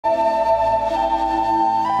God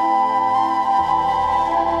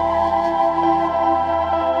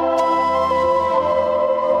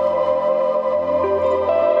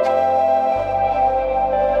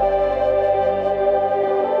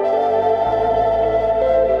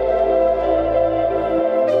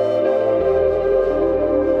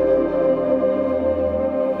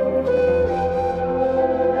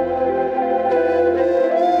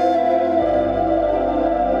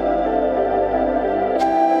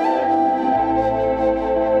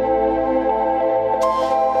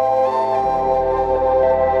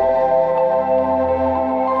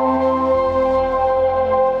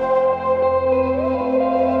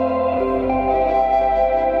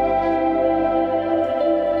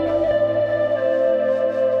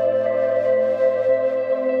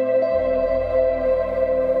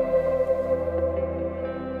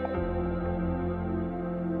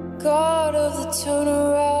of the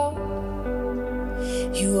turnaround,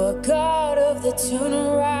 you are God of the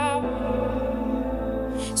turnaround,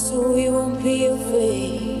 so we won't be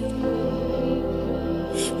afraid.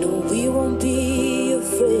 No, we won't be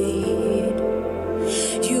afraid.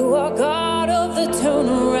 You are God of the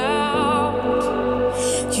turnaround,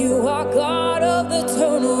 you are God of the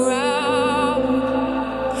turnaround,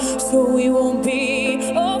 so we won't be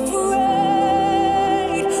afraid.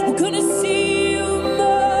 We're gonna see you move.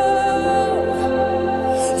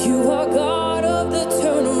 You are God of the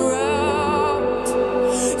turnaround,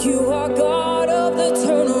 you are God of the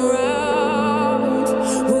turnaround.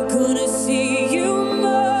 We're gonna see you move.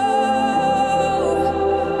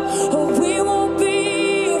 Oh, we won't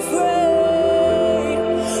be afraid.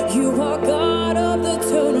 You are God of the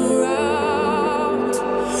turnaround,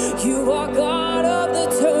 you are God of the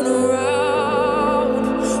turnaround.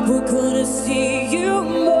 We're gonna see you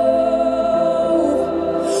move.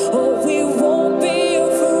 Oh, we won't be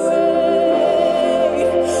afraid.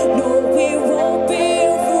 No, we won't be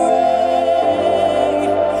afraid.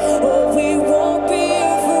 Oh, we won't be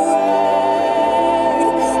afraid.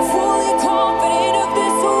 Fully confident of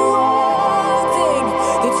this one thing,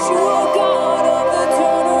 that you are God of the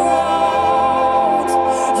turnaround.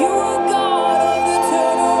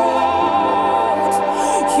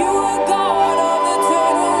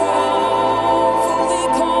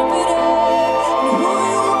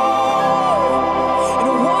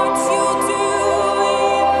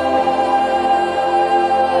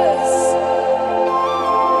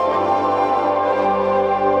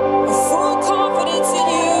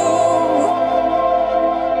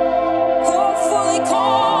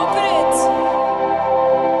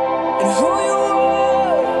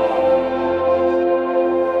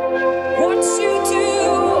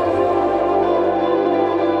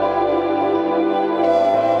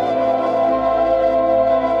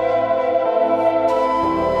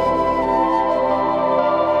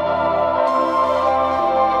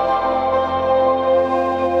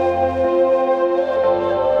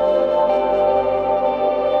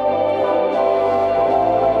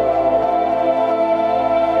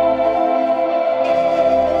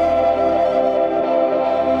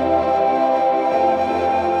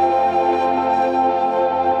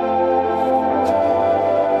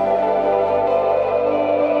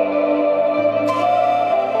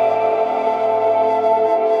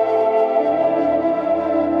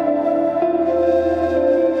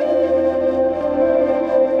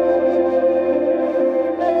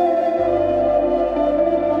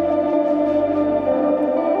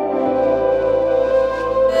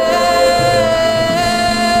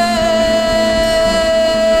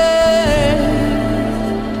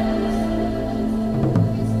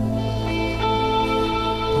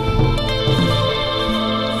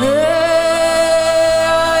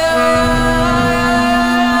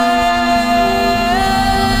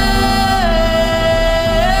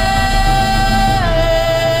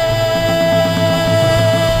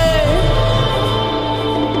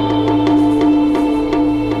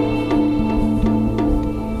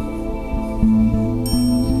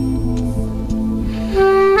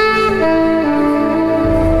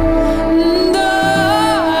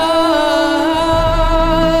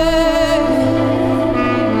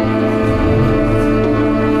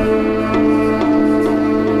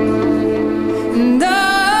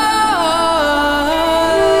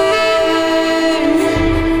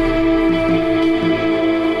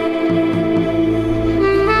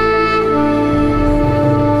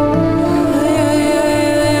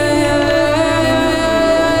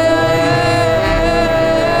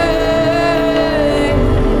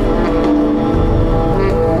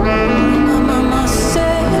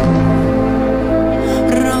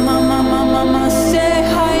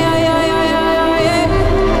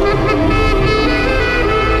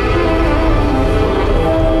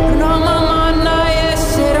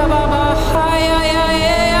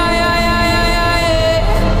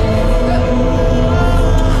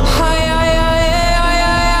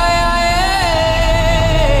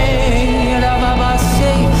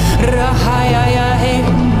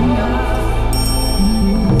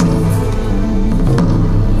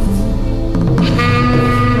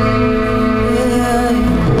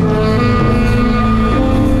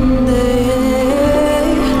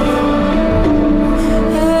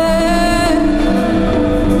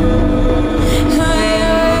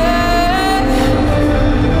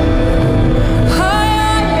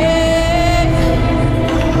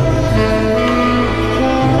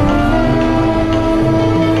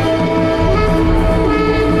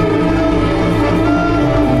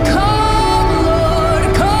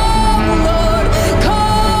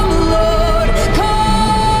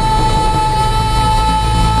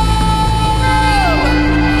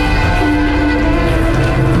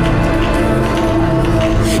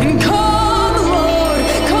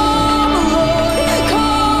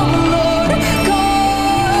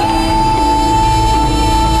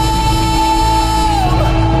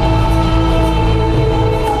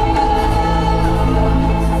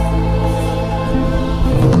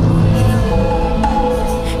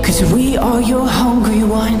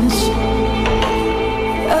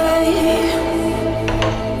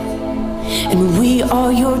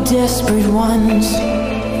 are your desperate ones.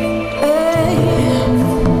 Hey.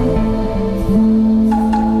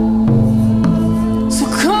 So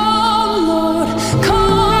come, Lord,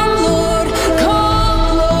 come, Lord,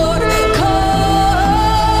 come, Lord, come.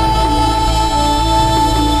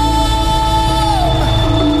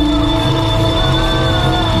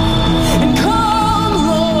 And come,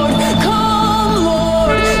 Lord, come,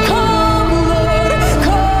 Lord, come, Lord,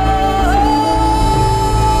 come.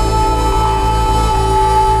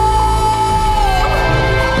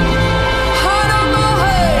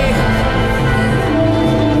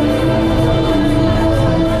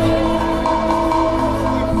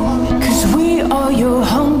 Cause we are your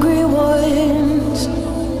hungry ones,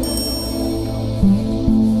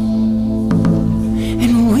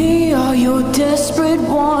 and we are your desperate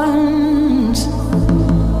ones,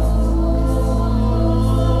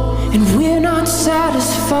 and we're not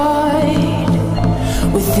satisfied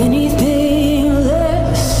with anything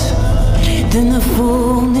less than the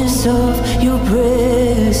fullness of your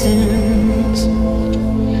presence.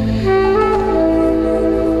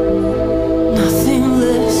 Nothing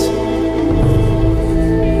less.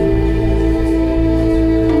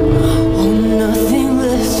 Oh, nothing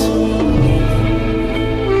less.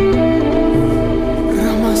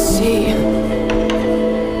 Ramasi.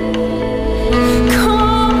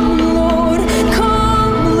 Come, Lord,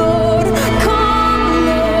 come, Lord, come,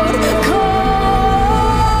 Lord,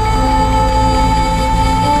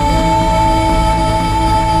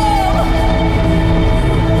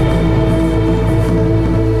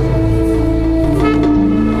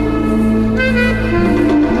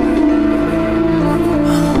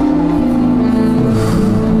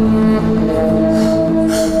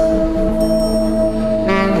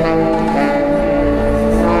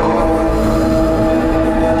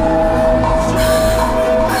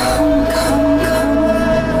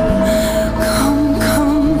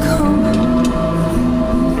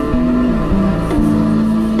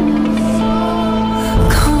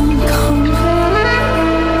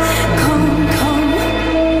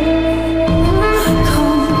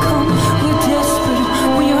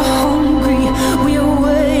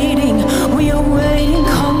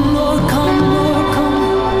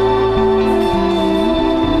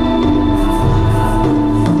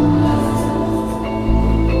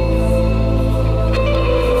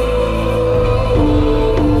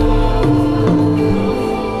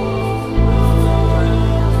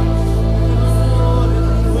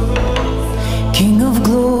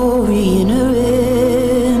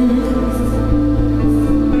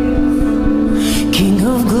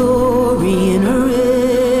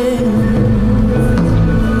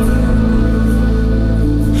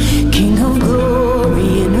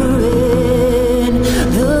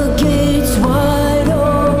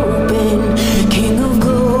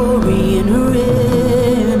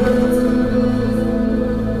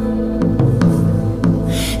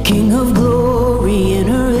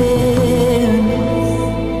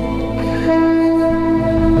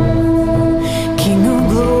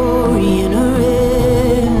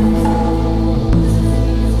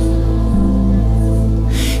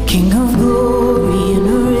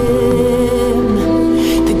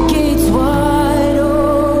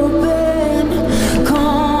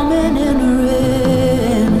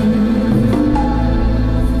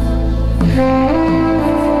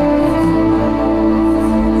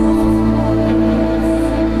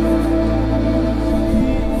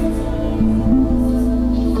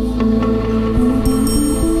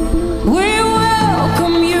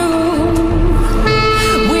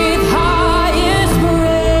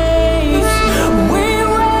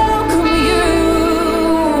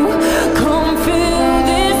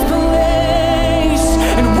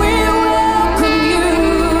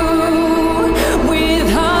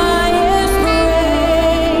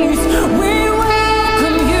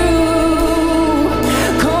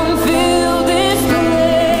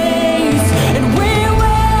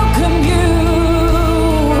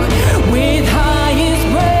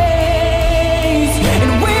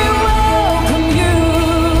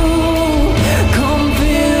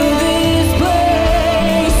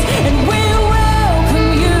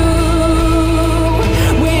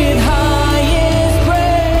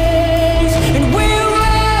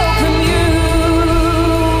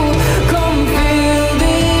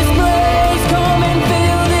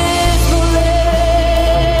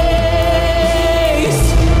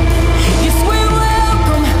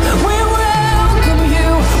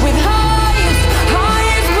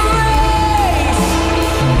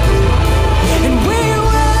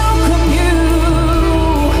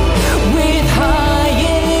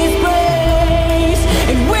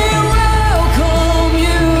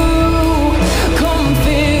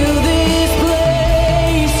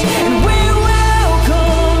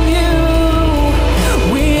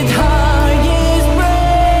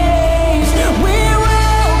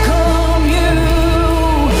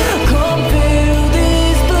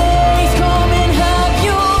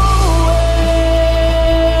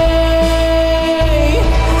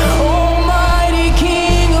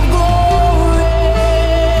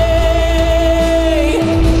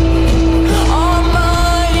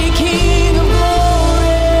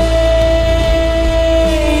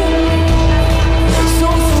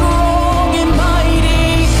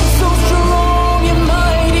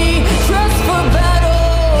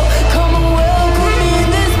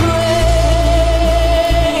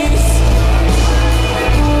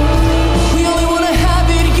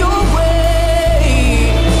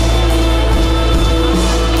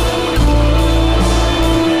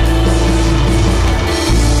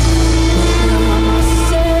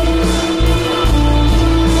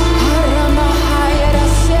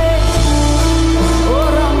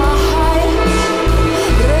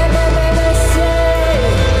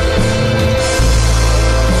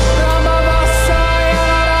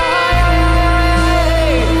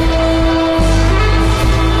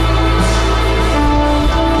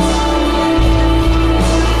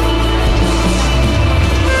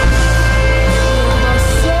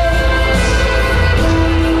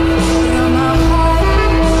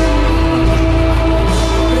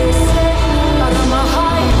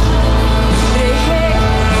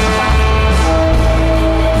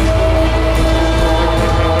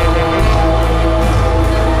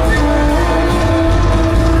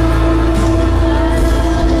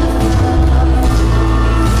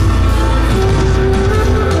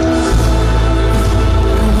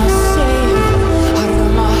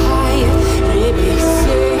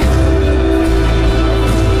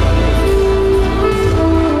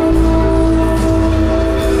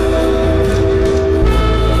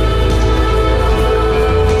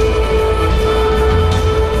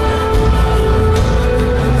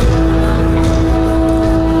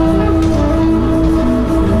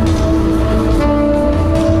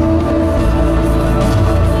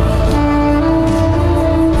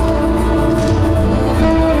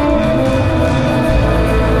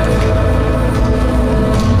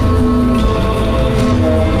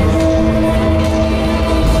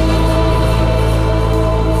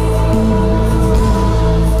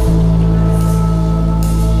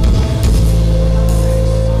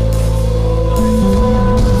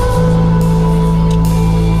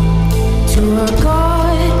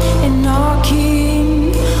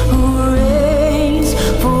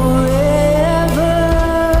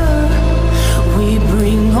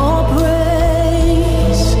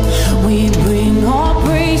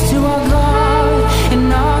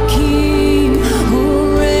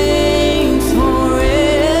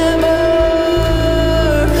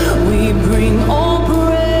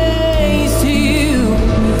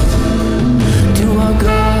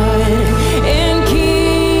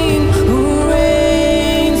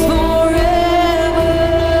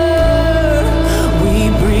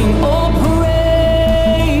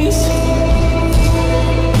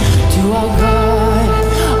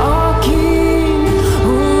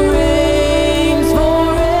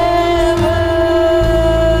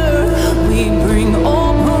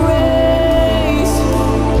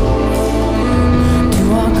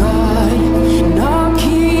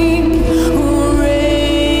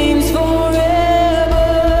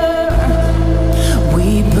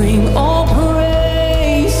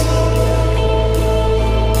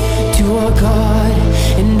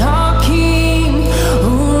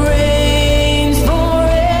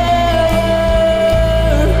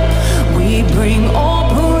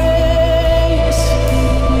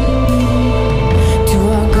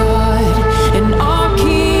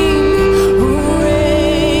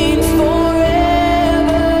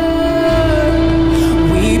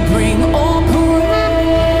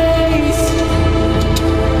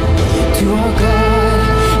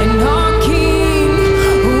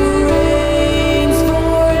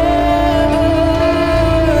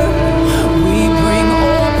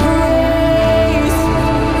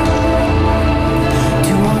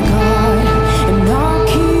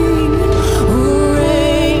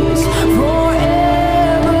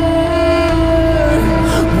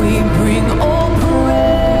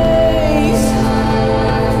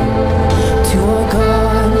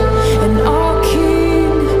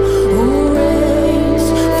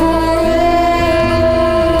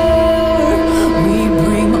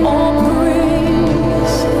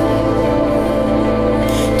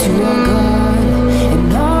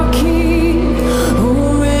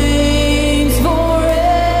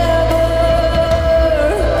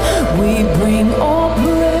 We bring all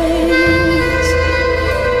praise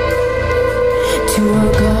to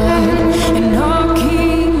our God and our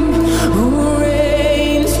King who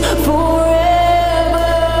reigns forever.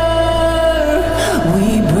 We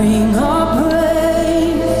bring our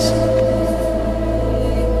praise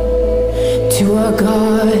to our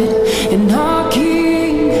God and our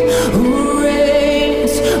King who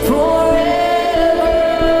reigns forever.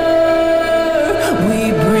 We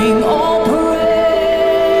bring all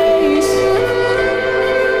praise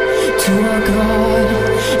to our God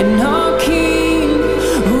and our King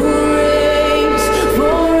who reigns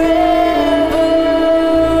forever.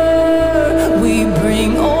 We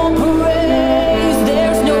bring all praise.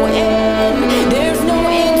 There's no end. There's no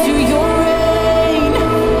end to your reign.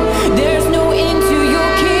 There's no end to your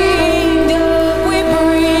kingdom. We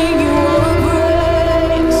bring you all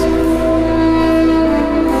praise.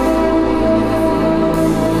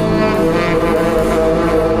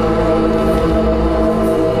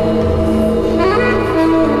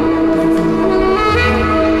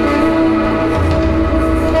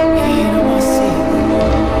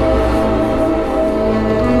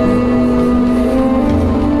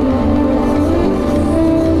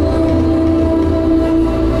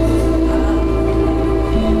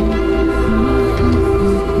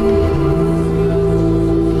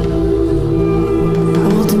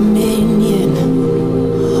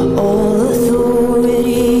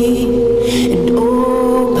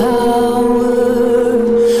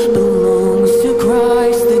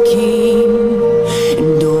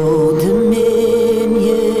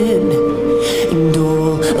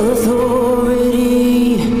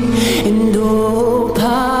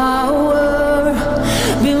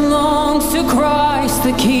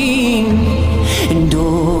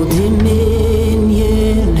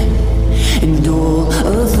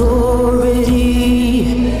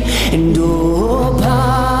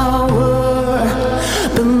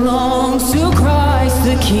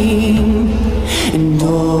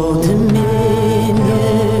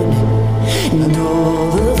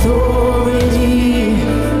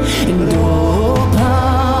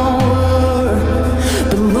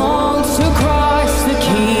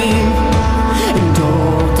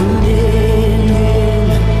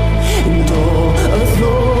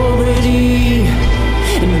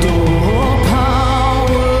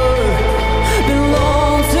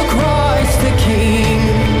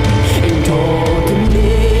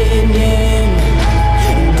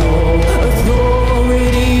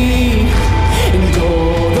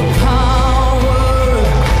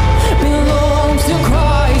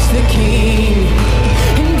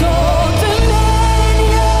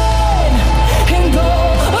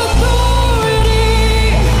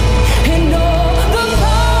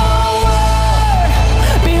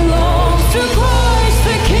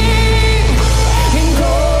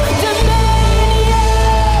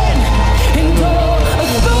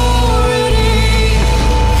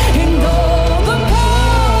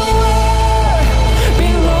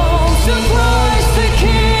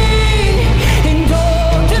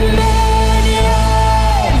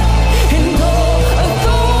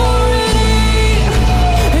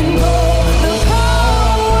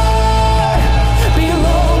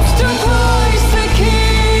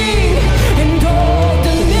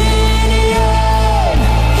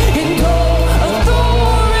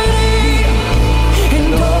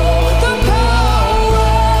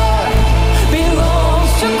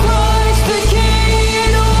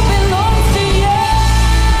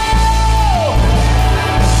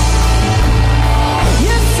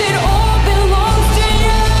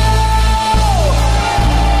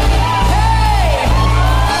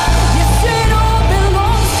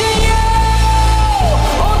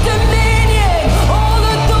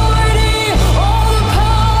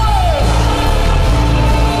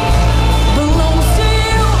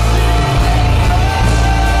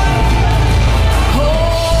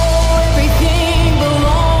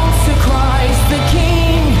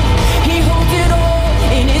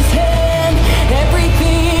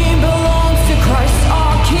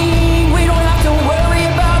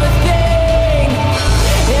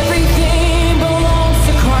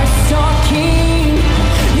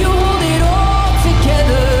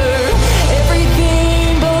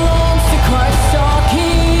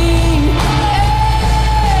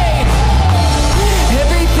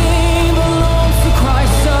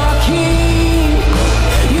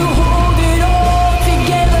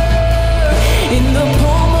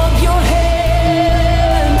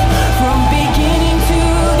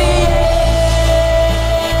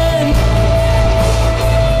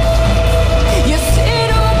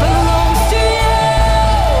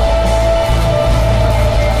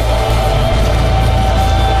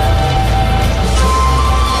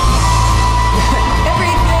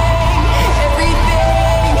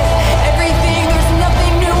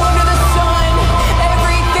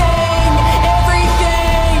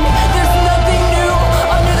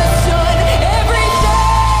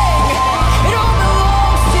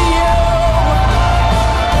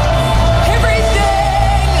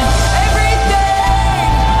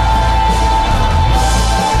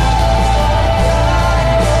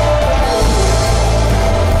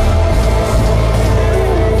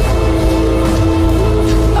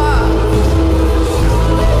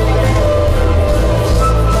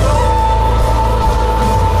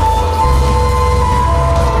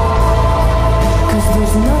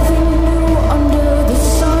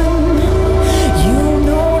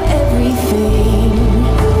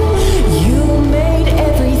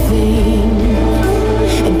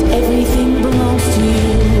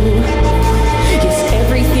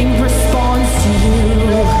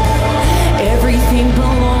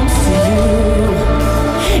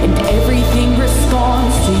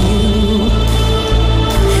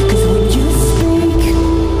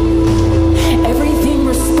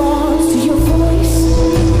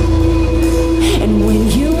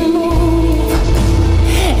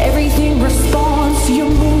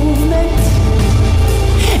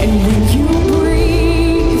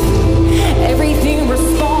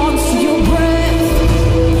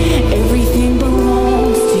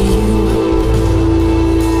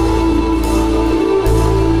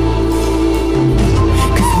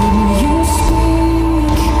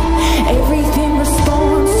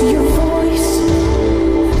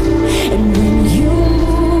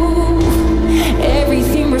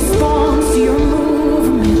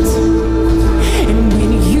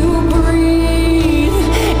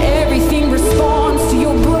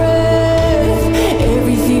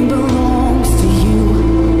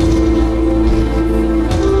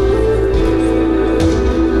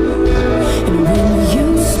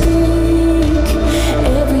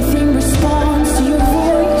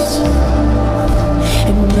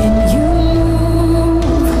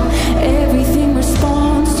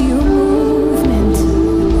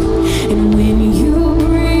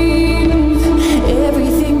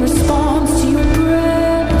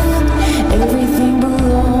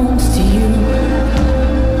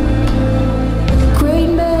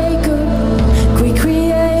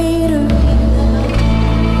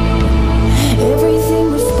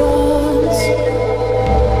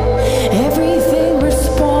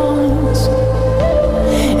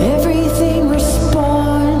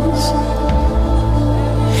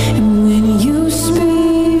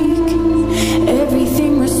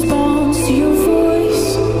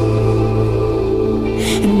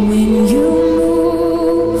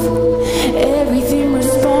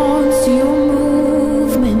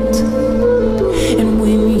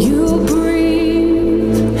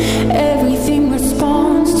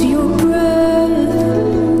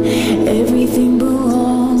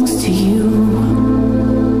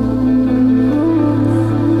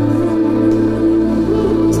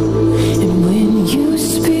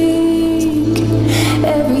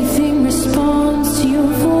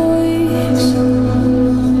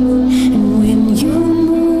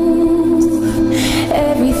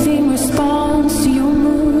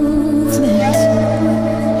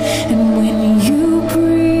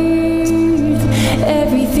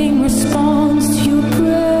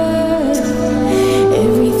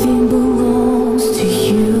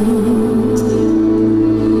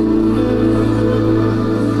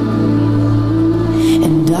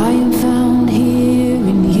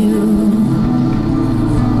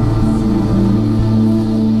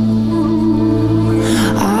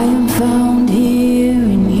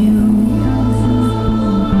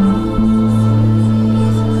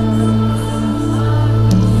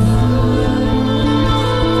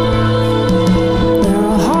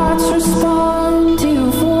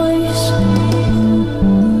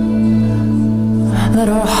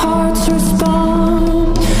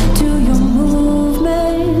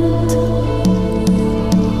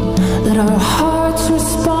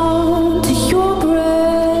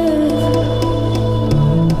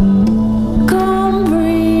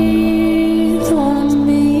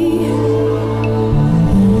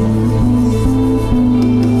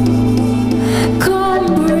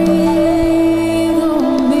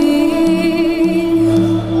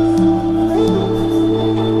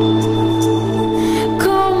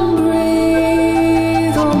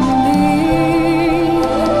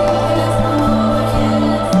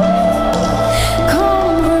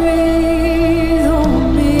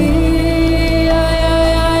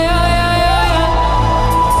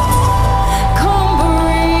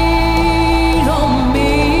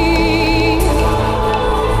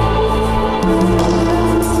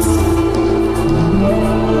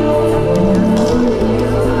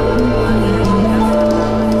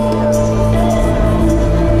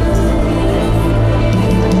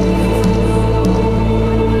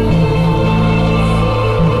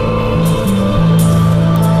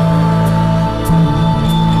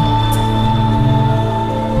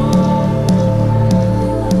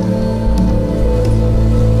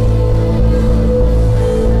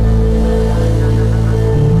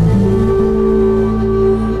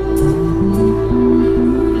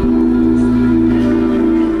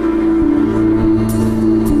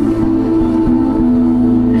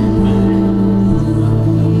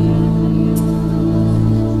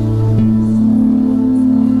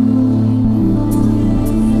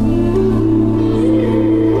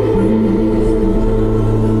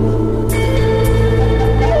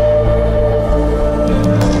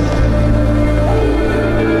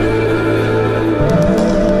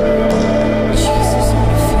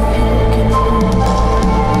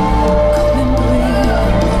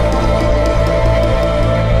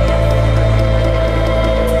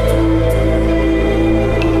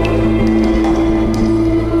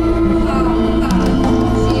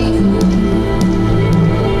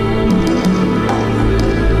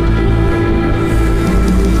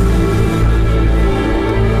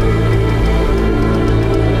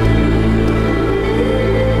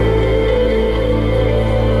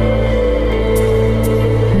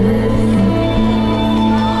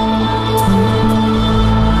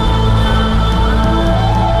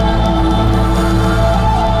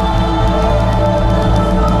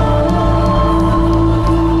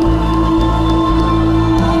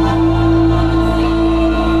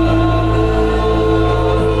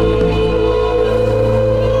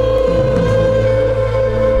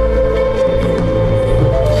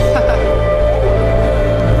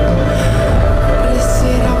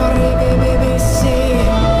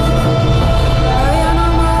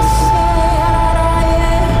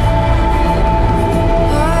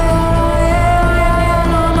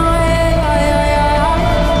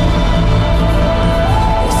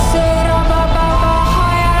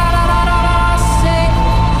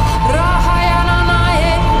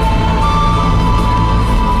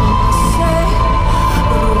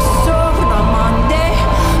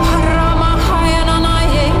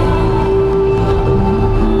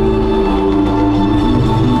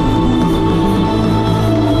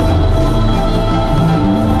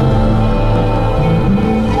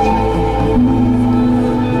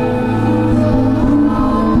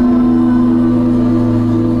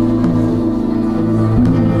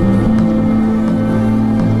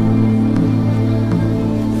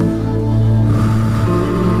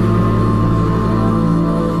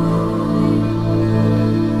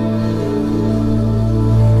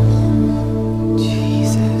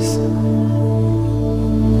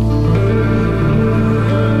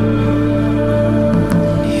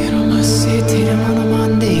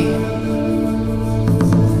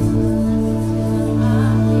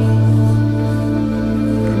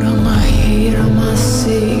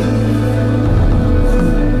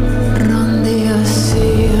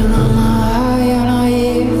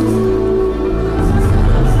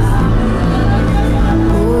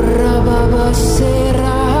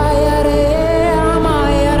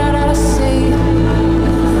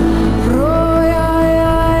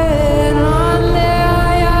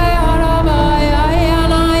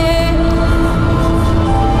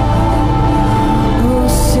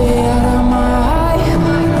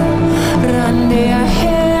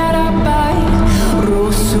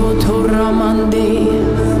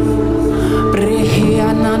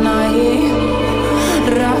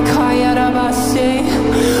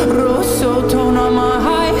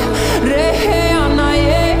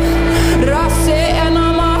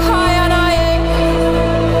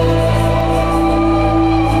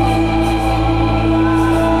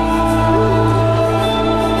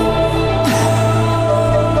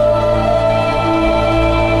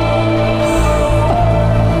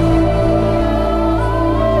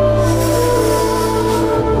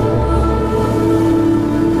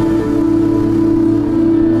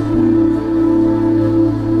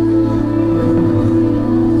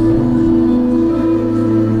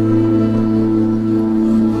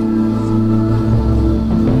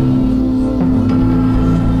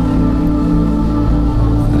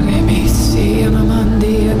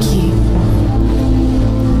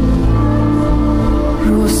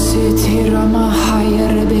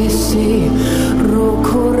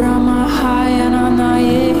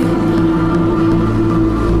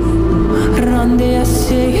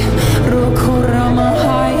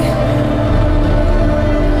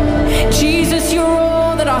 Jesus, you're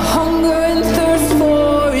all that I hunger and thirst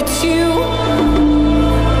for. It's you.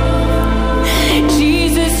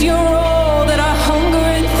 Jesus, you're all that I hunger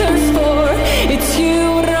and thirst for. It's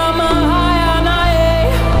you.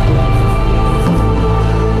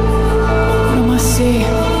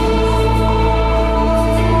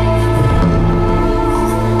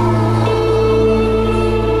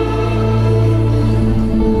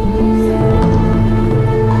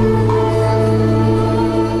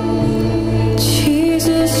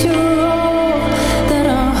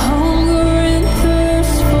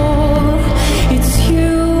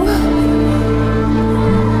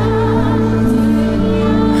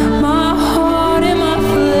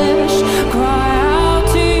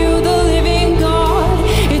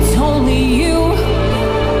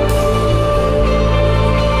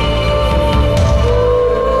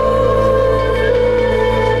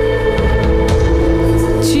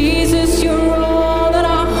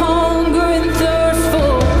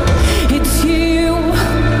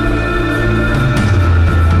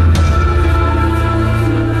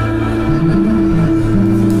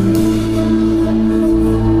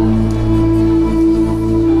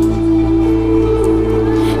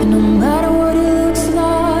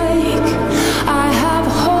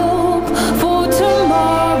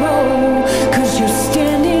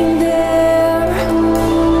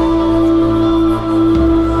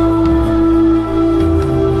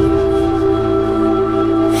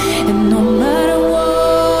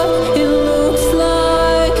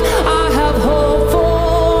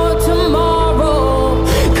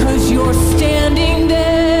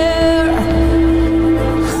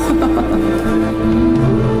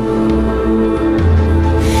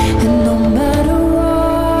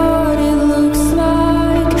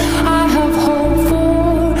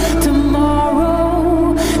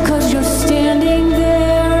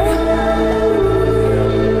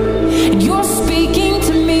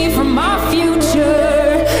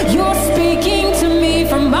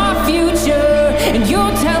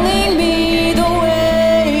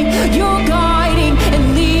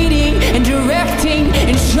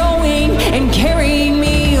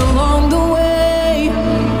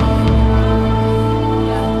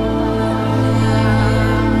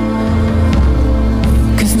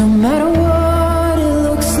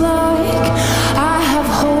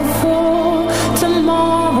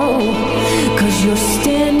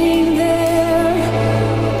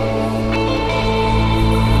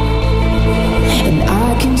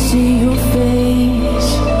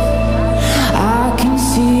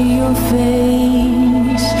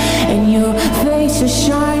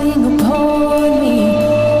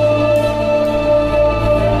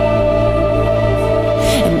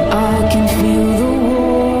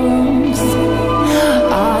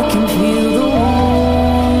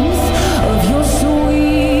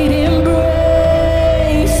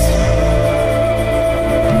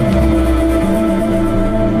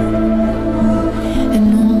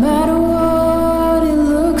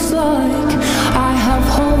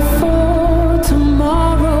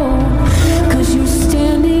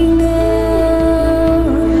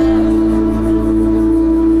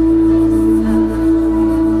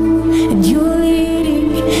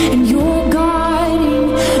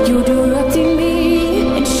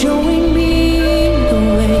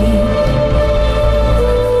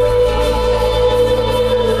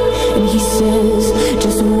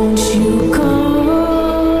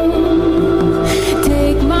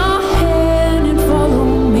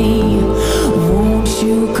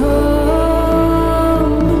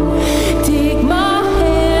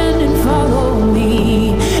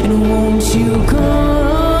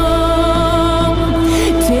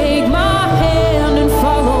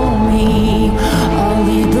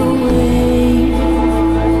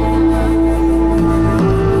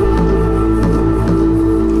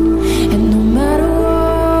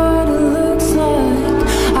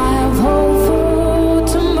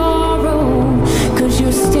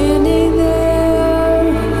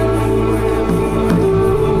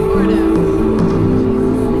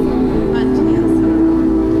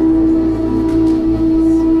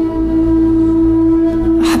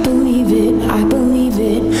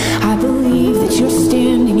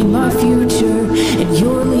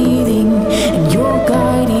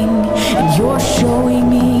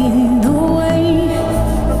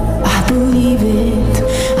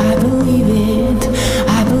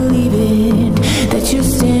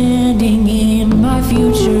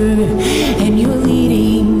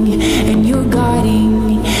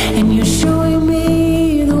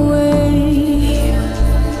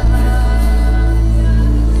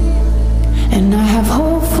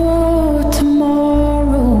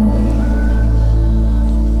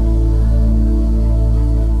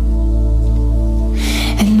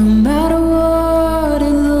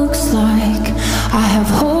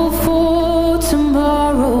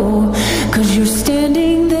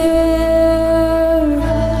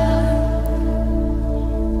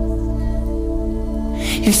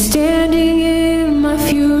 You're standing in my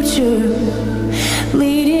future,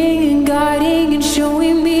 leading and guiding and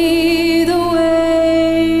showing me the way.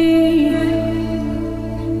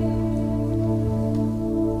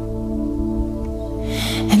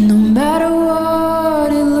 And no matter what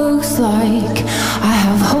it looks like, I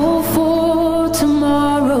have hope for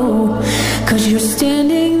tomorrow, 'cause you're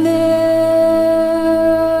standing there.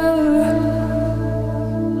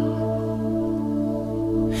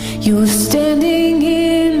 You're standing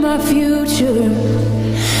in my future,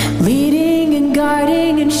 leading and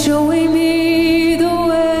guiding and showing me the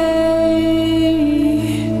way.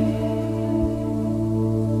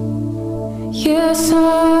 Yes,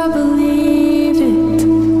 I believe it.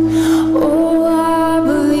 Oh, I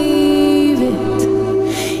believe it.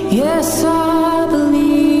 Yes, I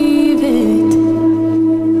believe it.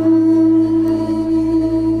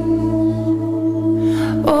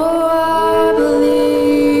 Oh, I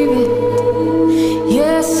believe it.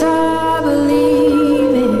 Yes, I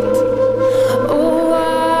believe it. Oh,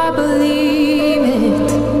 I believe it.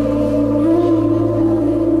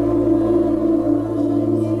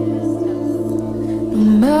 No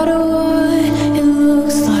matter what it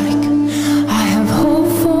looks like, I have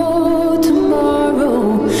hope for tomorrow,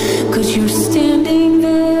 'cause you're standing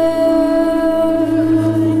there.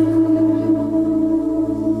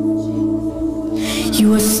 You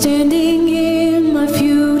are standing in my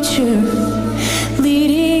future,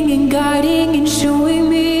 leading and guiding and showing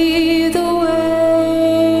me the way.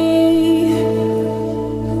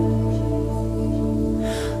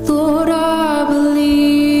 Lord, I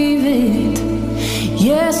believe it.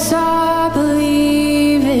 Yes, I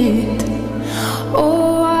believe it.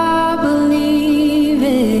 Oh, I believe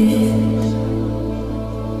it.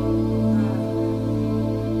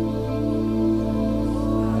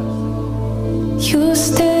 You're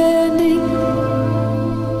standing,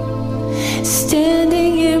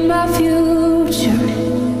 standing in my future,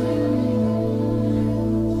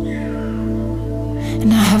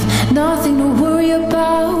 and I have nothing to worry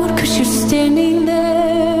about, 'cause you're standing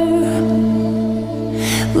there,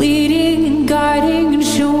 leading and guiding and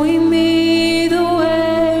showing me the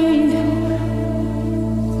way.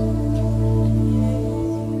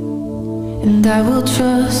 And I will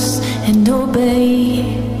trust and obey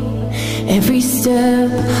every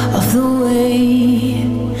step of the way.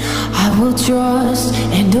 I will trust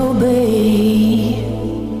and obey.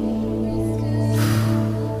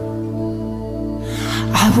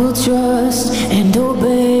 I will trust and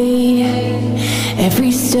obey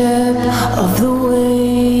every step of the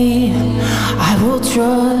way. I will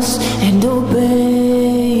trust and obey.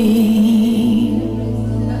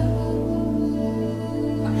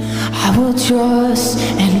 I will trust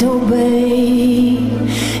and obey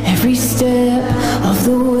every step of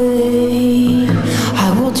the way. I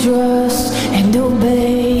will trust and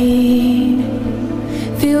obey.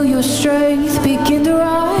 Feel your strength begin to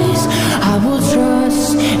rise. I will trust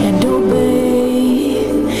and obey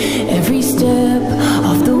every step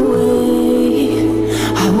of the way.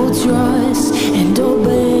 I will trust and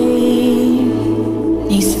obey.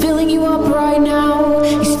 He's filling you up right now.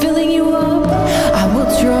 He's filling you up. I will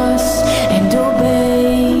trust and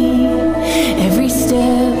obey every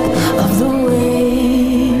step of the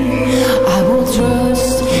way. I will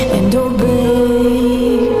trust and obey.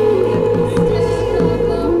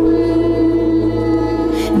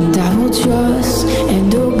 And I will trust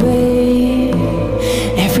and obey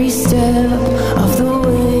every step of the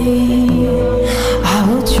way. I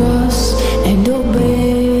will trust and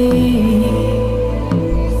obey,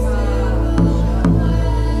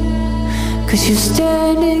 'cause you're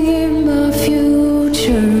standing in my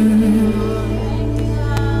future.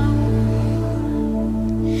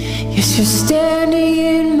 Yes, you're standing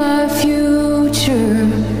in my future.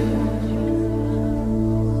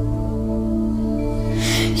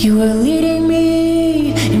 You are leading me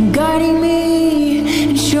and guiding me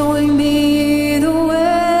and showing me the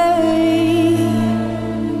way.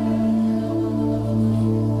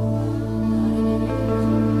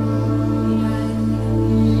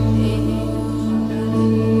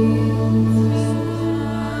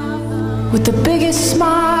 With the biggest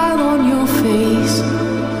smile on your face,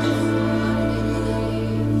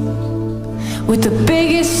 with the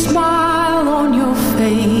biggest smile on your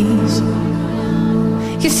face,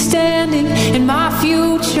 you're standing in my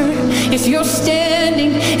future. Yes, you're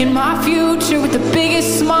standing in my future with the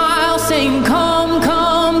biggest smile, saying, come,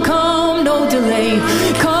 come, come, no delay.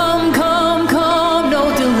 Come, come, come, no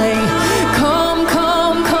delay. Come,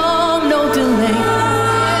 come, come, no delay.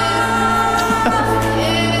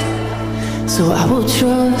 So I will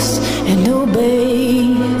trust and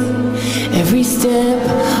obey every step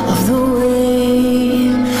of the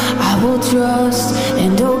way. trust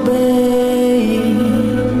and obey.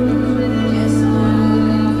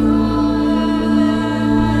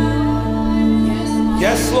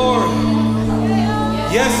 Yes, Lord.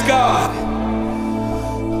 Yes, God.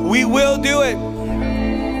 We will do it.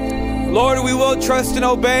 Lord, we will trust and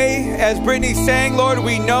obey. As Brittany sang, Lord,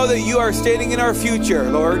 we know that you are standing in our future,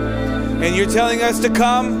 Lord. And you're telling us to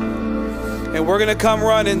come, and we're going to come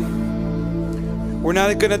running. We're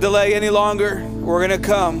not going to delay any longer. We're going to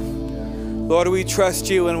come. Lord, we trust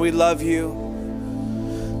you and we love you.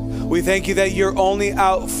 We thank you that you're only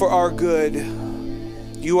out for our good.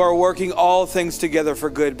 You are working all things together for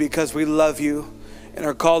good because we love you and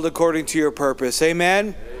are called according to your purpose.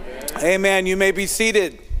 Amen? Amen. Amen. You may be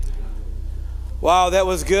seated. Wow, that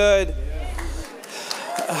was good.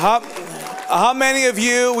 How many of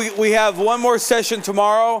you, we have one more session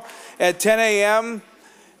tomorrow at 10 a.m.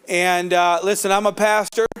 And listen, I'm a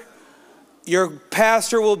pastor. Your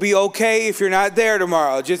pastor will be okay if you're not there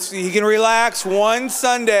tomorrow. Just, you can relax one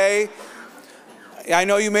Sunday. I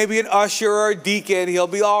know you may be an usher or a deacon. He'll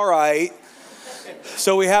be all right.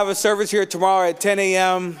 So we have a service here tomorrow at 10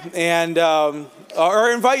 a.m. and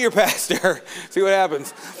or invite your pastor. See what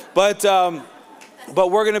happens. But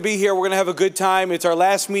we're going to be here. We're going to have a good time. It's our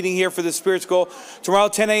last meeting here for the Spirit School. Tomorrow,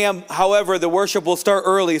 10 a.m. However, the worship will start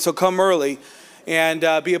early, so come early and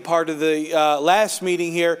be a part of the last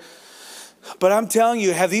meeting here. But I'm telling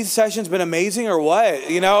you, have these sessions been amazing or what?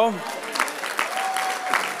 You know?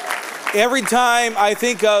 Every time I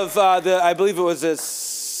think of I believe it was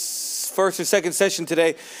this first or second session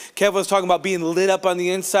today, Kevin was talking about being lit up on the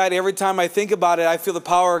inside. Every time I think about it, I feel the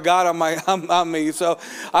power of God on me. So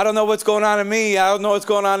I don't know what's going on in me. I don't know what's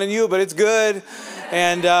going on in you, but it's good.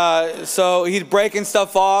 And so he's breaking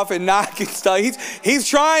stuff off and knocking stuff. He's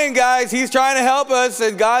trying, guys. He's trying to help us,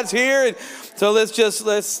 and God's here. And so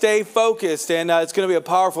let's stay focused. And it's going to be a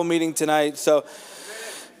powerful meeting tonight. So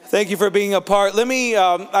thank you for being a part. Let me,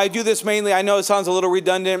 I do this mainly, I know it sounds a little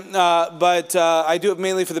redundant, but I do it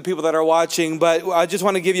mainly for the people that are watching. But I just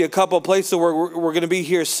want to give you a couple of places where we're going to be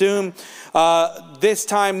here soon. This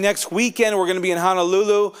time next weekend, we're going to be in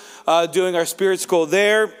Honolulu doing our Spirit School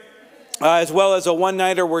there, as well as a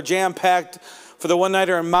one-nighter. We're jam-packed for the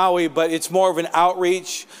one-nighter in Maui, but it's more of an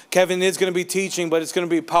outreach. Kevin is going to be teaching, but it's going to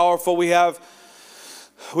be powerful. We have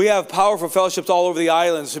powerful fellowships all over the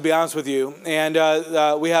islands, to be honest with you. And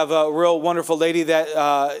we have a real wonderful lady that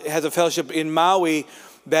has a fellowship in Maui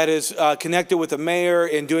that is connected with the mayor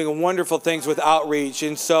and doing wonderful things with outreach.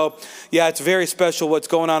 And so, yeah, it's very special what's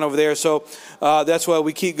going on over there. So that's why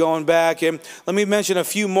we keep going back. And let me mention a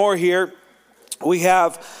few more here. We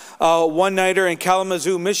have one-nighter in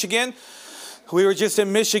Kalamazoo, Michigan. We were just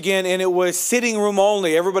in Michigan, and it was sitting room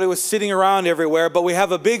only. Everybody was sitting around everywhere, but we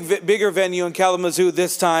have a bigger venue in Kalamazoo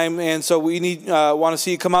this time, and so we want to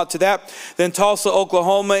see you come out to that. Then Tulsa,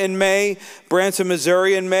 Oklahoma in May, Branson,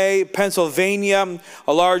 Missouri in May, Pennsylvania,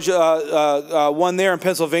 a large one there in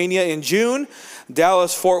Pennsylvania in June,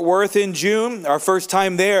 Dallas, Fort Worth in June, our first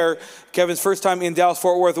time there, Kevin's first time in Dallas,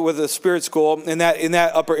 Fort Worth with a Spirit School in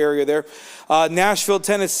that upper area there. Nashville,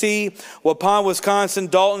 Tennessee, Waupun, Wisconsin,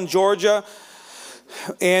 Dalton, Georgia.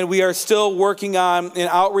 And we are still working on an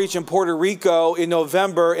outreach in Puerto Rico in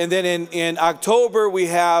November. And then in October, we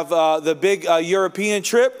have the big European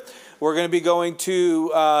trip. We're going to be going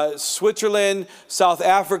to Switzerland, South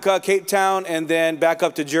Africa, Cape Town, and then back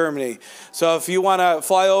up to Germany. So if you want to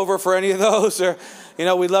fly over for any of those, or,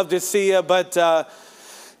 we'd love to see you. But,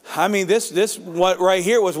 I mean, this what right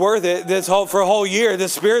here was worth it. For a whole year,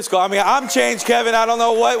 this Spirit School. I mean, I'm changed, Kevin. I don't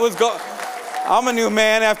know what was going. I'm a new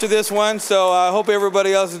man after this one, so I hope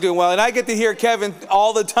everybody else is doing well. And I get to hear Kevin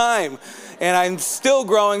all the time, and I'm still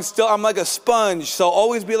growing. I'm like a sponge, so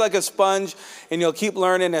always be like a sponge, and you'll keep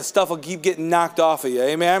learning, and stuff will keep getting knocked off of you.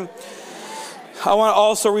 Amen? I want to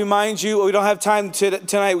also remind you, we don't have time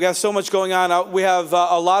tonight. We got so much going on. We have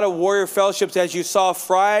a lot of warrior fellowships, as you saw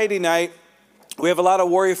Friday night. We have a lot of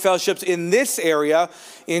warrior fellowships in this area,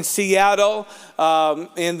 in Seattle,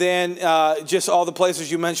 and then just all the places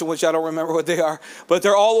you mentioned, which I don't remember what they are, but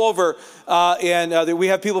they're all over. And we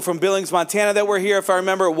have people from Billings, Montana that were here, if I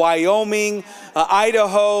remember, Wyoming,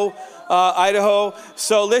 Idaho.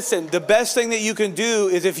 So listen, the best thing that you can do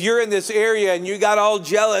is if you're in this area and you got all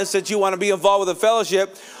jealous that you want to be involved with a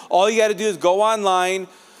fellowship, all you got to do is go online.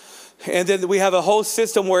 And then we have a whole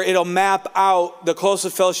system where it'll map out the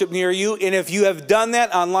closest fellowship near you. And if you have done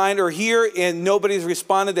that online or here and nobody's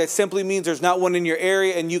responded, that simply means there's not one in your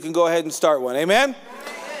area and you can go ahead and start one. Amen?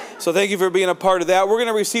 So thank you for being a part of that. We're going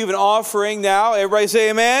to receive an offering now. Everybody say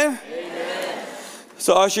amen. Amen.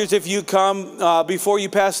 So ushers, if you come, before you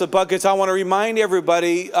pass the buckets, I want to remind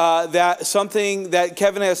everybody that something that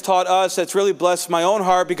Kevin has taught us that's really blessed my own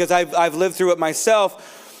heart, because I've lived through it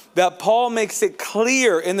myself, that Paul makes it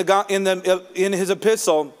clear in his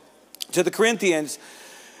epistle to the Corinthians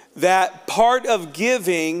that part of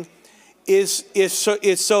giving is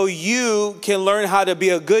so you can learn how to be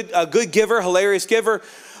a good giver, hilarious giver,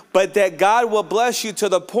 but that God will bless you to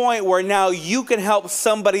the point where now you can help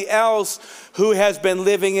somebody else who has been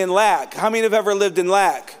living in lack. How many have ever lived in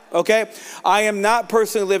lack? Okay, I am not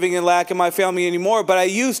personally living in lack in my family anymore, but I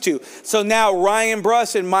used to. So now Ryan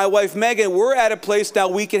Bruss and my wife Megan, we're at a place now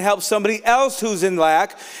we can help somebody else who's in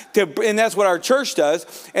lack, and that's what our church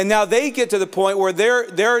does. And now they get to the point where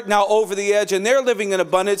they're now over the edge and they're living in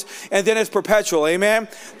abundance, and then it's perpetual. Amen.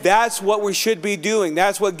 That's what we should be doing.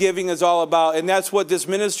 That's what giving is all about, and that's what this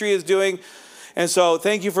ministry is doing. And so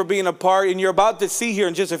thank you for being a part. And you're about to see here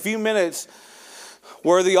in just a few minutes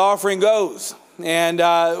where the offering goes. And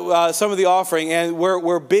some of the offering, and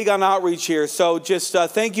we're big on outreach here. So just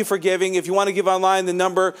thank you for giving. If you want to give online, the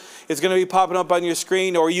number is going to be popping up on your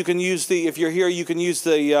screen, or you can use if you're here, you can use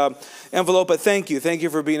the envelope. But thank you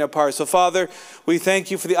for being a part. So Father, we thank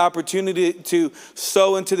you for the opportunity to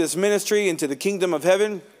sow into this ministry, into the kingdom of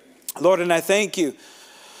heaven, Lord. And I thank you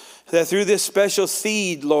that through this special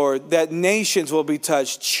seed, Lord, that nations will be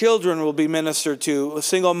touched, children will be ministered to,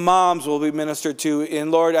 single moms will be ministered to. And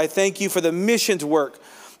Lord, I thank you for the missions work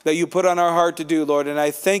that you put on our heart to do, Lord. And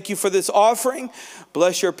I thank you for this offering.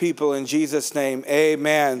 Bless your people in Jesus' name.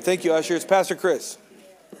 Amen. Thank you, ushers. Pastor Chris.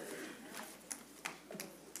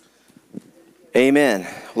 Amen.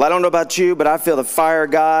 Well, I don't know about you, but I feel the fire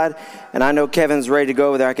of God, and I know Kevin's ready to go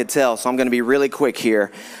over there. I could tell, so I'm going to be really quick here.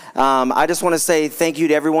 I just want to say thank you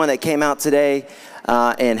to everyone that came out today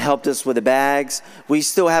and helped us with the bags. We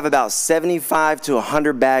still have about 75 to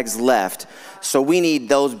 100 bags left, so we need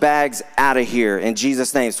those bags out of here in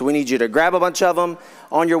Jesus' name. So we need you to grab a bunch of them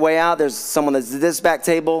on your way out. There's someone that's at this back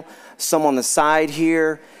table, some on the side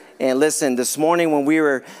here. And listen, this morning when we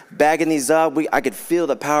were bagging these up, I could feel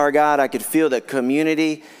the power of God. I could feel the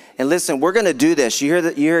community. And listen, we're going to do this. You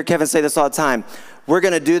hear Kevin say this all the time. We're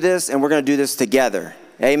going to do this, and we're going to do this together.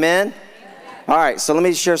 Amen? All right, so let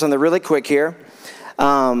me share something really quick here.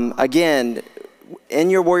 Again,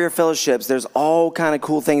 in your warrior fellowships, there's all kind of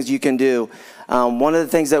cool things you can do. One of the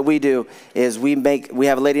things that we do is we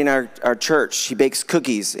have a lady in our church. She bakes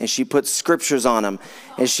cookies, and she puts scriptures on them.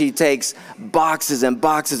 And she takes boxes and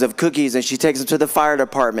boxes of cookies, and she takes them to the fire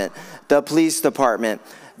department, the police department,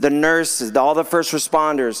 the nurses, all the first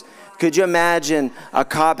responders. Could you imagine a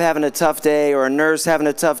cop having a tough day or a nurse having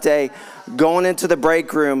a tough day, going into the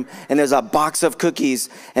break room and there's a box of cookies,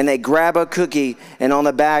 and they grab a cookie and on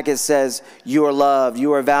the back it says, "You are loved,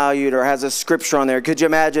 you are valued," or has a scripture on there. Could you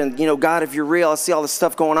imagine, God, if you're real, I see all this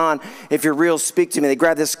stuff going on. If you're real, speak to me. They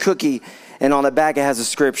grab this cookie and on the back it has a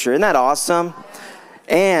scripture. Isn't that awesome?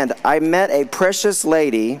 And I met a precious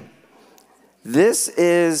lady. This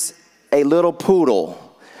is a little poodle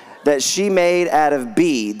that she made out of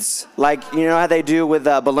beads, like you know how they do with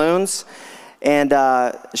balloons. And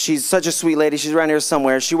she's such a sweet lady. She's around here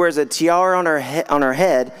somewhere. She wears a tiara on her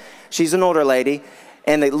head. She's an older lady,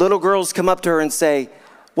 and the little girls come up to her and say,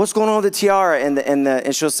 "What's going on with the tiara?"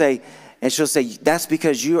 And she'll say, "That's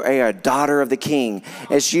because you are a daughter of the King."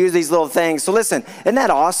 And she uses these little things. So listen, isn't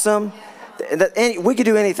that awesome? We could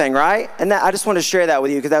do anything, right? And I just want to share that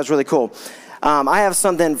with you because that was really cool. I have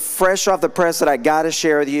something fresh off the press that I got to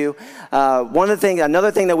share with you. Another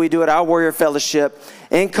thing that we do at our Warrior Fellowship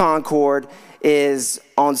in Concord is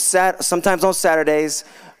sometimes on Saturdays,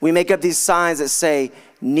 we make up these signs that say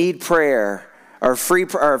 "Need Prayer" or free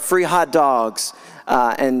hot dogs,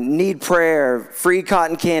 and "Need Prayer," free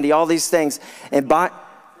cotton candy, all these things. And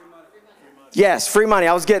yes, free money.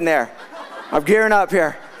 I was getting there. I'm gearing up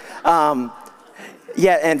here.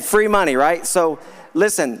 And free money, right? So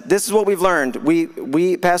listen, this is what we've learned.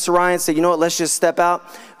 We Pastor Ryan said, "You know what? Let's just step out."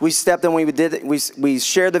 We stepped in. We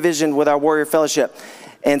shared the vision with our Warrior Fellowship.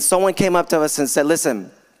 And someone came up to us and said,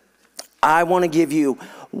 "Listen, I want to give you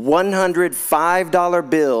 100 $5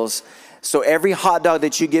 bills. So every hot dog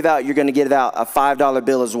that you give out, you're going to give out a $5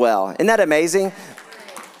 bill as well." Isn't that amazing?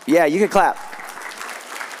 Yeah, you can clap.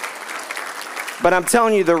 But I'm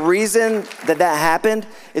telling you, the reason that happened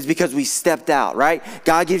is because we stepped out, right?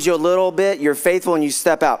 God gives you a little bit, you're faithful, and you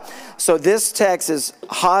step out. So this text is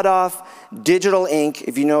hot off digital ink,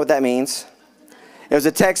 if you know what that means. It was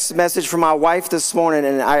a text message from my wife this morning,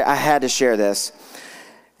 and I had to share this.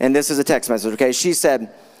 And this is a text message, okay? She said,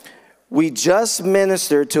 "We just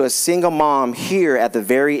ministered to a single mom here at the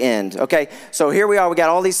very end." Okay, so here we are. We got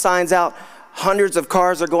all these signs out. hundreds of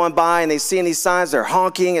cars are going by and they see these signs, they're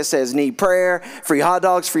honking. It says need prayer, free hot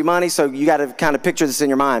dogs, free money. So you got to kind of picture this in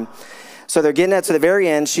your mind. So they're getting that to the very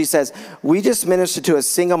end. She says, we just ministered to a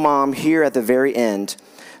single mom here at the very end,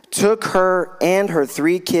 took her and her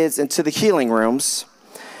 3 kids into the healing rooms.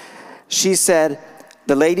 She said,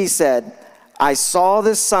 the lady said, I saw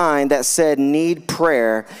this sign that said need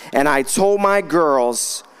prayer, and I told my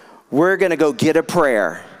girls, we're going to go get a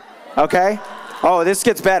prayer. Okay? Oh, this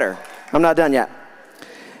gets better. I'm not done yet.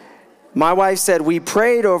 My wife said, we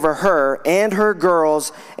prayed over her and her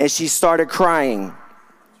girls, and she started crying.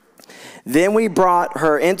 Then we brought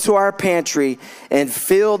her into our pantry and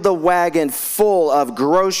filled the wagon full of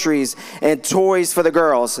groceries and toys for the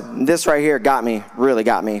girls. This right here got me, really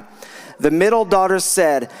got me. The middle daughter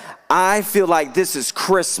said, I feel like this is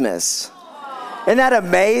Christmas. Isn't that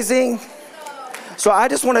amazing? So I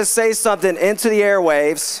just want to say something into the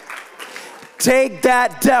airwaves. Take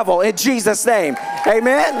that devil in Jesus' name.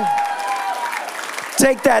 Amen?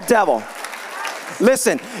 Take that devil.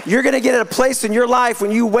 Listen, you're going to get at a place in your life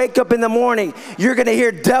when you wake up in the morning, you're going to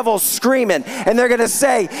hear devils screaming, and they're going to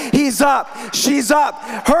say, he's up, she's up,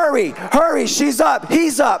 hurry, hurry, she's up,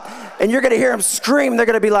 he's up. And you're going to hear them scream. They're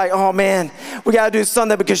going to be like, oh man, we got to do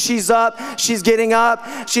something because she's up, she's getting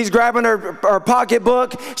up, she's grabbing her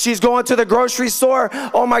pocketbook, she's going to the grocery store.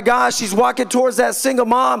 Oh my gosh, she's walking towards that single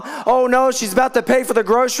mom. Oh no, she's about to pay for the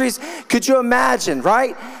groceries. Could you imagine,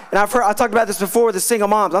 right? And I talked about this before with the single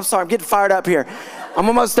moms. I'm sorry, I'm getting fired up here. I'm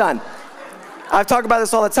almost done. I've talked about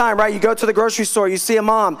this all the time, right? You go to the grocery store, you see a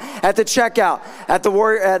mom at the checkout, at the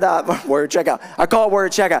warrior checkout. I call it warrior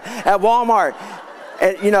checkout. At Walmart.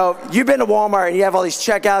 And, you know, you've been to Walmart and you have all these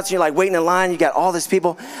checkouts and you're like waiting in line. You got all these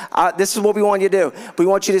people. This is what we want you to do. We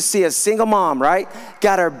want you to see a single mom, right?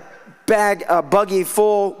 Got her buggy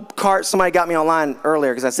full cart. Somebody got me online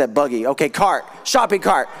earlier because I said buggy. Okay, cart, shopping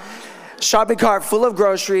cart. Shopping cart full of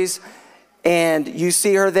groceries. And you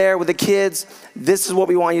see her there with the kids. This is what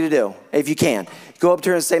we want you to do, if you can. Go up to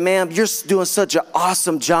her and say, ma'am, you're doing such an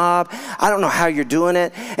awesome job. I don't know how you're doing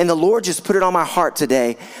it. And the Lord just put it on my heart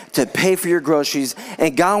today to pay for your groceries.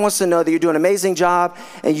 And God wants to know that you're doing an amazing job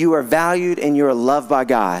and you are valued and you are loved by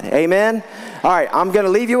God. Amen? All right, I'm going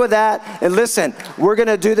to leave you with that. And listen, we're going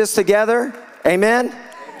to do this together. Amen?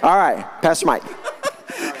 All right, Pastor Mike.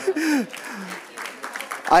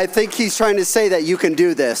 I think he's trying to say that you can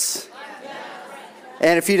do this.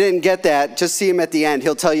 And if you didn't get that, just see him at the end.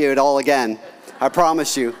 He'll tell you it all again. I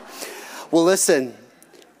promise you. Well, listen,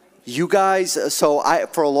 you guys,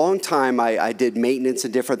 for a long time, I did maintenance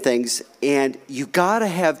and different things. And you got to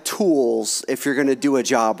have tools if you're going to do a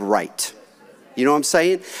job right. You know what I'm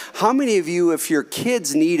saying? How many of you, if your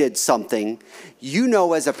kids needed something, you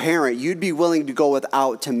know as a parent, you'd be willing to go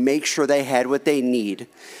without to make sure they had what they need?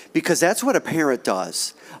 Because that's what a parent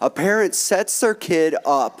does. A parent sets their kid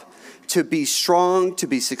up to be strong, to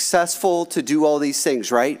be successful, to do all these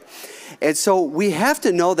things, right? And so we have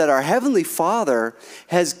to know that our Heavenly Father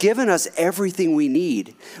has given us everything we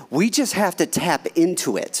need. We just have to tap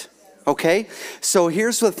into it, okay? So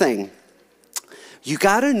here's the thing. You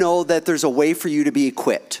got to know that there's a way for you to be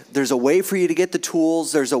equipped. There's a way for you to get the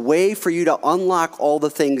tools. There's a way for you to unlock all the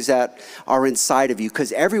things that are inside of you,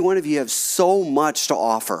 because every one of you have so much to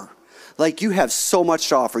offer. Like, you have so much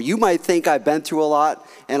to offer. You might think I've been through a lot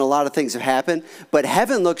and a lot of things have happened, but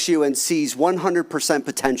heaven looks at you and sees 100%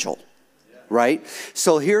 potential, right?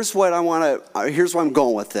 So here's what I'm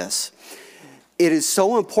going with this. It is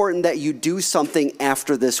so important that you do something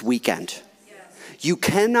after this weekend. You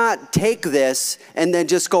cannot take this and then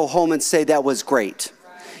just go home and say that was great.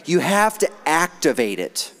 You have to activate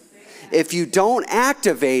it. If you don't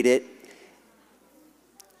activate it,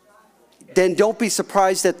 then don't be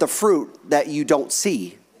surprised at the fruit that you don't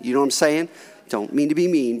see. You know what I'm saying? Don't mean to be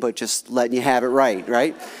mean, but just letting you have it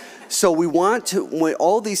right? So we want to,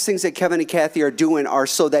 all these things that Kevin and Kathy are doing are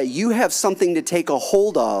so that you have something to take a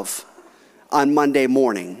hold of on Monday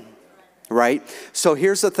morning, right? So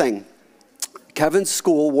here's the thing. Kevin's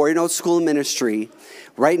school, Warrior Note School of Ministry,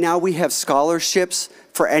 right now we have scholarships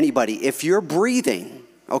for anybody. If you're breathing,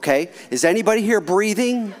 okay? Is anybody here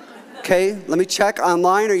breathing? Okay, let me check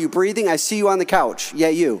online. Are you breathing? I see you on the couch. Yeah,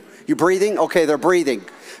 you. You breathing? Okay, they're breathing.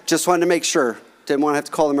 Just wanted to make sure. Didn't want to have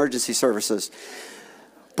to call emergency services.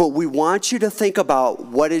 But we want you to think about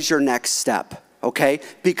what is your next step, okay?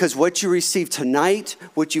 Because what you received tonight,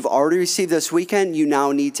 what you've already received this weekend, you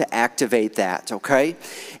now need to activate that, okay?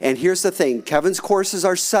 And here's the thing. Kevin's courses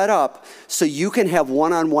are set up so you can have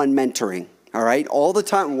one-on-one mentoring. All right, all the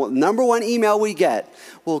time. Number one email we get,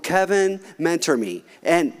 will Kevin mentor me?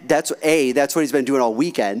 And that's what he's been doing all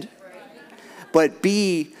weekend. But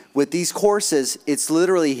B, with these courses, it's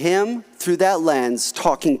literally him through that lens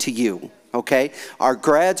talking to you. Okay? Our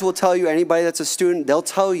grads will tell you, anybody that's a student, they'll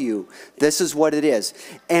tell you this is what it is.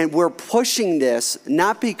 And we're pushing this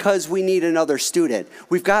not because we need another student.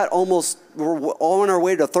 We're on our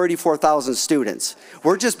way to 34,000 students.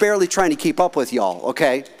 We're just barely trying to keep up with y'all,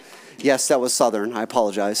 okay? Yes, that was Southern. I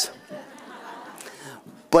apologize.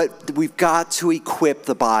 But we've got to equip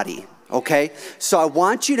the body, okay? So I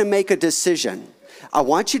want you to make a decision. I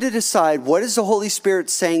want you to decide, what is the Holy Spirit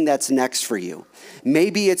saying that's next for you?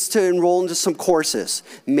 Maybe it's to enroll into some courses.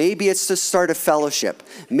 Maybe it's to start a fellowship.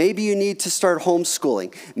 Maybe you need to start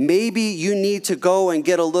homeschooling. Maybe you need to go and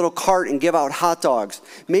get a little cart and give out hot dogs.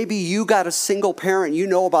 Maybe you got a single parent you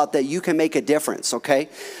know about that you can make a difference, okay?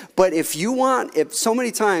 But if so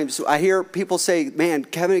many times I hear people say, man,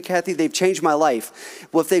 Kevin and Kathy, they've changed my life.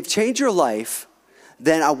 Well, if they've changed your life,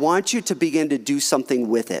 then I want you to begin to do something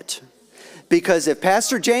with it. Because if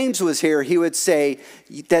Pastor James was here, he would say,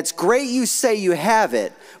 that's great you say you have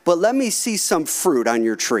it, but let me see some fruit on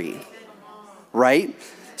your tree, right?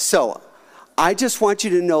 So I just want you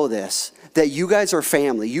to know this, that you guys are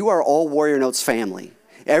family. You are all Warrior Notes family.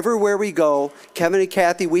 Everywhere we go, Kevin and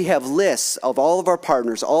Kathy, we have lists of all of our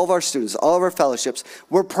partners, all of our students, all of our fellowships.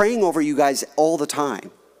 We're praying over you guys all the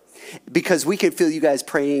time because we can feel you guys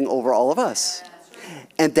praying over all of us.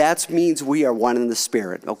 And that means we are one in the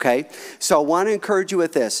Spirit, okay? So I want to encourage you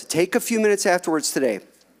with this. Take a few minutes afterwards today.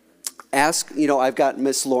 Ask, I've got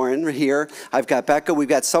Miss Lauren here. I've got Becca. We've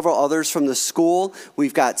got several others from the school.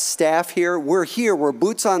 We've got staff here. We're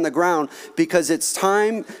boots on the ground because it's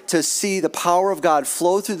time to see the power of God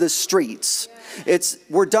flow through the streets.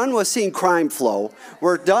 We're done with seeing crime flow.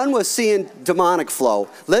 We're done with seeing demonic flow.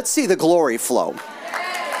 Let's see the glory flow,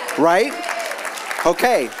 right?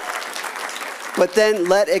 Okay. But then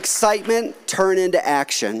let excitement turn into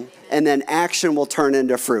action, and then action will turn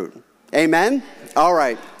into fruit. Amen? All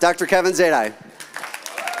right. Dr. Kevin Zadai.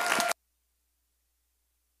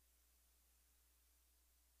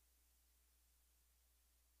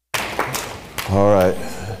 All right.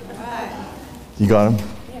 You got him?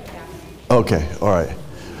 Okay. All right.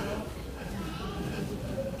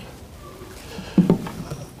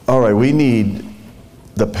 All right. We need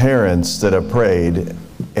the parents that have prayed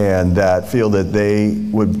and that feel that they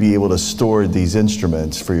would be able to store these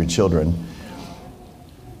instruments for your children.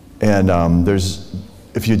 And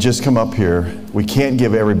if you just come up here, we can't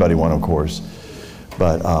give everybody one, of course,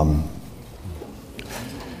 but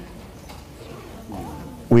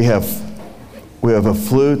we have a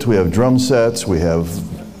flute, we have drum sets, we have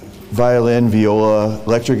violin, viola,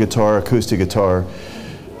 electric guitar, acoustic guitar,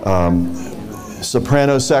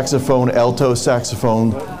 soprano saxophone, alto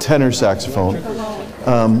saxophone, tenor saxophone,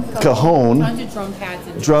 cajon,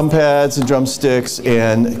 drum pads and drumsticks,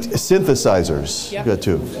 and synthesizers. Yep. Got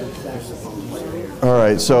two. All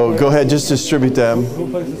right, so go ahead, just distribute them. Who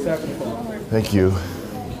plays the saxophone? Thank you.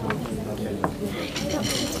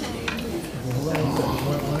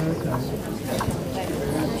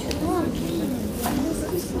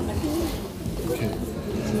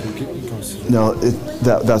 No,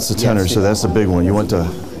 that's the tenor, so that's the big one. You want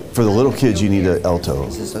for the little kids, you need an alto.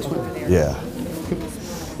 This one? Yeah.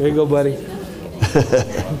 There you go, buddy.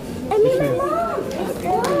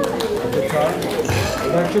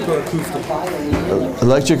 Electric or acoustic?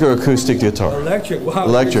 Electric or acoustic guitar? Electric, wow.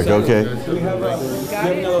 Electric, okay.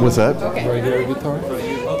 What's that? Regular guitar?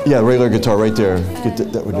 Yeah, regular guitar right there.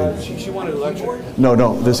 That would do. She wanted electric? No,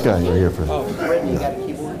 this guy right here for. Oh. Yeah. You got a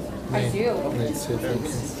keyboard? I do.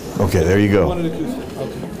 Okay, there you go. Wanted acoustic.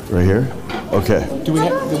 Okay. Right here? Okay.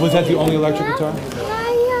 Was that the only electric guitar?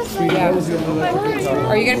 Yeah.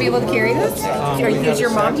 Are you going to be able to carry this? Is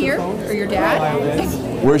your mom here or your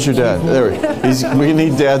dad? Where's your dad? There we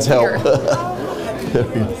need Dad's help.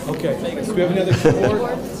 Okay. Do we have another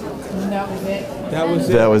keyboard?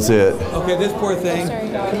 That was it. Okay, this poor thing.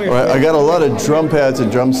 Come here. All right, I got a lot of drum pads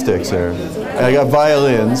and drumsticks there. And I got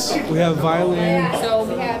violins. We have violin.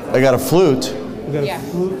 I got a flute. We got a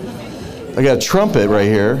flute. I got a trumpet right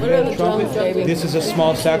here. Trumpet. This is a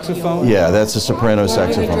small saxophone. Yeah, that's a soprano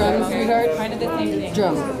saxophone. Kind of the same thing.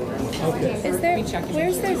 Drum. Okay.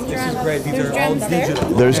 Where's the drum? This is great. These are all digital.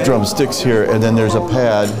 There's drumsticks here, and then there's a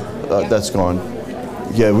pad that's gone.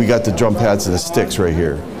 Yeah, we got the drum pads and the sticks right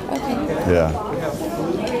here. Okay. Yeah.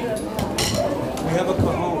 We have a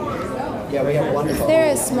cajon. Yeah, we have one. Is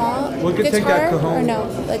there a small We could take guitar that cajon. or no?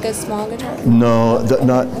 Like a small guitar? No,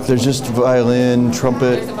 not. There's just violin,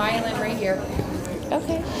 trumpet. There's a violin right here.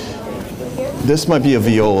 Okay. This might be a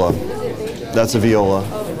viola. That's a viola.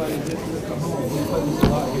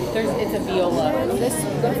 It's a viola.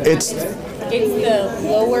 It's the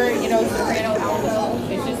lower, soprano alto.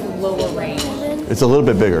 It's just lower range. It's a little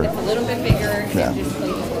bit bigger. It's a little bit bigger. Yeah. And just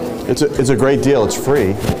play the flute. It's a great deal. It's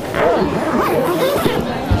free.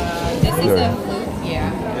 This is a flute.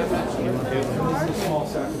 Yeah.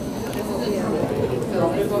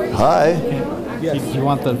 Hi. You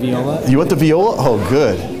want the viola? You want the viola? Oh,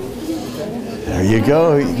 good. There you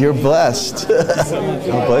go. You're blessed.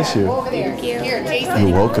 God bless you. Over there. Here, Jason.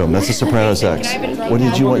 You're welcome. That's a soprano sax. What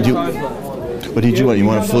did you want? What did you want? You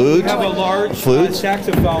want a flute? We have a large flute?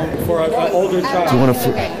 saxophone for an older child. Do you want a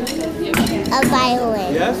flute? A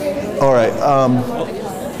violin. Yes? All right.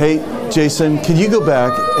 Hey, Jason, can you go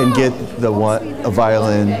back and get a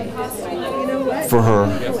violin for her?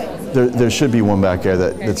 There should be one back there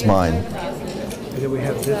that's mine.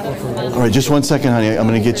 All right, just 1 second, honey. I'm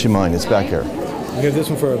going to get you mine. It's back here. We have this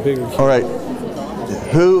one for a bigger kid. All right.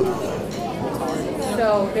 Who?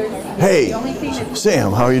 So there's Hey, the only thing that's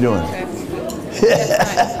Sam, how are you doing?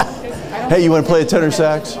 Hey, you want to play a tenor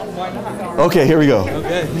sax? Okay, here we go.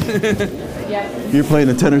 Okay. You're playing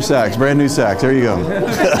a tenor sax, brand new sax. There you go.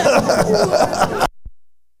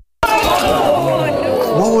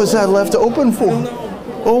 What was that left open for?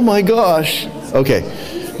 Oh my gosh. Okay,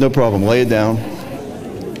 no problem. Lay it down.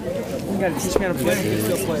 You gotta teach me how to play. You can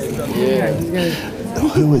still play.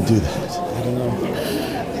 Who would do that? I don't know.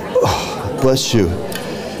 Oh, bless you.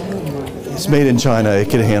 It's made in China. It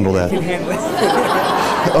can handle that.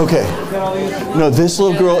 Okay. No, this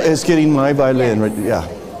little girl is getting my violin. Right? Yeah.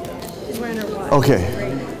 Okay.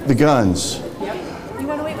 The guns. You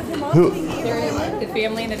want to wait with him? Who? They're the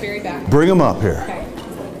family in the very back. Bring them up here. Okay.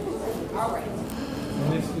 All right.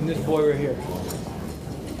 And this boy right here.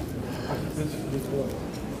 This boy.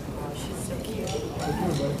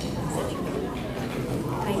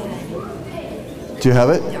 Do you have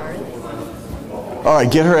it? All right,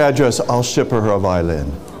 get her address. I'll ship her a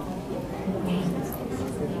violin.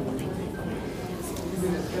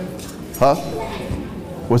 Huh?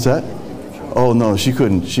 What's that? Oh no, she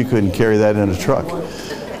couldn't carry that in a truck.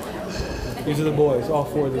 These are the boys, all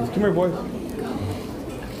four of these. Come here, boys.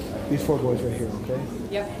 These four boys right here, okay?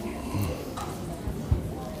 Yep.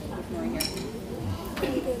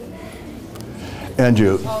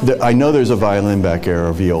 Andrew, I know there's a violin back there,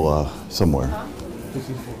 or viola somewhere.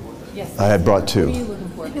 Yes. I had brought two. What are you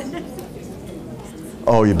looking for?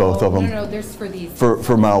 Oh, you both of them? No, there's for these.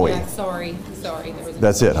 For Maui. Yeah, sorry. There was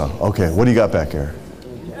That's it, huh? Okay, what do you got back there?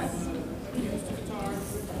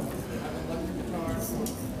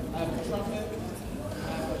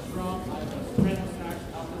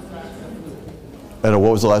 And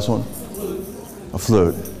what was the last one? A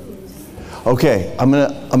flute. Okay, I'm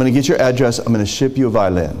gonna get your address. I'm gonna ship you a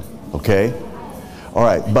violin. Okay. All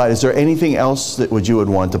right, but is there anything else that you would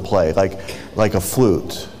want to play, like a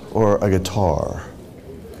flute or a guitar?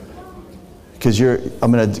 Because I'm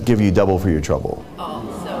gonna give you double for your trouble. Oh,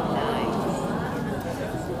 so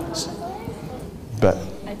nice. But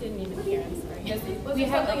I didn't even hear. I'm sorry. We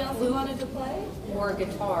have something else you wanted to play or a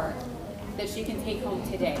guitar that she can take home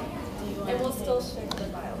today. And we'll still share the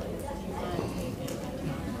violin.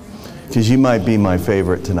 because you might be my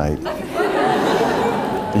favorite tonight.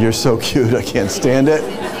 You're so cute. I can't stand it.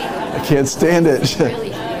 I can't stand it.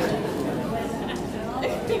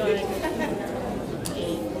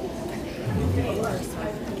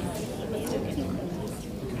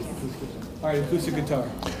 All right, acoustic guitar.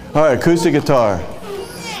 All right, acoustic guitar.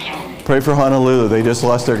 Pray for Honolulu. They just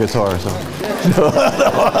lost their guitar. So.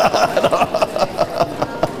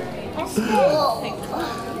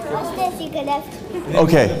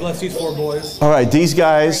 Okay. Bless these four boys. All right, these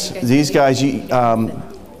guys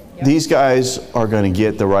are going to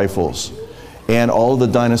get the rifles and all the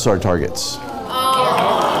dinosaur targets. You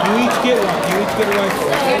each get one. You each get a rifle.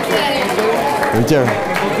 Right there.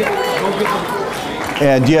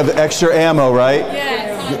 And do you have extra ammo, right?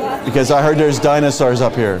 Yes. Because I heard there's dinosaurs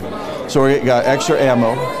up here. So we got extra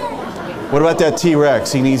ammo. What about that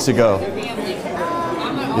T-Rex? He needs to go.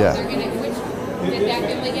 Yeah.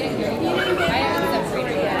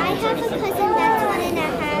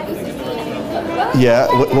 Yeah,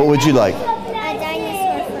 what would you like? A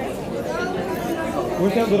dinosaur first.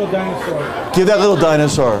 Where's that little dinosaur? Give that little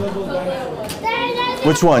dinosaur.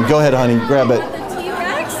 Which one? Go ahead, honey. Grab it. The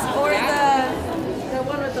T-Rex or the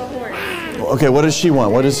one with the horn? Okay, what does she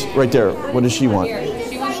want? What is right there? What does she want?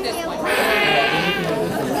 She wants this one.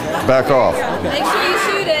 Back off. Make sure you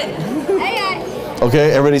shoot it.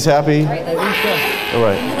 Okay, everybody's happy? All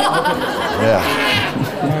right. Yeah.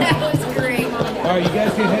 That was great. All right, you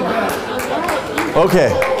guys can head back. Okay.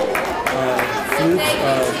 Flutes,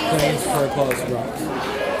 planes, paraplaus, rocks.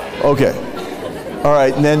 Okay. All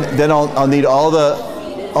right, and then I'll need all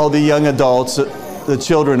the young adults, the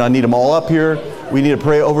children. I need them all up here We need to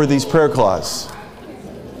pray over these prayer cloths.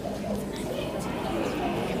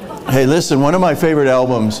 Hey, listen, one of my favorite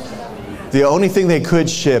albums, the only thing they could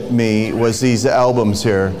ship me was these albums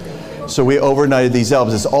here. So we overnighted these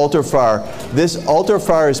albums. It's Altar Fire. This Altar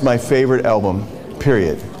Fire is my favorite album,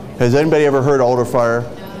 period. Has anybody ever heard Altar Fire?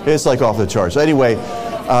 It's like off the charts. Anyway,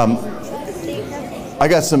 I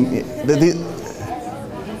got some...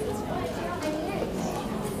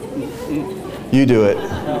 You do it.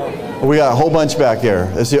 We got a whole bunch back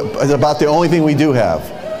there. It's about the only thing we do have.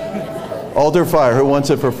 Altar Fire, who wants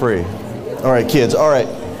it for free? All right, kids, all right.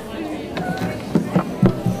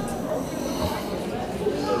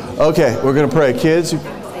 Okay, we're going to pray. Kids,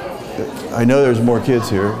 I know there's more kids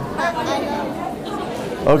here.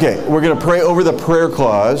 Okay, we're going to pray over the prayer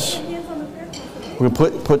clause. We're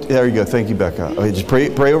going to put there you go. Thank you, Becca. Okay, just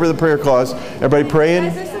pray over the prayer clause. Everybody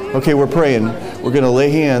praying? Okay, we're praying. We're going to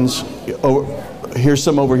lay hands. Here's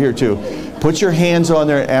some over here too. Put your hands on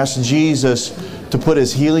there and ask Jesus to put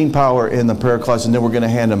his healing power in the prayer clause, and then we're going to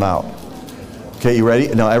hand them out. Okay, you ready?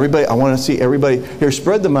 Now, everybody, I want to see everybody. Here,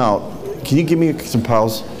 spread them out. Can you give me some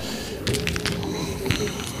piles?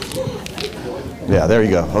 Yeah, there you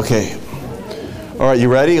go. Okay. All right,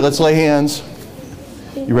 you ready? Let's lay hands.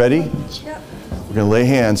 You ready? Yep. We're going to lay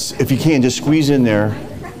hands. If you can, just squeeze in there.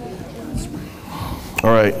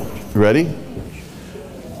 All right, you ready?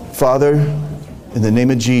 Father, in the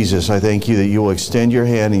name of Jesus, I thank you that you will extend your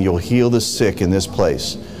hand and you'll heal the sick in this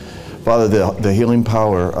place. Father, the healing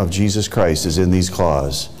power of Jesus Christ is in these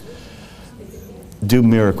claws. Do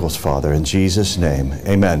miracles, Father, in Jesus' name.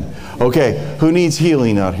 Amen. Okay, who needs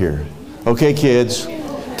healing out here? Okay, kids,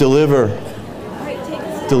 deliver.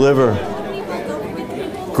 Deliver.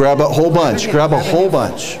 Grab a whole bunch. Grab a whole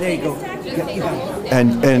bunch. There you go.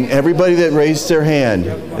 And everybody that raised their hand.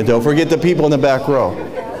 And don't forget the people in the back row.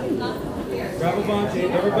 Grab a bunch.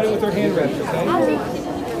 Everybody with their hand raised,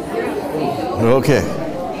 okay? Okay.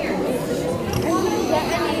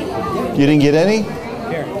 You didn't get any?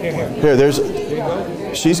 Here, there's...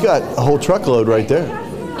 She's got a whole truckload right there.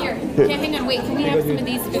 Here. Hang on, wait. Can we have some of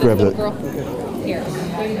these for this Grab little it. girl? Here.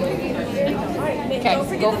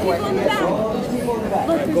 Okay, go for it. Look,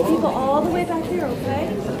 there's people all the way back here, okay?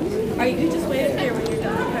 All right, you just wait up here when you're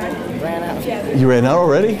done, okay? Ran out. Yeah. You ran out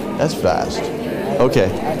already? That's fast. Okay.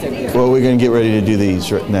 Well, we're going to get ready to do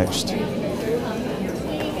these right next.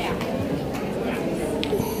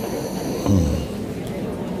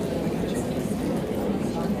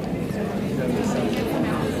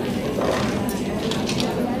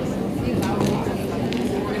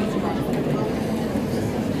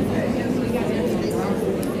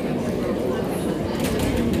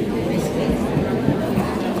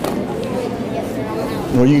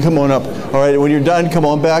 Well, you come on up. All right, when you're done, come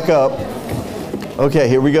on back up. Okay,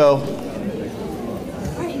 here we go.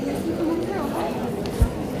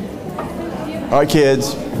 All right,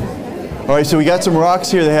 kids. All right, so we got some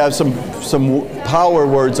rocks here that have some power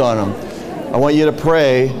words on them. I want you to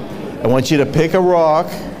pray. I want you to pick a rock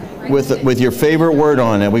with your favorite word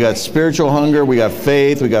on it. We got spiritual hunger, we got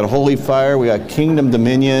faith, we got holy fire, we got kingdom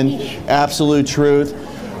dominion, absolute truth,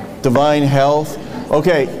 divine health.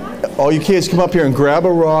 Okay. All you kids come up here and grab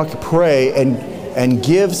a rock, pray, and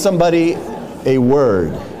give somebody a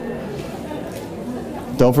word.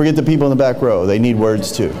 Don't forget the people in the back row. They need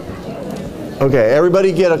words too. Okay,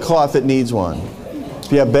 everybody get a cloth that needs one.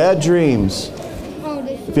 If you have bad dreams,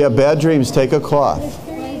 take a cloth.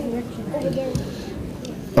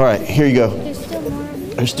 All right, here you go.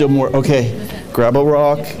 There's still more. Okay, grab a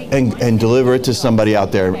rock and deliver it to somebody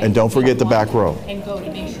out there. And don't forget the back row. And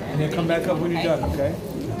then come back up when you're done, okay?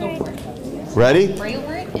 Ready?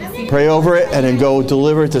 Pray over it and then go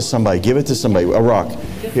deliver it to somebody. Give it to somebody. A rock.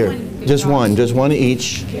 Here. Just one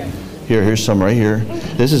each. Here's some right here.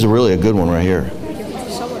 This is really a good one right here.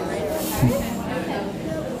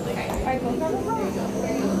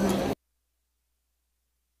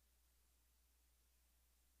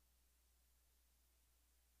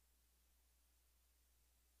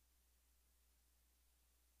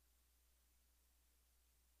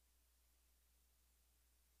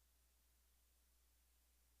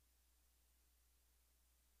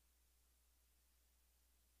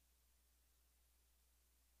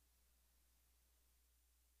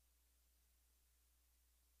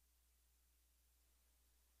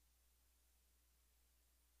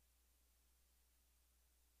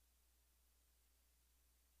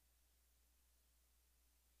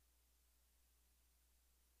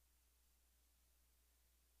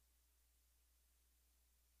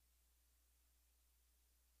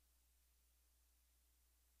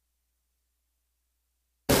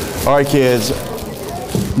 All right, kids.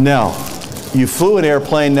 Now, you flew an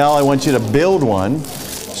airplane. Now I want you to build one.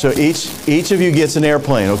 So each of you gets an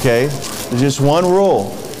airplane, okay? There's just one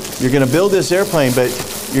rule. You're going to build this airplane, but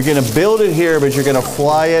you're going to build it here, but you're going to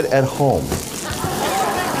fly it at home.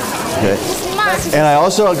 Okay. And I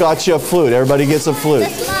also got you a flute. Everybody gets a flute.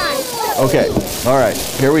 Okay. All right.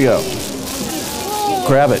 Here we go.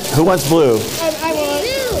 Grab it. Who wants blue?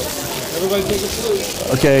 Everybody take a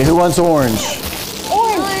flute. Okay. Who wants orange?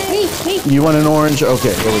 Orange. Me. You want an orange?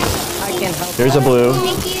 Okay. Here we go. I can help. Here's a blue.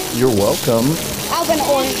 Thank you. You're welcome. I'll have an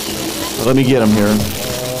orange. Let me get them here.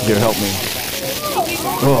 Here, help me.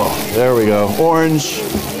 Oh, there we go. Orange,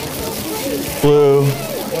 blue,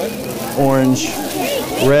 orange,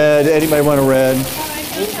 red. Anybody want a red?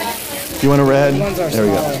 You want a red? There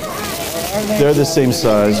we go. They're the same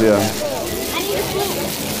size, yeah.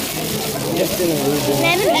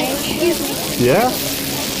 Yeah?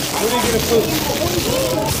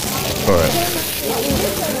 All right.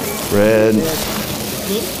 Red.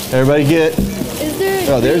 Everybody get.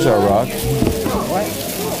 Oh, there's our rock.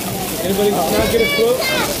 Anybody not get a flute?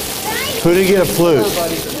 Who did get a flute?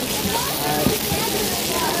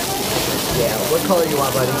 Yeah, what color you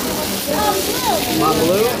want, buddy? Want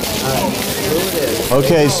blue? All right, blue it is.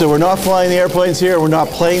 Okay, so we're not flying the airplanes here. We're not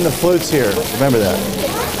playing the flutes here. Remember that.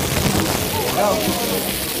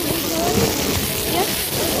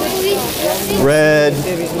 Red.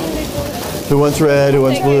 Who wants red? Who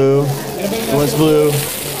wants blue? Who wants blue?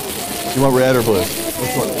 You want red or blue?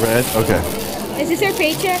 Which one? Red? Okay. Is this our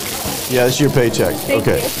paycheck? Yeah, this is your paycheck. Thank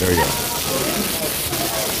Okay, you. there we go.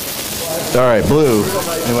 All right, blue.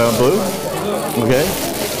 Anybody want blue? Okay.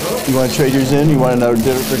 You want to trade yours in? You want another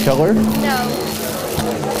different color? No.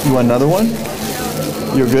 You want another one?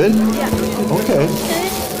 You're good? Yeah. Okay.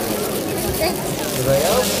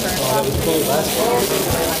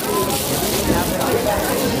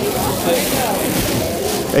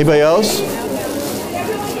 Anybody else?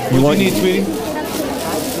 You want? Need, sweetie?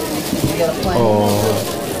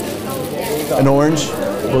 Oh. An orange?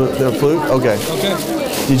 The flute? Okay. Okay.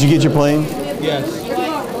 Did you get your plane? Yes.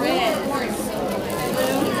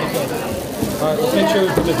 All right, let's make sure we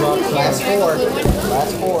put the drops on. Last four.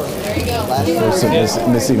 Last four. There you go. There's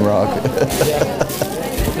some missing rock.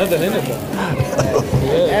 Nothing in it though.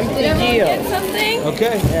 Empty deal. Get something?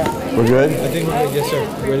 Okay. We're good? I think we're good. Yes, sir.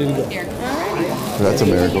 Ready to go. That's a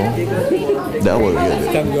miracle. That was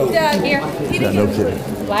good. Time to go. Dad, here. Yeah, no kidding.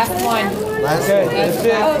 Last one. Okay, that's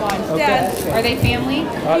it. Last one. Dad. Are they family?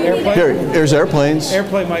 Airplane. Here, here's airplanes.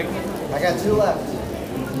 Airplane, Mike. I got two left.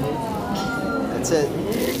 That's it.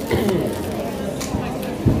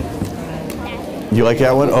 You like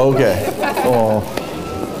that one? Okay. Oh.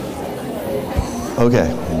 Okay,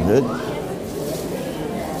 you good?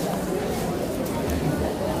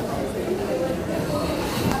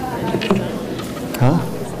 Huh?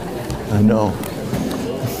 I know.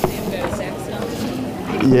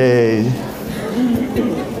 Yay.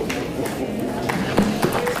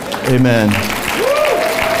 Amen.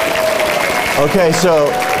 Okay,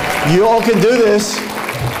 so you all can do this.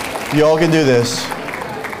 You all can do this.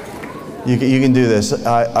 You can do this.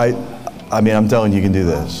 I mean, I'm telling you, you can do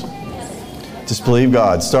this. Just believe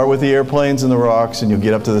God. Start with the airplanes and the rocks, and you'll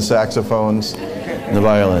get up to the saxophones and the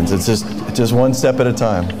violins. It's just one step at a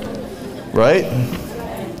time. Right?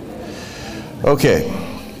 Okay.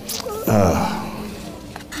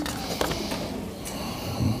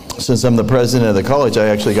 Since I'm the president of the college, I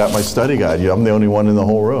actually got my study guide. I'm the only one in the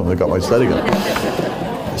whole room that got my study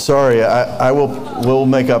guide. Sorry, we'll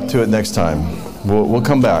make up to it next time. We'll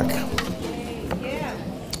come back.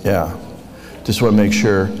 Yeah. Just want to make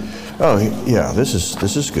sure. Oh, yeah, this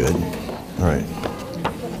is good. All right.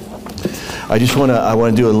 I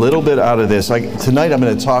want to do a little bit out of this. Tonight I'm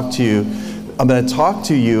going to talk to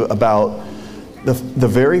you about the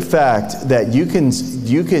very fact that you can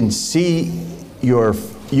see your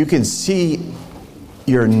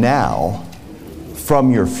now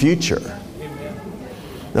from your future.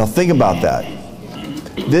 Now think about that.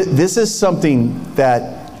 This is something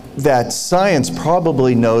that science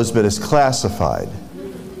probably knows but is classified.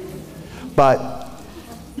 But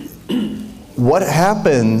what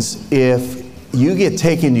happens if you get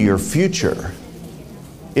taken to your future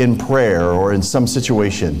in prayer or in some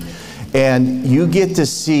situation, and you get to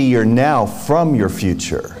see your now from your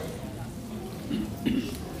future?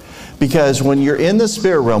 Because when you're in the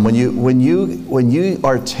spirit realm, when you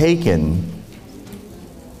are taken,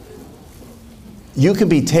 you can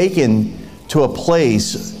be taken to a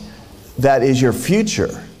place that is your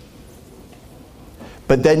future.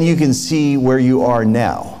 But then you can see where you are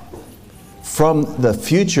now from the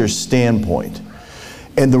future standpoint.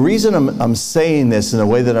 And the reason I'm saying this in the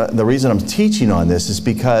way that the reason I'm teaching on this is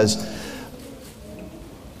because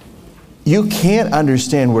you can't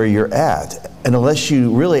understand where you're at unless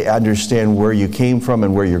you really understand where you came from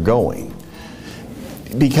and where you're going.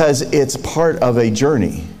 Because it's part of a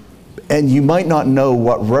journey. And you might not know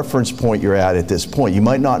what reference point you're at this point. You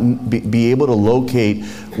might not be able to locate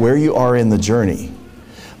where you are in the journey.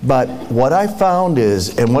 But what I found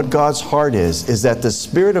is, and what God's heart is that the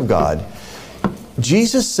Spirit of God,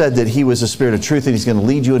 Jesus said that he was the Spirit of truth and he's going to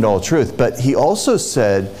lead you into all truth. But he also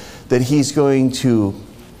said that he's going to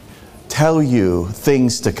tell you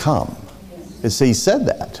things to come. And so he said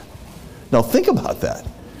that. Now think about that.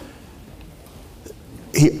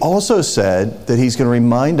 He also said that he's going to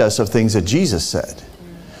remind us of things that Jesus said.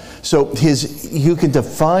 So you can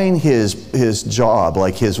define his job,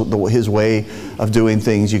 like his way of doing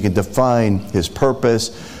things. You can define his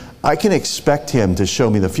purpose. I can expect him to show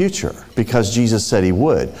me the future because Jesus said he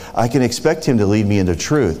would. I can expect him to lead me into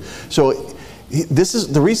truth. So this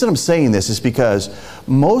is the reason I'm saying this is because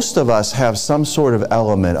most of us have some sort of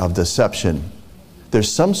element of deception. There's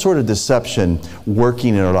some sort of deception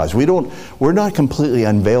working in our lives. We're not completely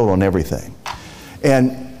unveiled on everything.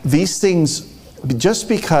 And these things, just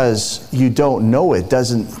because you don't know it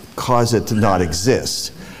doesn't cause it to not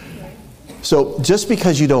exist. So just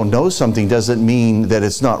because you don't know something doesn't mean that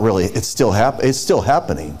it's not really, it's still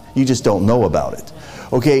happening. You just don't know about it.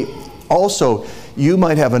 Okay, also, you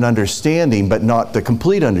might have an understanding, but not the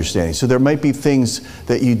complete understanding. So there might be things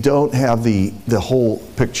that you don't have the whole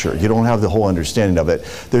picture. You don't have the whole understanding of it.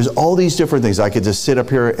 There's all these different things. I could just sit up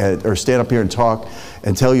here or stand up here and talk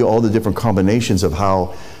and tell you all the different combinations of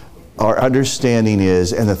how our understanding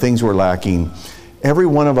is and the things we're lacking. Every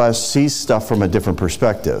one of us sees stuff from a different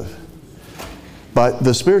perspective. But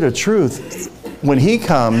the Spirit of truth, when he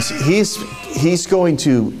comes, he's going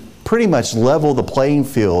to pretty much level the playing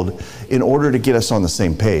field in order to get us on the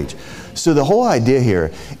same page. So the whole idea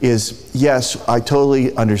here is, yes, I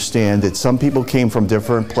totally understand that some people came from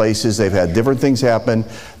different places. They've had different things happen.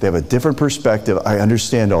 They have a different perspective. I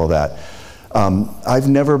understand all that. I've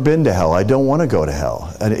never been to hell. I don't want to go to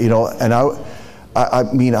hell. And, I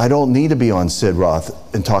mean, I don't need to be on Sid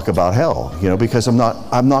Roth and talk about hell, because I'm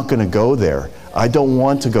not going to go there. I don't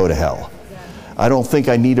want to go to hell. I don't think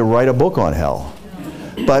I need to write a book on hell.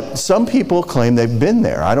 But some people claim they've been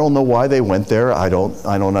there. I don't know why they went there. I don't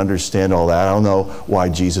understand all that. I don't know why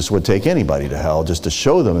Jesus would take anybody to hell just to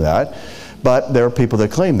show them that. But there are people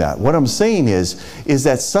that claim that. What I'm saying is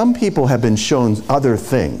that some people have been shown other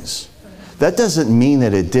things. That doesn't mean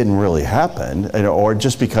that it didn't really happen, or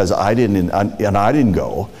just because I didn't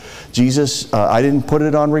go. Jesus, I didn't put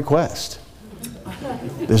it on request.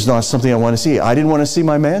 There's not something I want to see. I didn't want to see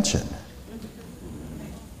my mansion.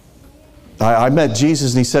 I met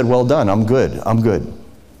Jesus and he said, well done, I'm good. I'm good.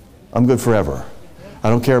 I'm good forever. I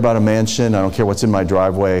don't care about a mansion. I don't care what's in my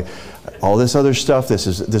driveway. All this other stuff,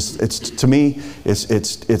 it's to me,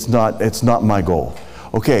 it's not my goal.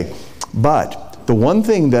 Okay, but the one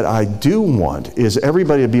thing that I do want is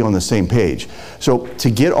everybody to be on the same page. So to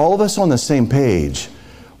get all of us on the same page,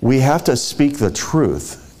 we have to speak the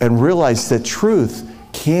truth and realize that truth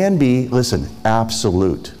can be, listen,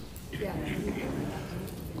 absolute.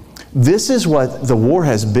 This is what the war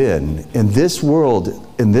has been in this world,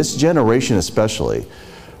 in this generation especially,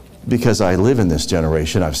 because I live in this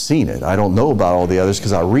generation. I've seen it. I don't know about all the others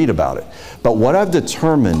because I read about it. But what I've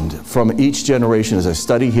determined from each generation as I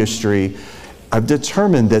study history, I've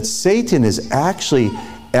determined that Satan is actually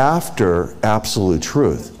after absolute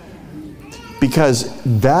truth, because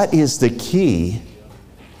that is the key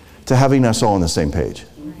to having us all on the same page.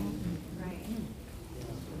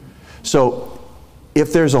 So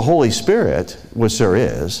if there's a Holy Spirit, which there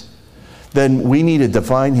is, then we need to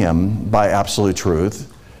define him by absolute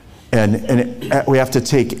truth. And we have to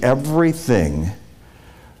take everything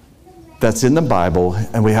that's in the Bible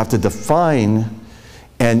and we have to define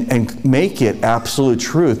and make it absolute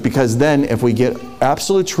truth. Because then if we get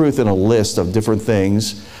absolute truth in a list of different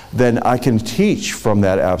things, then I can teach from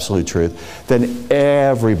that absolute truth. Then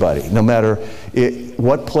everybody, no matter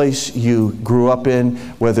what place you grew up in,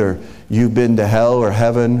 whether you've been to hell or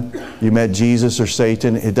heaven, you met Jesus or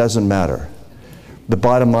Satan, it doesn't matter. The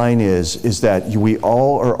bottom line is that we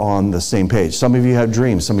all are on the same page. Some of you have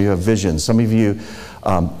dreams, some of you have visions, some of you,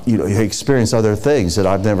 you experience other things that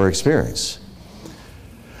I've never experienced.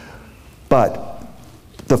 But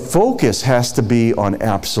the focus has to be on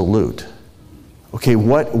absolute. Okay,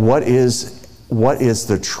 what is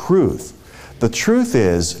the truth? The truth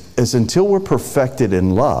is until we're perfected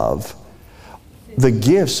in love, the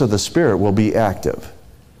gifts of the Spirit will be active.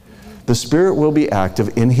 The Spirit will be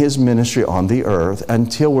active in His ministry on the earth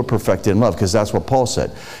until we're perfected in love, because that's what Paul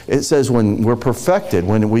said. It says when we're perfected,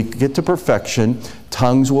 when we get to perfection,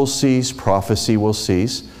 tongues will cease, prophecy will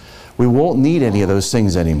cease. We won't need any of those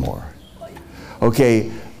things anymore.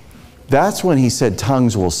 Okay, that's when he said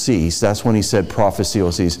tongues will cease. That's when he said prophecy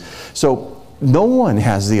will cease. So no one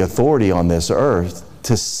has the authority on this earth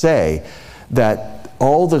to say that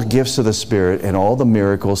all the gifts of the Spirit and all the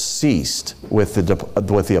miracles ceased with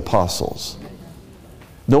the apostles.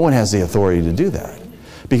 No one has the authority to do that.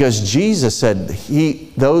 Because Jesus said,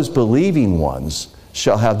 those believing ones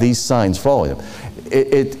shall have these signs following them.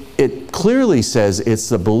 It clearly says it's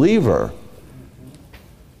the believer.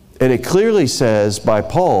 And it clearly says by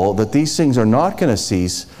Paul that these things are not going to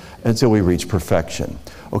cease until we reach perfection.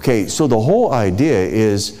 Okay, so the whole idea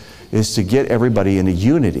is to get everybody into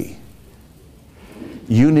unity.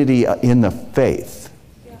 Unity in the faith.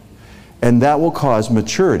 And that will cause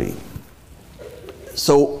maturity.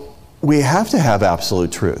 So we have to have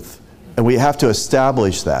absolute truth. And we have to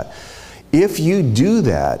establish that. If you do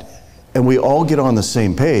that, and we all get on the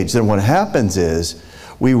same page, then what happens is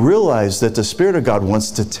we realize that the Spirit of God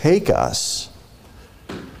wants to take us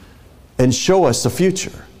and show us the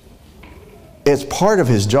future. It's part of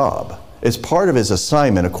His job. It's part of His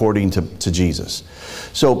assignment according to Jesus.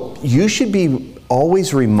 So you should be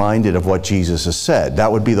always reminded of what Jesus has said.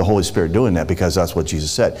 That would be the Holy Spirit doing that, because that's what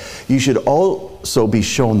Jesus said. You should also be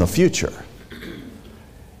shown the future.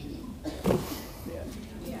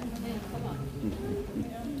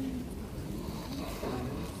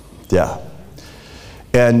 Yeah.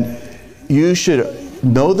 And you should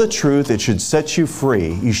know the truth. It should set you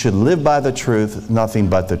free. You should live by the truth, nothing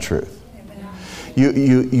but the truth.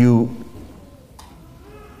 You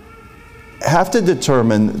have to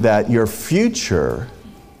determine that your future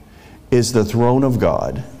is the throne of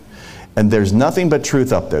God, and there's nothing but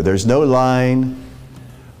truth up there. There's no lying.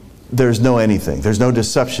 There's no anything. There's no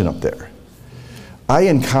deception up there. I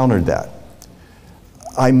encountered that.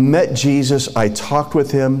 I met Jesus. I talked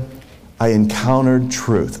with Him. I encountered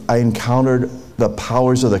truth. I encountered the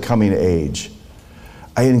powers of the coming age.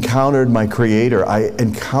 I encountered my Creator. I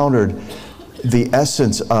encountered the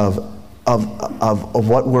essence of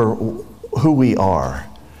who we are.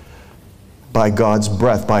 By God's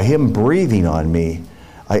breath, by Him breathing on me,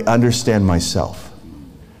 I understand myself.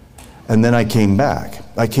 And then I came back.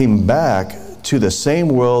 I came back to the same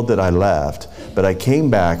world that I left, but I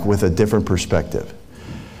came back with a different perspective.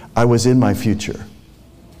 I was in my future.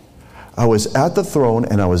 I was at the throne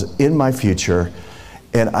and I was in my future,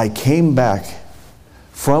 and I came back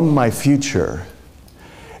from my future,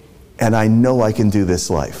 and I know I can do this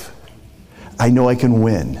life. I know I can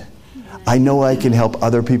win. I know I can help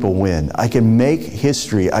other people win. I can make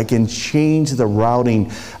history. I can change the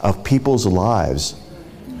routing of people's lives.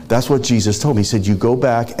 That's what Jesus told me. He said, you go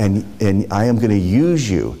back and I am going to use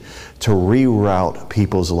you to reroute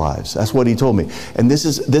people's lives. That's what He told me. And this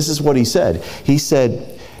is what He said. He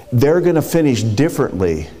said, they're going to finish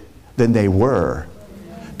differently than they were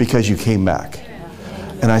because you came back.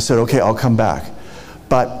 And I said, okay, I'll come back.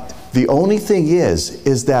 But the only thing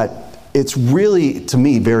is that it's really, to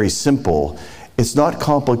me, very simple. It's not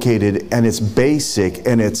complicated, and it's basic,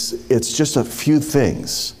 and it's just a few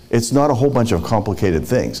things. It's not a whole bunch of complicated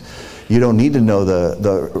things. You don't need to know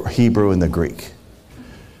the Hebrew and the Greek.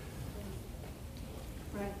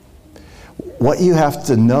 What you have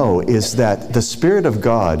to know is that the Spirit of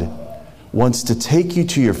God wants to take you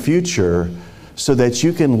to your future so that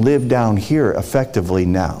you can live down here effectively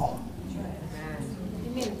now.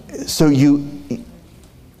 So you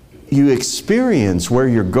experience where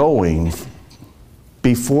you're going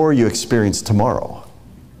before you experience tomorrow.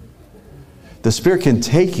 The Spirit can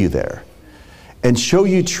take you there and show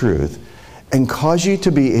you truth and cause you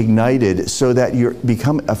to be ignited so that you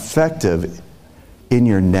become effective in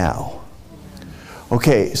your now.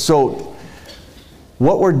 Okay, so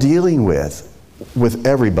what we're dealing with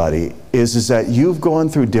everybody is that you've gone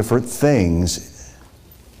through different things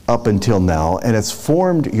up until now, and it's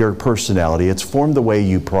formed your personality. It's formed the way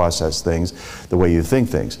you process things, the way you think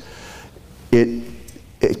things.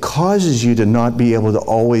 It causes you to not be able to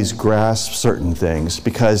always grasp certain things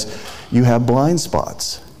because you have blind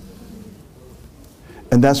spots.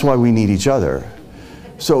 And that's why we need each other.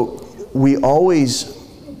 So we always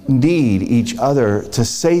need each other to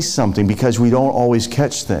say something because we don't always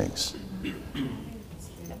catch things.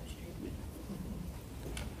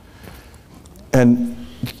 And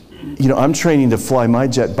you know, I'm training to fly my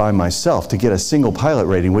jet by myself to get a single pilot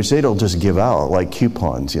rating, which they don't just give out like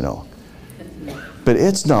coupons, you know. But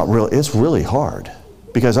it's not real, it's really hard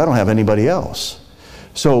because I don't have anybody else.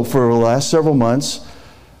 So for the last several months,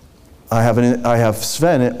 I have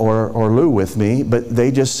Sven or Lou with me, but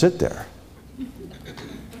they just sit there.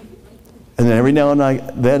 And then every now and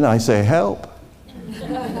then I say, help.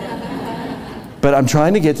 But I'm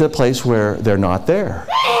trying to get to the place where they're not there.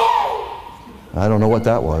 I don't know what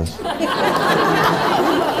that was.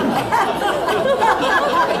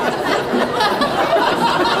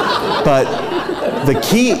 But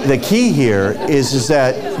the key here is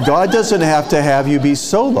that God doesn't have to have you be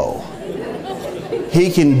solo. He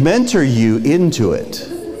can mentor you into it.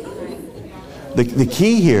 The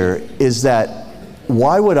key here is that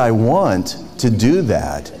why would I want to do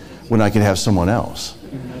that when I can have someone else?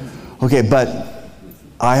 Okay, but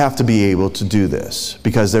I have to be able to do this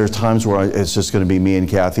because there's times where it's just going to be me and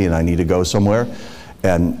Kathy and I need to go somewhere.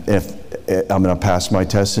 And if I'm going to pass my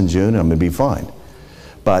test in June, I'm going to be fine.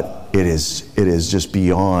 But it is just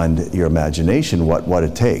beyond your imagination what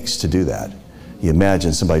it takes to do that. You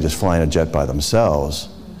imagine somebody just flying a jet by themselves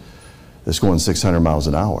that's going 600 miles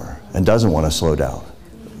an hour and doesn't want to slow down.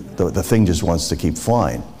 The thing just wants to keep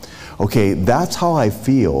flying. Okay, that's how I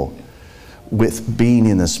feel with being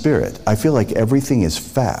in the Spirit. I feel like everything is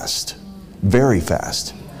fast, very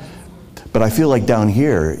fast. But I feel like down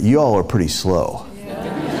here, you all are pretty slow.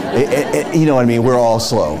 You know what I mean? We're all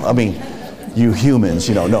slow. I mean, you humans,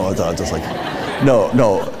 you know, no, it's just like, no.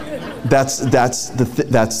 That's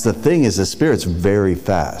the thing is the Spirit's very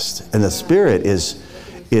fast. And the Spirit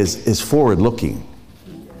is forward-looking.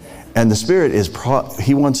 And the Spirit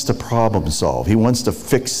he wants to problem solve. He wants to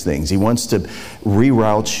fix things. He wants to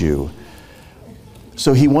reroute you.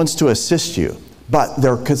 So he wants to assist you. But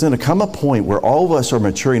there's going to come a point where all of us are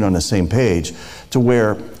maturing on the same page to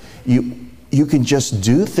where you can just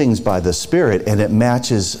do things by the Spirit and it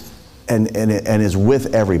matches and is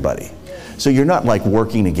with everybody. So you're not like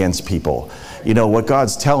working against people. You know, what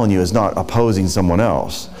God's telling you is not opposing someone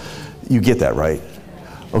else. You get that, right?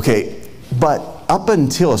 Okay, but up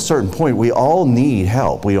until a certain point, we all need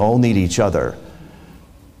help. We all need each other.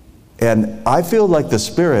 And I feel like the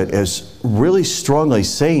Spirit is really strongly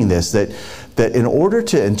saying this, that in order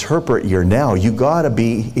to interpret your now, you got to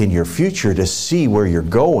be in your future to see where you're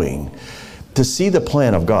going, to see the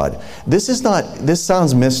plan of God. This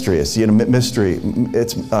sounds mysterious, you know, mystery.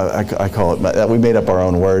 It's I call it. We made up our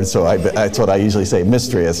own word, so that's what I usually say,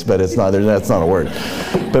 mysterious. But it's not. That's not a word.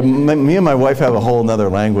 But me and my wife have a whole nother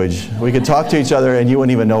language. We could talk to each other, and you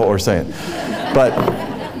wouldn't even know what we're saying. But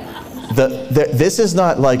this is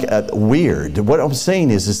not like weird. What I'm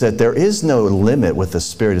saying is that there is no limit with the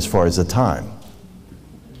Spirit as far as the time.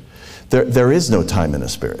 There is no time in the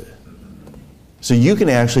Spirit. So you can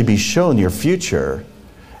actually be shown your future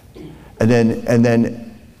and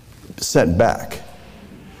then sent back.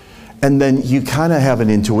 And then you kind of have an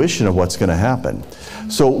intuition of what's going to happen.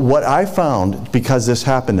 So what I found, because this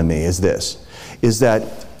happened to me, is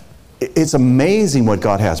that it's amazing what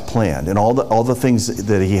God has planned and all the things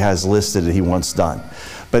that He has listed that He wants done.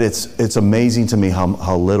 But it's amazing to me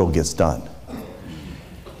how little gets done.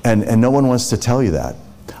 And no one wants to tell you that.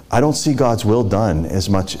 I don't see God's will done as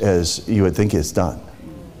much as you would think it's done.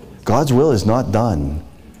 God's will is not done.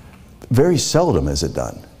 Very seldom is it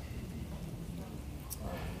done.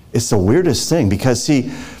 It's the weirdest thing because,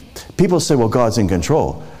 see, people say, well, God's in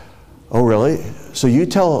control. Oh, really? So you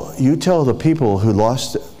tell the people who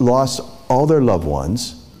lost all their loved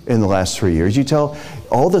ones in the last 3 years, you tell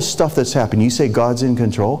all the stuff that's happened, you say God's in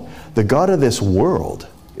control? The God of this world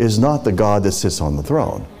is not the God that sits on the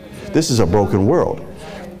throne. This is a broken world.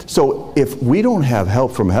 So if we don't have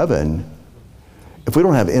help from heaven, if we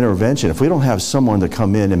don't have intervention, if we don't have someone to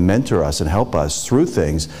come in and mentor us and help us through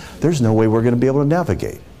things, there's no way we're going to be able to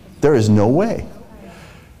navigate. There is no way.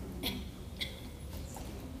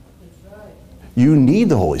 You need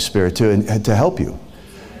the Holy Spirit to help you.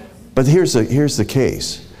 But here's the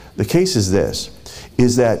case. The case is this,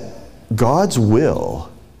 is that God's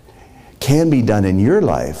will can be done in your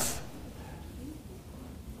life,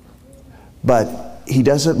 but He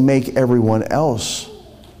doesn't make everyone else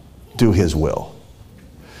do His will.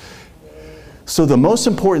 So the most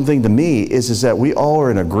important thing to me is that we all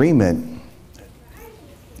are in agreement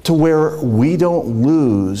to where we don't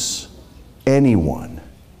lose anyone.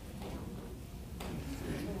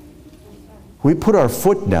 We put our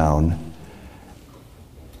foot down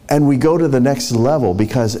and we go to the next level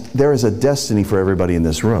because there is a destiny for everybody in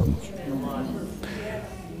this room.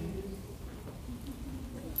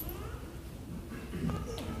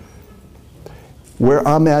 Where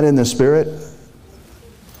I'm at in the Spirit,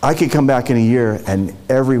 I could come back in a year and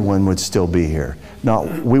everyone would still be here. No,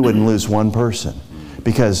 we wouldn't lose one person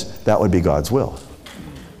because that would be God's will.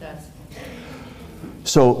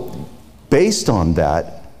 So based on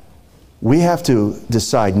that, We have to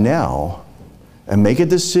decide now and make a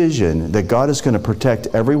decision that God is going to protect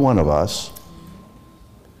every one of us,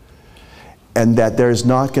 and that there's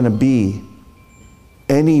not going to be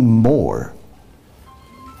any more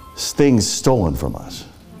things stolen from us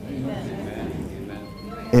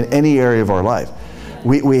in any area of our life.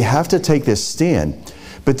 We have to take this stand.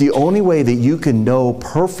 But the only way that you can know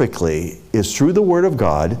perfectly is through the Word of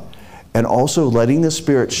God, and also letting the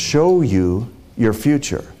Spirit show you your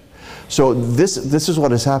future. So this is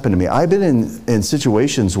what has happened to me. I've been in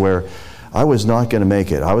situations where I was not going to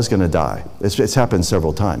make it. I was going to die. It's happened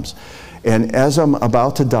several times. And as I'm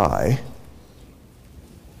about to die,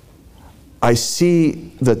 I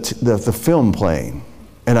see the film playing,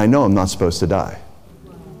 and I know I'm not supposed to die.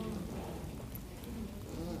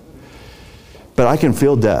 But I can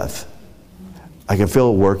feel death. I can feel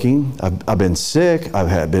it working. I've been sick.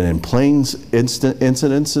 I've been in planes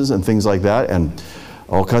incidences and things like that, and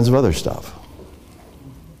all kinds of other stuff.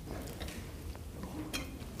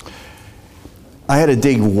 I had to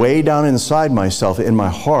dig way down inside myself, in my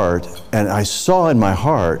heart, and I saw in my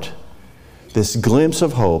heart this glimpse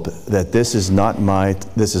of hope that this is not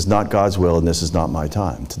God's will, and this is not my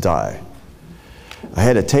time to die. I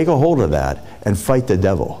had to take a hold of that and fight the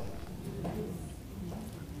devil.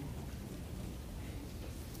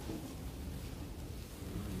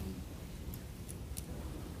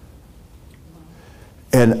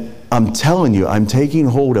 And I'm telling you, I'm taking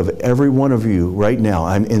hold of every one of you right now.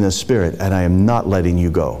 I'm in the Spirit, and I am not letting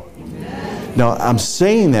you go. Amen. Now, I'm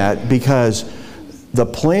saying that because the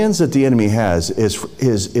plans that the enemy has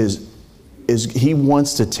is he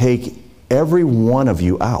wants to take every one of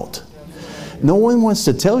you out. No one wants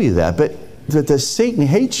to tell you that, but that Satan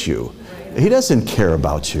hates you. He doesn't care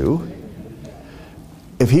about you.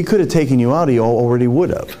 If he could have taken you out, he already would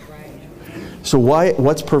have. So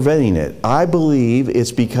what's preventing it? I believe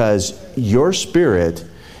it's because your spirit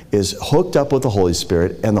is hooked up with the Holy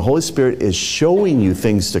Spirit, and the Holy Spirit is showing you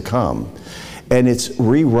things to come, and it's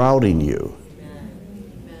rerouting you.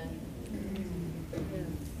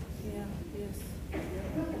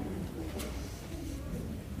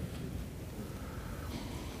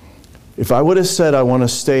 If I would have said I want to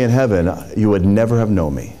stay in heaven, you would never have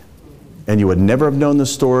known me. And you would never have known the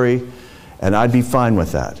story, and I'd be fine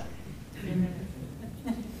with that.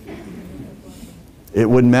 It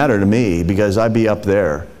wouldn't matter to me, because I'd be up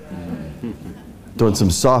there doing some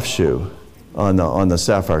soft shoe on the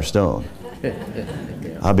sapphire stone.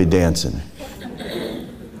 I'd be dancing.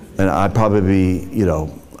 And I'd probably be,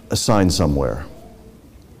 assigned somewhere.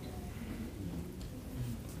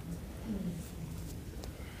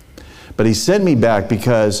 But he sent me back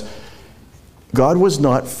because God was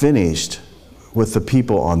not finished with the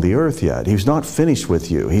people on the earth yet. He's not finished with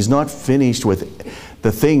you. He's not finished with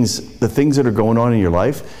the things that are going on in your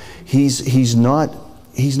life. He's not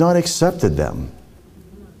accepted them.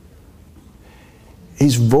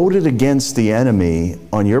 He's voted against the enemy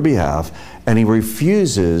on your behalf, and he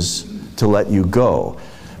refuses to let you go.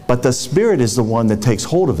 But the Spirit is the one that takes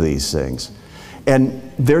hold of these things. And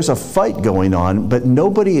there's a fight going on, but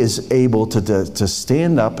nobody is able to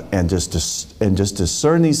stand up and just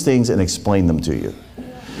discern these things and explain them to you.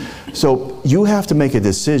 So you have to make a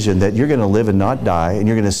decision that you're going to live and not die, and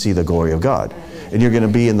you're going to see the glory of God, and you're going to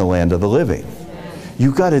be in the land of the living.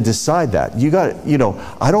 You've got to decide that.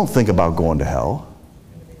 I don't think about going to hell.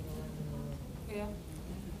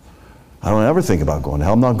 I don't ever think about going to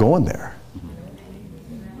hell. I'm not going there.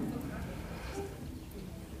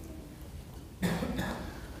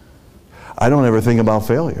 I don't ever think about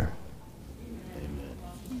failure.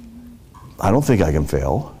 I don't think I can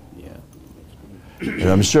fail. And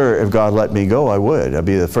I'm sure if God let me go, I would.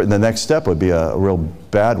 The next step would be a real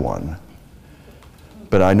bad one.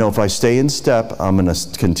 But I know if I stay in step, I'm going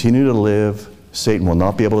to continue to live. Satan will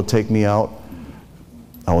not be able to take me out.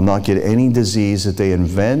 I will not get any disease that they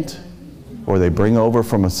invent or they bring over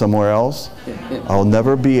from somewhere else. I'll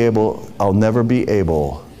never be able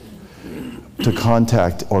to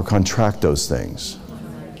contact or contract those things.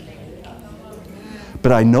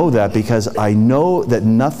 But I know that because I know that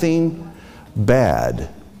nothing bad,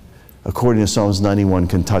 according to Psalms 91,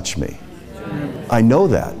 can touch me. I know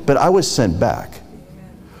that, but I was sent back.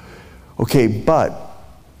 Okay, but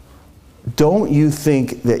don't you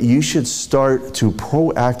think that you should start to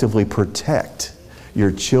proactively protect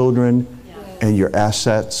your children and your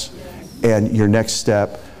assets and your next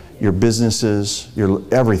step, your businesses, your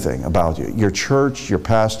everything about you, your church, your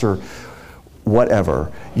pastor,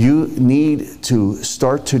 whatever? You need to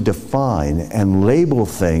start to define and label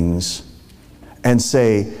things and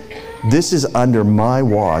say, this is under my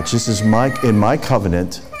watch, this is in my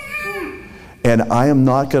covenant, And I am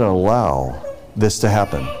not going to allow this to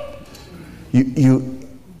happen.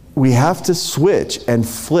 We have to switch and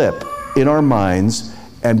flip in our minds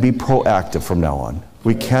and be proactive from now on.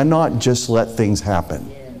 We cannot just let things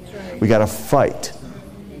happen. We got to fight.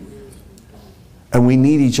 And we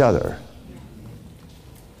need each other.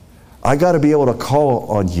 I got to be able to call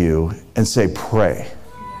on you and say, pray.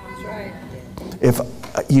 If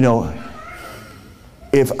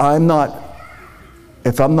I'm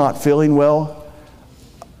not feeling well,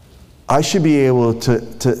 I should be able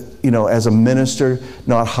to as a minister,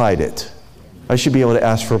 not hide it. I should be able to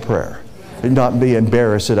ask for prayer and not be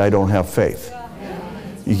embarrassed that I don't have faith.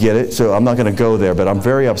 You get it? So I'm not going to go there, but I'm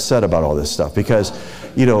very upset about all this stuff because,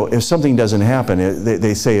 if something doesn't happen,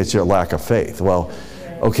 they say it's your lack of faith. Well,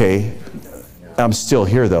 okay, I'm still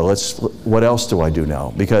here though. What else do I do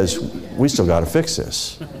now? Because we still got to fix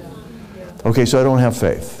this. Okay, so I don't have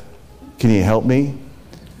faith. Can you help me?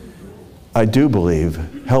 I do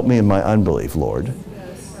believe. Help me in my unbelief, Lord.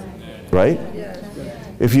 Right?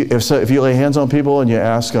 If you lay hands on people and you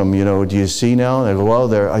ask them, do you see now? And they go,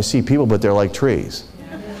 well, I see people, but they're like trees.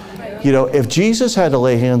 If Jesus had to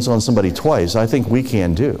lay hands on somebody twice, I think we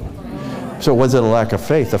can do. So was it a lack of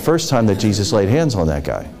faith the first time that Jesus laid hands on that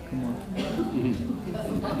guy?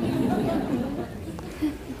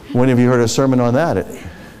 When have you heard a sermon on that?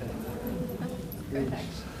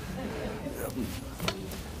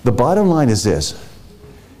 The bottom line is this.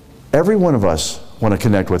 Every one of us want to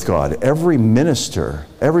connect with God. Every minister,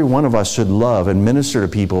 every one of us should love and minister to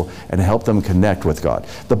people and help them connect with God.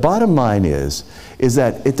 The bottom line is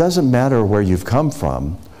that it doesn't matter where you've come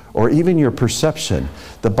from or even your perception.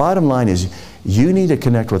 The bottom line is you need to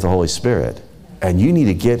connect with the Holy Spirit and you need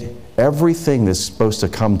to get everything that's supposed to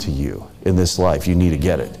come to you in this life. You need to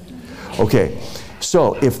get it. Okay,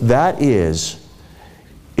 so if that is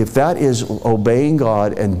obeying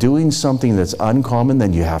God and doing something that's uncommon,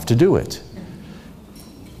 then you have to do it.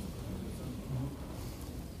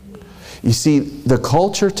 You see, the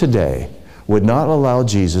culture today would not allow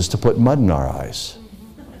Jesus to put mud in our eyes.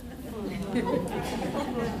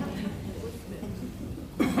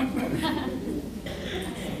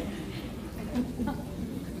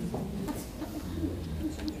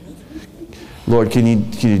 Lord, can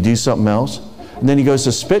you do something else? And then he goes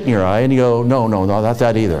to spit in your eye, and you go, no, not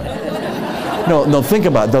that either. No, think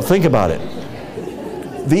about it.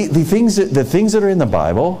 The things that are in the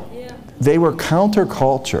Bible, they were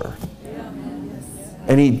counterculture.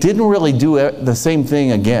 And he didn't really do the same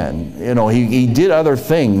thing again. He did other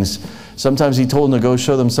things. Sometimes he told them to go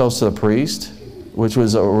show themselves to the priest, which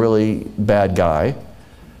was a really bad guy.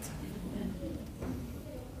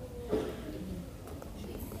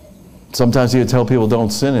 Sometimes he would tell people don't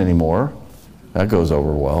sin anymore. That goes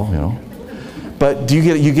over well, But do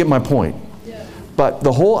you get my point? Yeah. But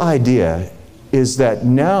the whole idea is that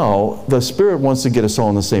now the Spirit wants to get us all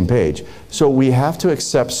on the same page. So we have to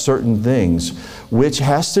accept certain things, which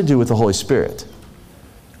has to do with the Holy Spirit.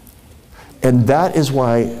 And that is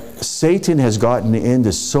why Satan has gotten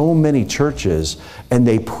into so many churches and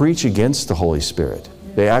they preach against the Holy Spirit.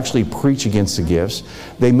 They actually preach against the gifts.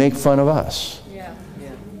 They make fun of us. Yeah.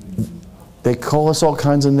 They call us all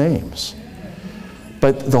kinds of names.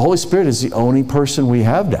 But the Holy Spirit is the only person we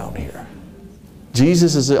have down here.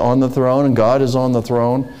 Jesus is on the throne and God is on the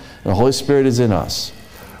throne and the Holy Spirit is in us.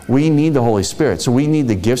 We need the Holy Spirit. So we need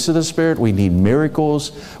the gifts of the Spirit. We need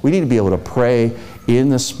miracles. We need to be able to pray in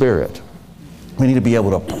the Spirit. We need to be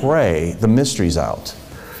able to pray the mysteries out.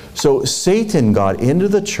 So Satan got into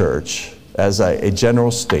the church as a general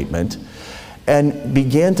statement and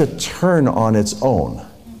began to turn on its own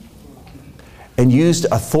and used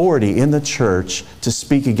authority in the church to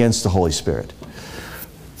speak against the Holy Spirit.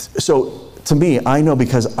 So to me, I know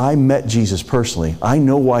because I met Jesus personally, I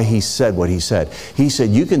know why he said what he said. He said,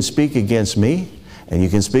 you can speak against me and you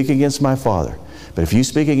can speak against my Father. But if you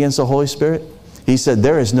speak against the Holy Spirit, he said,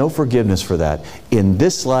 there is no forgiveness for that in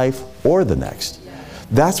this life or the next.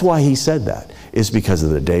 That's why he said that, is because of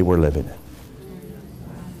the day we're living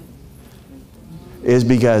in. Is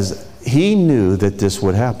because he knew that this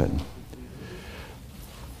would happen.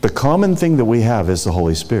 The common thing that we have is the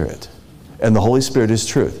Holy Spirit. And the Holy Spirit is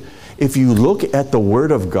truth. If you look at the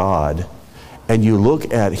Word of God and you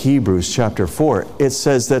look at Hebrews chapter 4, it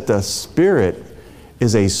says that the Spirit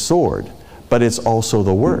is a sword, but it's also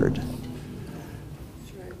the Word.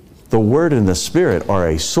 The Word and the Spirit are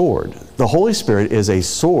a sword. The Holy Spirit is a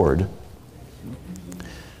sword,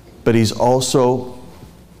 but he's also,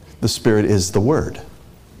 the Spirit is the Word.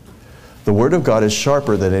 The Word of God is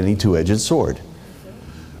sharper than any two-edged sword.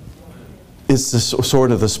 It's the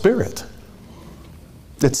sword of the Spirit.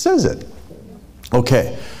 It says it.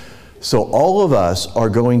 Okay. So all of us are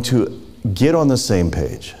going to get on the same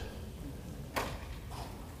page.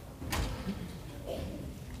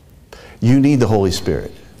 You need the Holy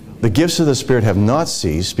Spirit. The gifts of the Spirit have not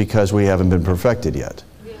ceased because we haven't been perfected yet.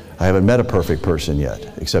 I haven't met a perfect person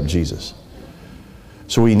yet, except Jesus.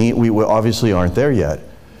 So we obviously aren't there yet.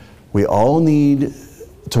 We all need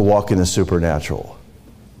to walk in the supernatural.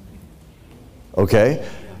 Okay?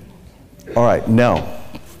 All right, now,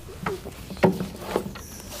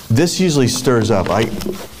 this usually stirs up the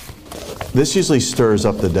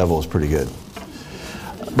devil pretty good.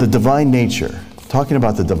 The divine nature. Talking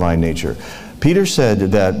about the divine nature. Peter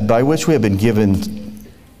said that by which we have been given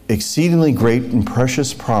exceedingly great and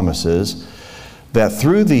precious promises, that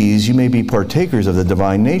through these you may be partakers of the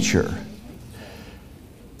divine nature.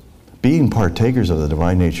 Being partakers of the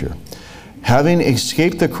divine nature. Having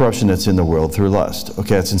escaped the corruption that's in the world through lust.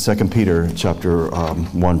 Okay, that's in 2 Peter chapter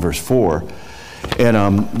 1, verse 4.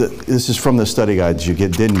 And this is from the study guides you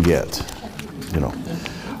didn't get. You know.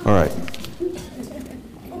 All right.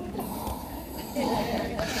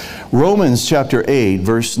 Romans chapter 8,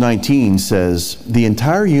 verse 19 says, the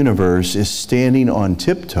entire universe is standing on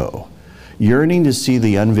tiptoe, yearning to see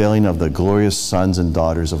the unveiling of the glorious sons and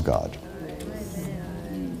daughters of God.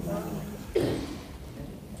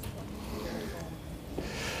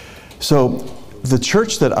 So, the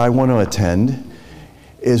church that I want to attend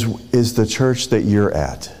is the church that you're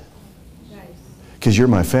at. Because you're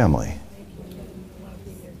my family.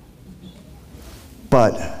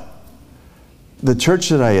 But the church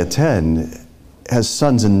that I attend has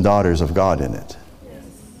sons and daughters of God in it.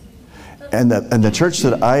 And the church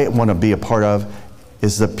that I want to be a part of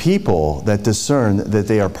is the people that discern that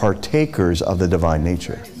they are partakers of the divine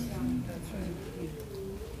nature.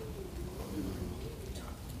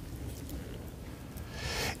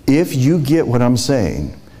 If you get what I'm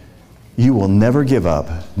saying, you will never give up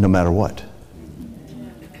no matter what.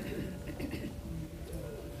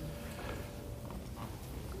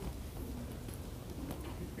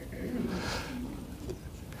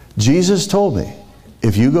 Jesus told me,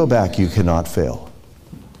 if you go back, you cannot fail.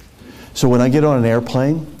 So when I get on an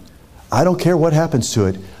airplane, I don't care what happens to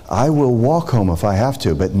it. I will walk home if I have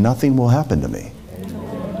to, but nothing will happen to me.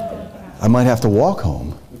 I might have to walk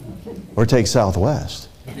home or take Southwest.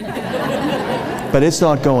 But it's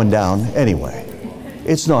not going down anyway.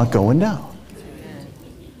 It's not going down.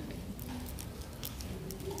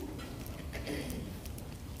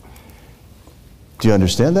 Do you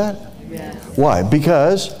understand that? Yes. Why?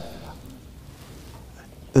 Because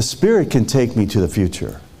the Spirit can take me to the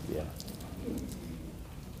future. Yeah.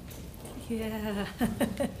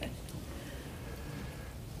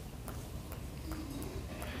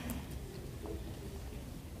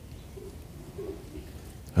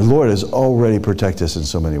 The Lord has already protected us in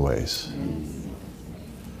so many ways.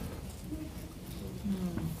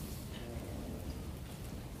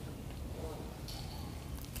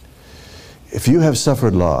 If you have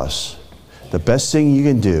suffered loss, the best thing you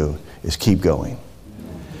can do is keep going.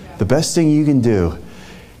 The best thing you can do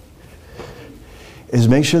is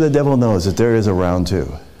make sure the devil knows that there is a round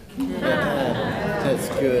two. That's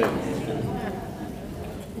good.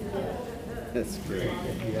 That's great.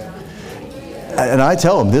 And I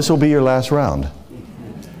tell him, this will be your last round.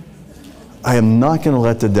 I am not going to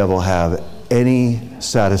let the devil have any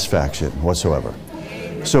satisfaction whatsoever.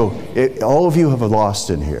 So all of you have lost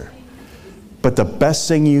in here. But the best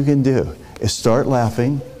thing you can do is start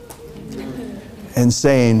laughing and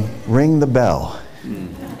saying, ring the bell.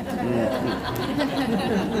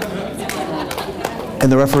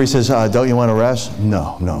 And the referee says, don't you want to rest?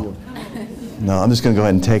 No, I'm just going to go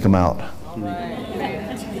ahead and take him out.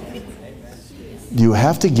 You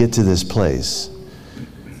have to get to this place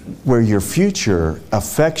where your future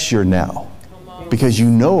affects your now. Because you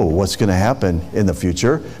know what's going to happen in the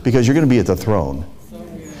future, because you're going to be at the throne.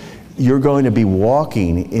 You're going to be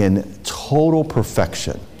walking in total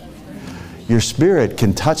perfection. Your spirit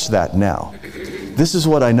can touch that now. This is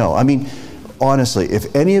what I know. I mean, honestly,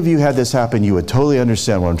 if any of you had this happen, you would totally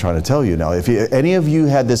understand what I'm trying to tell you now. If any of you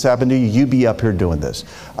had this happen to you, you'd be up here doing this.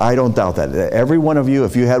 I don't doubt that. Every one of you,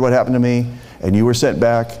 if you had what happened to me and you were sent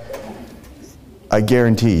back, I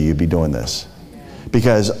guarantee you'd be doing this.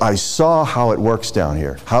 Because I saw how it works down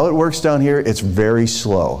here. How it works down here, it's very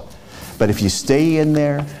slow. But if you stay in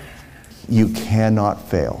there, you cannot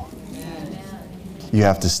fail. You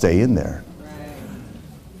have to stay in there.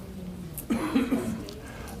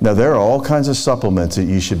 Now, there are all kinds of supplements that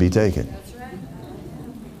you should be taking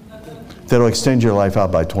that'll extend your life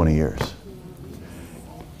out by 20 years.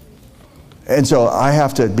 And so I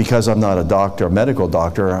have to, because I'm not a doctor, a medical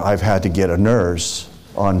doctor, I've had to get a nurse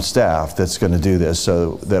on staff that's going to do this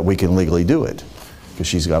so that we can legally do it, because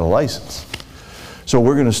she's got a license. So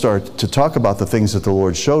we're going to start to talk about the things that the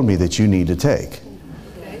Lord showed me that you need to take.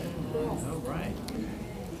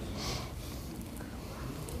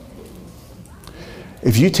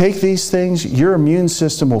 If you take these things, your immune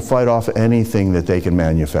system will fight off anything that they can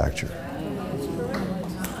manufacture.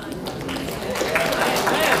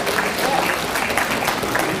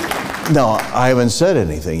 No, I haven't said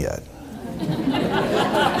anything yet.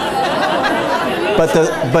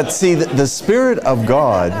 But see, the Spirit of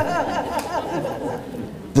God,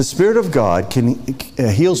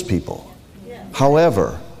 heals people.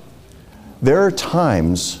 However, there are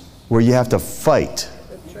times where you have to fight.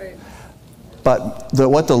 But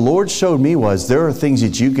what the Lord showed me was there are things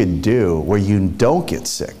that you could do where you don't get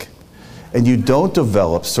sick and you don't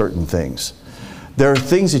develop certain things. There are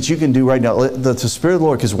things that you can do right now. The Spirit of the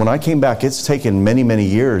Lord, because when I came back, it's taken many, many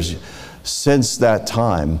years since that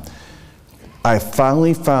time. I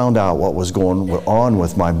finally found out what was going on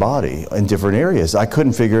with my body in different areas. I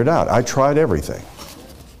couldn't figure it out. I tried everything.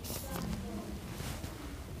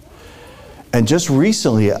 And just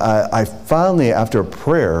recently, I finally, after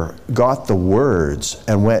prayer, got the words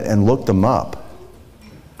and went and looked them up.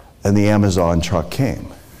 And the Amazon truck came.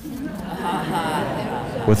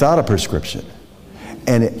 Without a prescription.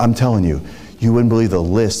 And I'm telling you, you wouldn't believe the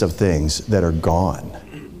list of things that are gone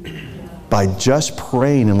by just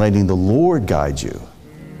praying and letting the Lord guide you.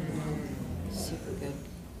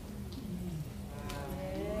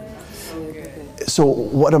 So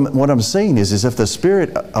what I'm saying is if the Spirit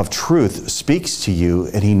of truth speaks to you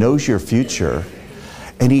and He knows your future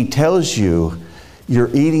and He tells you you're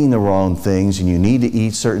eating the wrong things and you need to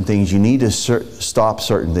eat certain things, you need to stop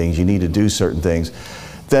certain things, you need to do certain things,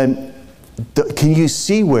 then can you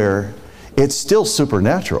see where it's still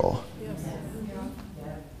supernatural?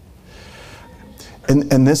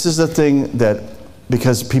 And this is the thing that,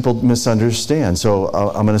 because people misunderstand, so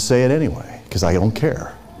I'm going to say it anyway, because I don't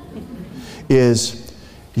care, is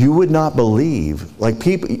you would not believe, like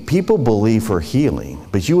people believe for healing,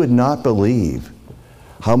 but you would not believe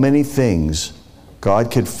how many things God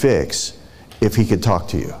could fix if He could talk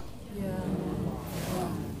to you.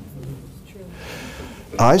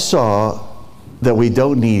 I saw that we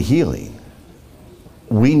don't need healing.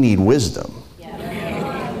 We need wisdom.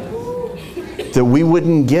 That we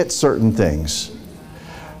wouldn't get certain things.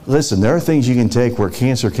 Listen, there are things you can take where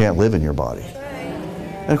cancer can't live in your body.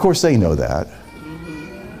 And of course they know that.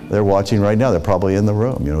 They're watching right now. They're probably in the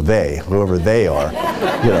room. You know, whoever they are.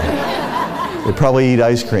 You know, they probably eat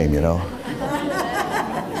ice cream, you know.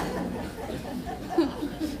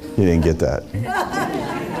 You didn't get that.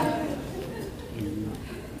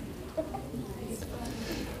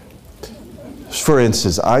 For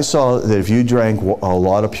instance, I saw that if you drank a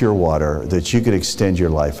lot of pure water, that you could extend your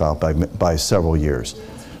life out by several years.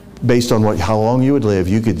 Based on how long you would live,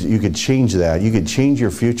 you could change that. You could change your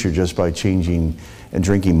future just by changing and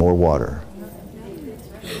drinking more water.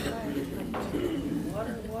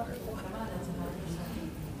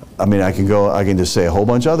 I mean, I can just say a whole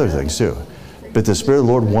bunch of other things too. But the Spirit of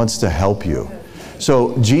the Lord wants to help you.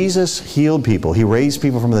 So Jesus healed people. He raised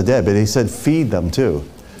people from the dead, but He said feed them too.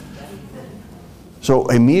 So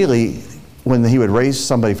immediately, when He would raise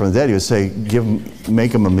somebody from the dead, He would say,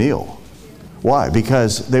 make them a meal. Why?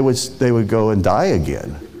 Because they would go and die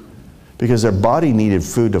again. Because their body needed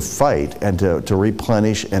food to fight and to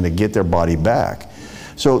replenish and to get their body back.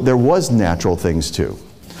 So there was natural things too.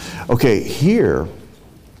 Okay, here,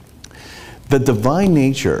 the divine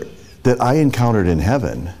nature that I encountered in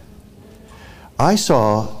heaven, I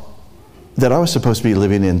saw that I was supposed to be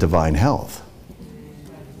living in divine health.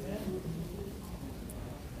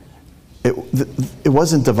 It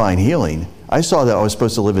wasn't divine healing. I saw that I was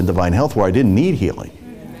supposed to live in divine health where I didn't need healing.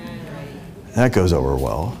 That goes over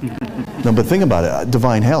well. No, but think about it.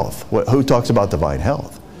 Divine health. Who talks about divine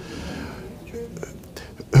health?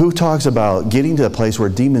 Who talks about getting to a place where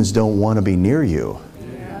demons don't want to be near you?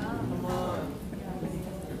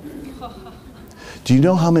 Do you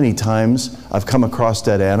know how many times I've come across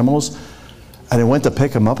dead animals and I went to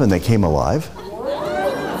pick them up and they came alive?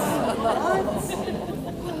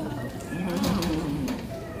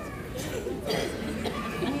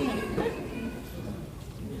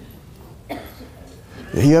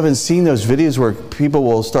 You haven't seen those videos where people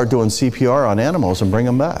will start doing CPR on animals and bring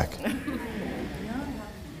them back.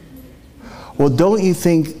 Well, don't you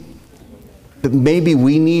think that maybe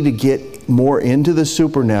we need to get more into the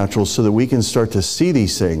supernatural so that we can start to see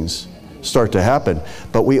these things start to happen?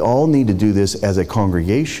 But we all need to do this as a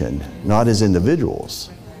congregation, not as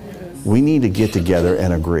individuals. We need to get together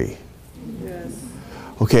and agree.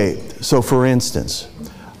 Okay, so for instance,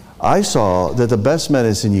 I saw that the best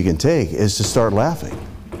medicine you can take is to start laughing.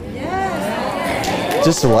 Yes.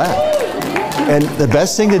 Just to laugh. And the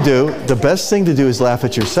best thing to do is laugh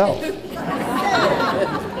at yourself.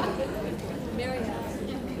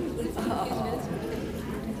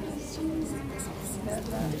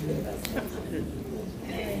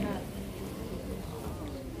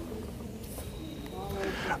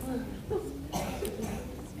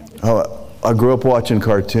 I grew up watching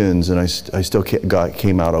cartoons, and I still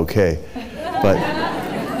came out okay. But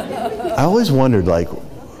I always wondered, like,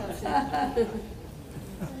 I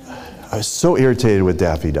was so irritated with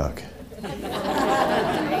Daffy Duck.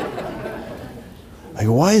 Like,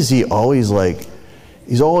 why is he always like,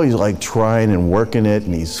 he's always like trying and working it,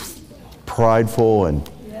 and he's prideful, and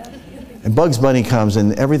Bugs Bunny comes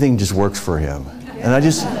and everything just works for him. And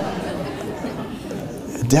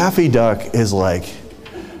Daffy Duck is like,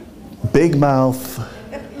 big mouth,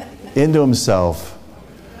 into himself,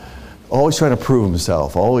 always trying to prove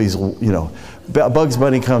himself, always, you know. Bugs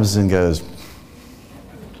Bunny comes and goes,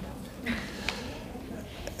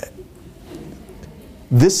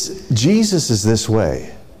 Jesus is this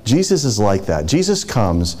way. Jesus is like that. Jesus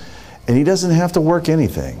comes and he doesn't have to work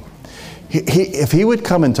anything. If he would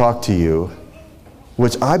come and talk to you,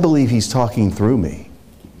 which I believe he's talking through me,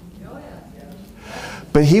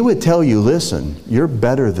 but he would tell you, listen, you're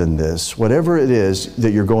better than this. Whatever it is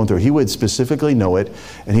that you're going through, he would specifically know it,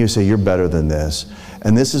 and he would say, you're better than this.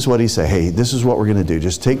 And this is what he said, hey, this is what we're going to do.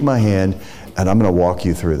 Just take my hand, and I'm going to walk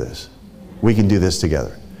you through this. We can do this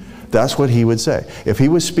together. That's what he would say. If he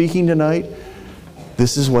was speaking tonight,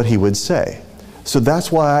 this is what he would say. So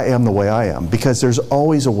that's why I am the way I am, because there's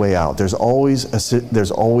always a way out. There's always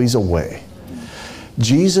a way.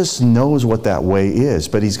 Jesus knows what that way is,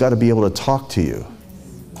 but he's got to be able to talk to you.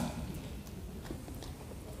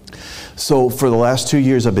 So for the last 2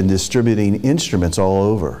 years, I've been distributing instruments all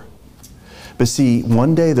over. But see,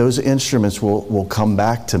 one day those instruments will come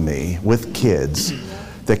back to me with kids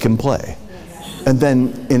that can play. And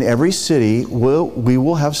then in every city, we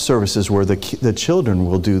will have services where the children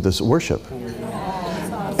will do this worship.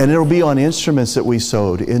 And it'll be on instruments that we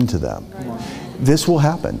sewed into them. This will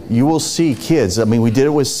happen. You will see kids. I mean, we did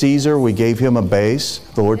it with Caesar. We gave him a bass.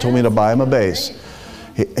 The Lord told me to buy him a bass.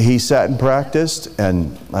 He sat and practiced,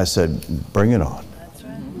 and I said, bring it on. That's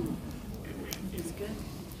right. It's good.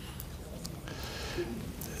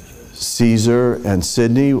 Caesar and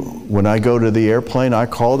Sydney, when I go to the airplane, I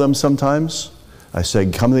call them sometimes. I say,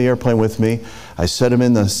 come to the airplane with me. I set them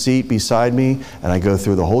in the seat beside me, and I go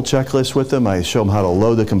through the whole checklist with them. I show them how to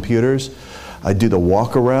load the computers. I do the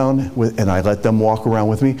walk around, and I let them walk around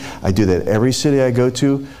with me. I do that every city I go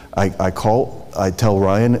to. I tell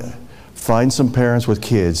Ryan, find some parents with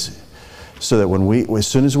kids so that as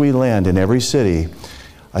soon as we land in every city,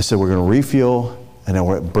 I said, we're going to refuel and then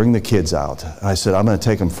we're going to bring the kids out. I said, I'm going to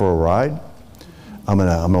take them for a ride. I'm going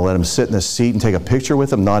to let them sit in the seat and take a picture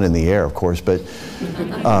with them, not in the air, of course, but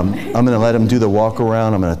I'm going to let them do the walk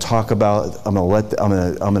around. I'm going to talk about, I'm going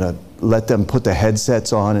to let them put the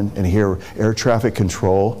headsets on and hear air traffic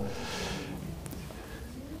control.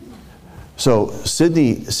 So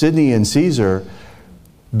Sydney and Caesar,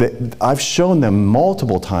 I've shown them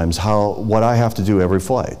multiple times what I have to do every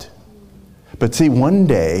flight. But see, one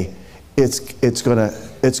day it's gonna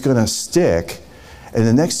stick, and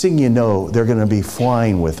the next thing you know, they're gonna be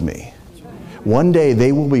flying with me. One day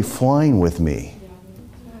they will be flying with me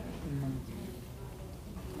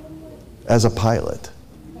as a pilot.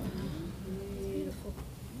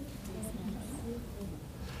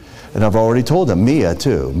 And I've already told them, Mia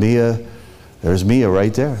too. There's Mia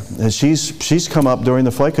right there. And she's come up during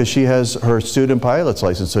the flight because she has her student pilot's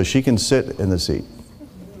license, so she can sit in the seat.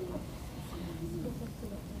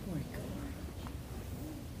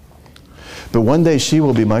 But one day she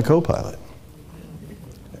will be my co-pilot.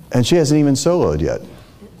 And she hasn't even soloed yet.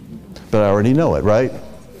 But I already know it, right?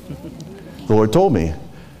 The Lord told me.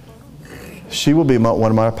 She will be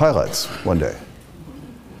one of my pilots one day.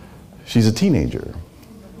 She's a teenager.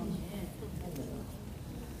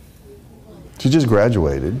 She just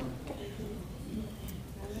graduated.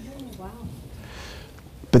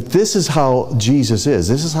 But this is how Jesus is.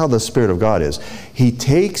 This is how the Spirit of God is. He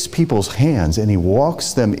takes people's hands and he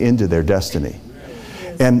walks them into their destiny.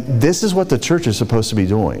 And this is what the church is supposed to be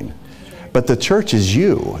doing. But the church is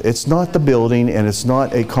you. It's not the building, and it's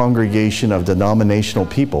not a congregation of denominational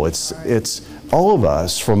people. It's all of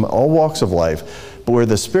us from all walks of life, but where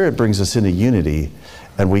the Spirit brings us into unity,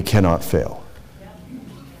 and we cannot fail.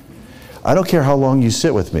 I don't care how long you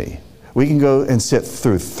sit with me. We can go and sit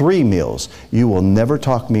through 3 meals. You will never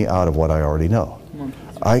talk me out of what I already know.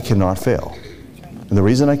 I cannot fail. And the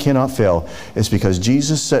reason I cannot fail is because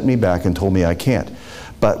Jesus sent me back and told me I can't.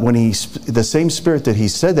 But when the same Spirit that he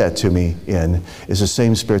said that to me in is the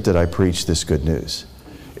same Spirit that I preach this good news.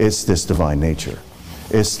 It's this divine nature.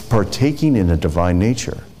 It's partaking in a divine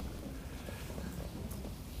nature.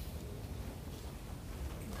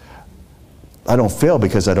 I don't fail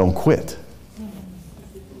because I don't quit.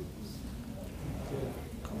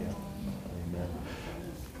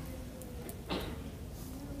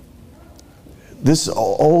 This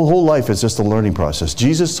whole life is just a learning process.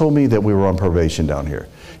 Jesus told me that we were on probation down here.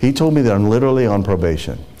 He told me that I'm literally on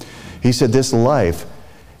probation. He said this life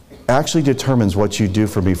actually determines what you do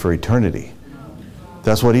for me for eternity.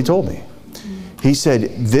 That's what he told me. He said,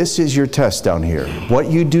 this is your test down here. What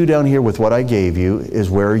you do down here with what I gave you is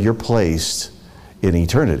where you're placed in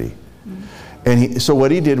eternity. And so what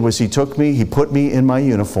he did was he took me, he put me in my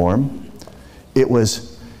uniform. It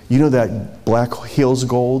was, you know that Black Hills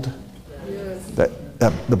gold?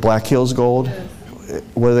 The Black Hills gold?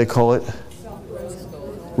 What do they call it?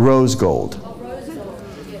 Rose gold.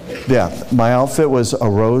 Yeah, my outfit was a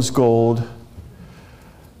rose gold.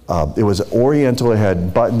 It was oriental. It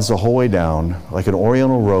had buttons the whole way down, like an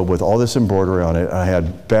oriental robe with all this embroidery on it. I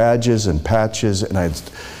had badges and patches, and I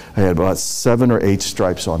had about 7 or 8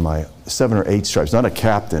 stripes on my, 7 or 8 stripes, not a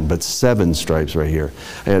captain, but 7 stripes right here.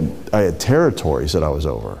 I had territories that I was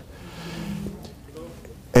over.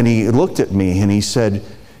 And he looked at me and he said,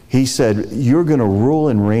 you're going to rule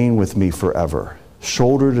and reign with me forever,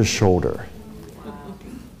 shoulder to shoulder.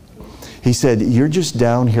 He said, you're just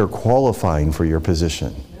down here qualifying for your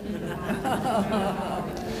position.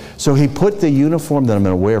 So he put the uniform that I'm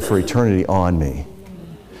going to wear for eternity on me.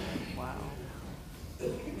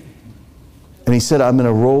 And he said, I'm going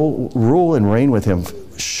to rule and reign with him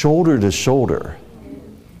shoulder to shoulder.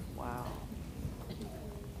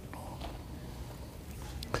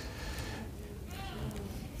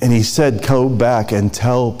 And he said, go back and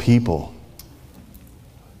tell people.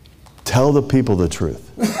 Tell the people the truth.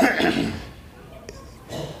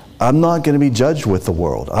 I'm not going to be judged with the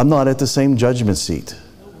world. I'm not at the same judgment seat.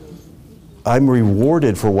 I'm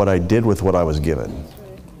rewarded for what I did with what I was given.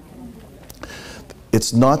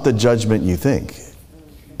 It's not the judgment you think.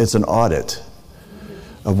 It's an audit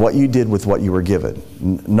of what you did with what you were given.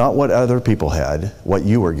 Not what other people had, what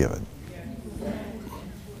you were given.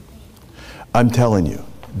 I'm telling you,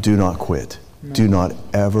 do not quit. Do not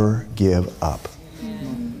ever give up.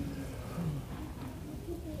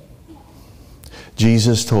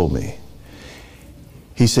 Jesus told me,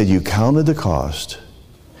 he said, you counted the cost.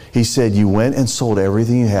 He said, you went and sold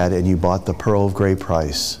everything you had and you bought the pearl of great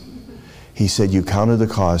price. He said, you counted the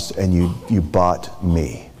cost and you bought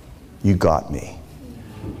me. You got me.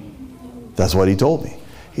 That's what he told me.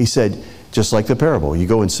 He said, just like the parable, you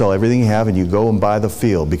go and sell everything you have and you go and buy the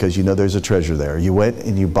field because you know there's a treasure there. You went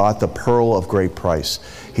and you bought the pearl of great price.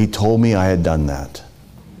 He told me I had done that.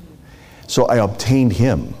 So I obtained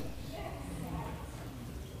him.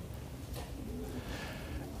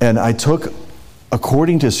 And I took,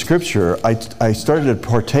 according to Scripture, I started to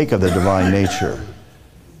partake of the divine nature.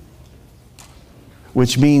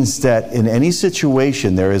 Which means that in any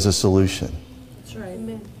situation, there is a solution. That's right.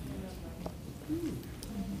 Amen.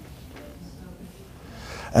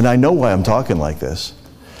 And I know why I'm talking like this.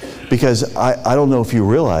 Because I don't know if you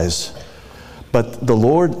realize, but the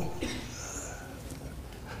Lord,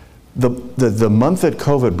 the month that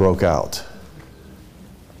COVID broke out,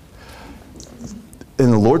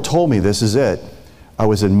 and the Lord told me, this is it. I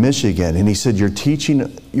was in Michigan, and he said, you're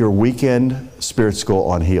teaching your weekend spirit school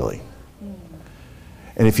on healing.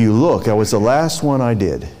 And if you look, I was the last one I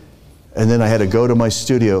did. And then I had to go to my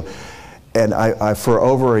studio. And I for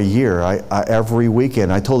over a year, every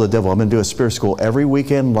weekend, I told the devil, I'm going to do a spirit school every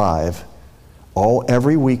weekend live,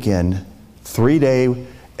 every weekend, 3-day,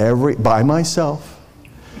 by myself.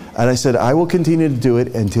 And I said, I will continue to do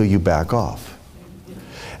it until you back off.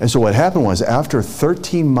 And so what happened was, after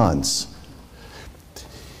 13 months,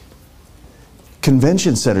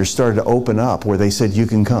 convention centers started to open up where they said, you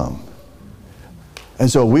can come. And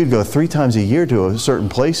so we'd go 3 times a year to certain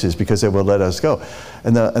places because they would let us go.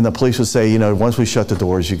 And the police would say, you know, once we shut the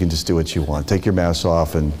doors, you can just do what you want. Take your mask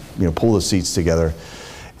off and, you know, pull the seats together.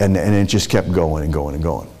 And it just kept going and going and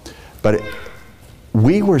going. But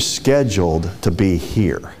we were scheduled to be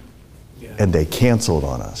here. And they canceled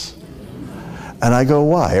on us. And I go,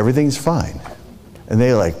 why? Everything's fine. And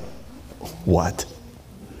they're like, what?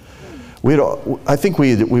 I think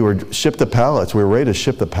we were shipped the pallets. We were ready to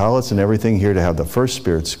ship the pallets and everything here to have the first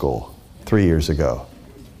spirit school 3 years ago.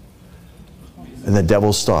 And the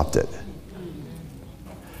devil stopped it.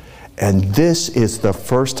 And this is the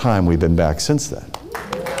first time we've been back since then.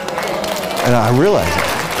 And I realized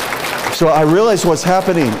that. So I realized what's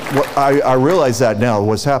happening. I realize that now.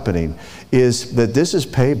 What's happening is that this is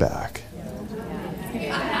payback.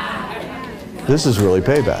 This is really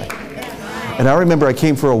payback. And I remember I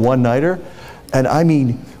came for a one-nighter, and I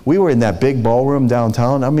mean, we were in that big ballroom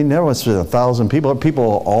downtown. I mean, there was 1,000 people.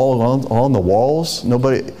 People all on the walls.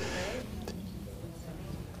 Nobody.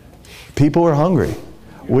 People were hungry.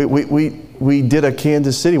 We did a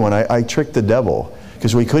Kansas City one. I tricked the devil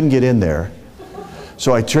because we couldn't get in there.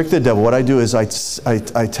 So I tricked the devil. What I do is I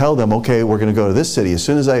tell them, okay, we're going to go to this city. As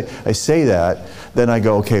soon as I say that, then I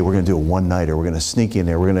go, okay, we're going to do a one-nighter. We're going to sneak in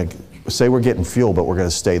there. We're going to say we're getting fuel, but we're going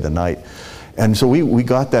to stay the night. And so we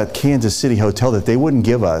got that Kansas City hotel that they wouldn't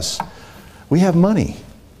give us. We have money.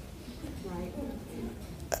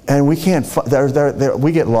 And we can't,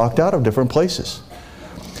 we get locked out of different places.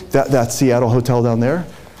 That Seattle hotel down there,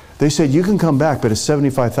 they said, you can come back, but it's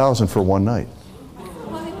 $75,000 for one night.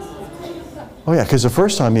 Oh yeah, because the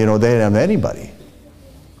first time, they didn't have anybody.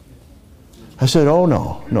 I said, oh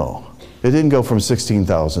no. It didn't go from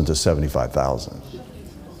 16,000 to 75,000.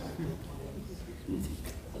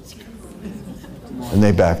 And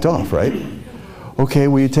they backed off, right? Okay,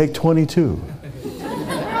 will you take 22?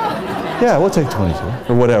 Yeah, we'll take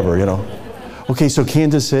 22, or whatever, Okay, so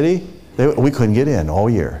Kansas City, we couldn't get in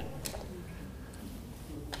all year.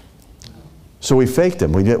 So we faked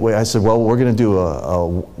them. I said, well, we're going to do a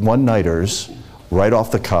one-nighters right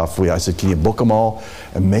off the cuff. I said, can you book them all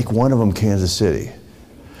and make one of them Kansas City?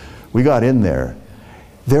 We got in there.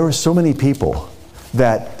 There were so many people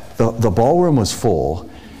that the ballroom was full,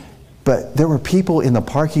 but there were people in the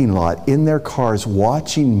parking lot in their cars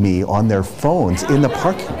watching me on their phones in the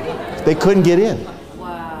parking lot. They couldn't get in.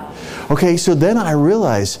 Wow. Okay, so then I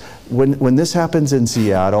realized when this happens in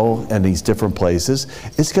Seattle and these different places,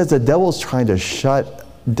 it's because the devil's trying to shut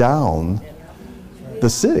down the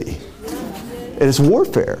city. It's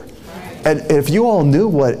warfare. And if you all knew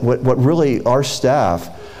what really our staff,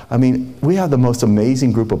 I mean, we have the most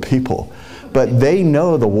amazing group of people, but they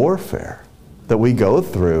know the warfare that we go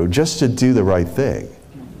through just to do the right thing.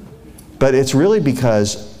 But it's really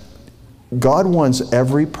because God wants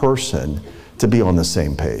every person to be on the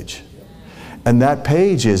same page. And that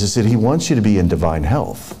page is that He wants you to be in divine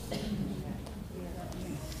health.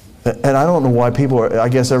 And I don't know why I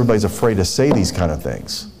guess everybody's afraid to say these kind of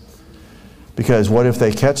things. Because what if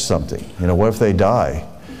they catch something? What if they die?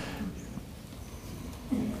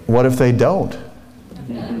 What if they don't?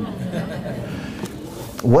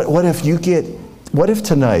 What if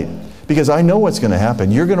tonight, because I know what's going to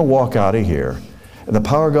happen, you're going to walk out of here and the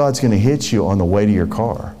power of God's going to hit you on the way to your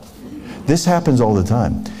car. This happens all the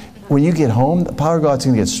time. When you get home, the power of God's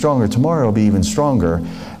going to get stronger. Tomorrow it'll be even stronger.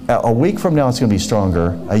 A week from now it's going to be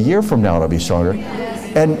stronger. A year from now it'll be stronger.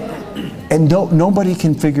 And nobody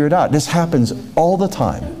can figure it out. This happens all the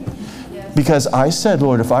time. Because I said,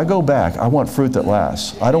 Lord, if I go back, I want fruit that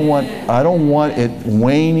lasts. I don't want it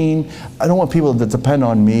waning. I don't want people that depend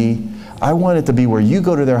on me. I want it to be where you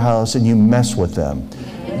go to their house and you mess with them.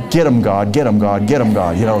 Get them, God. Get them, God. Get them,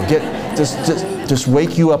 God. Just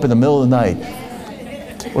wake you up in the middle of the night.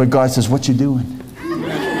 Where God says, what you doing?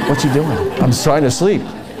 What you doing? I'm trying to sleep.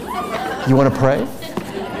 You want to pray?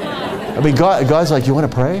 I mean, God's like, you want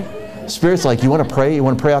to pray? Spirit's like, you want to pray? You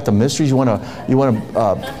want to pray out the mysteries? You want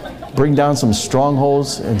to bring down some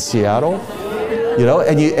strongholds in Seattle?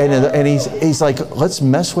 And he's like, let's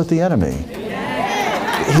mess with the enemy.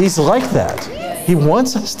 He's like that. He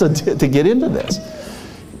wants us to get into this.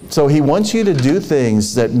 So He wants you to do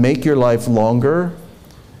things that make your life longer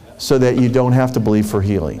so that you don't have to believe for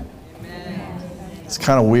healing. It's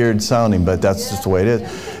kind of weird sounding, but that's just the way it is.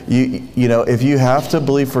 If you have to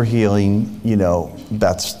believe for healing,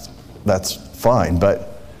 that's fine.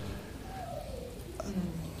 But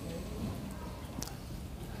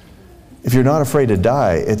if you're not afraid to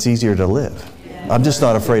die, it's easier to live. I'm just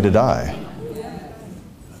not afraid to die.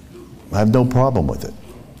 I have no problem with it.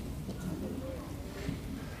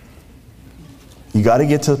 You got to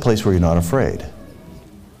get to the place where you're not afraid.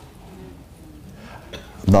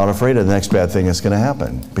 I'm not afraid of the next bad thing that's going to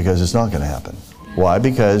happen, because it's not going to happen. Why?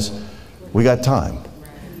 Because we got time.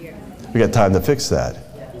 We got time to fix that.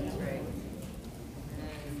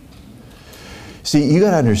 See, you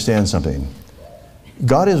got to understand something.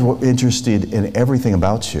 God is interested in everything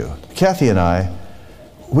about you. Kathy and I,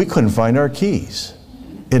 we couldn't find our keys.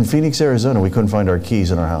 In Phoenix, Arizona, we couldn't find our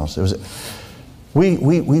keys in our house. We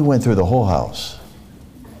went through the whole house.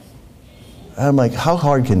 And I'm like, how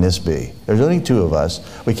hard can this be? There's only two of us.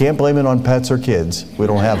 We can't blame it on pets or kids. We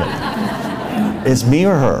don't have it. It's me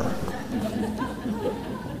or her.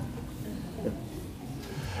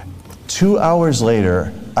 2 hours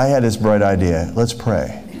later, I had this bright idea. Let's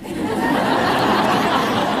pray.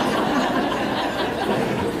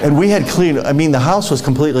 And we had cleaned, I mean, the house was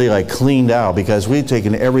completely like cleaned out because we had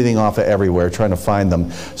taken everything off of everywhere trying to find them.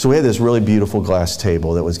 So we had this really beautiful glass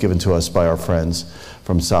table that was given to us by our friends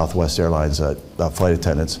from Southwest Airlines, flight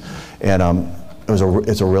attendants. And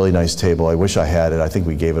it's a really nice table. I wish I had it. I think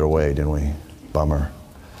we gave it away, didn't we? Bummer.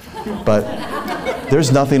 But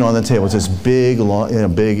there's nothing on the table. It's this big,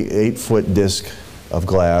 long, big 8-foot disc of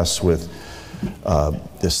glass with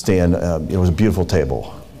this stand. It was a beautiful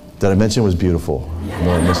table. Did I mention it was beautiful?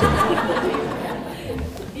 No, I'm missing.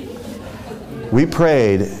 We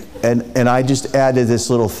prayed, and I just added this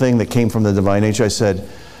little thing that came from the divine nature. I said,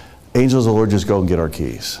 angels of the Lord, just go and get our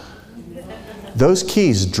keys. Those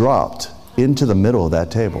keys dropped into the middle of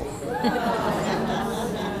that table.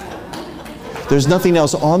 There's nothing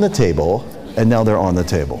else on the table, and now they're on the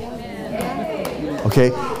table.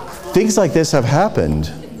 Okay? Things like this have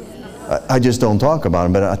happened. I just don't talk about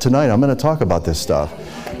them, but tonight I'm going to talk about this stuff.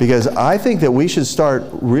 Because I think that we should start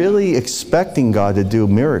really expecting God to do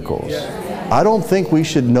miracles. I don't think we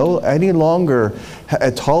should any longer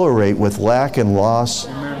tolerate with lack and loss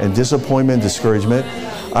and disappointment, discouragement.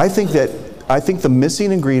 I think the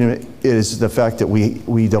missing ingredient is the fact that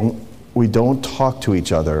we don't talk to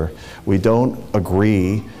each other, we don't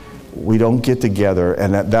agree, we don't get together,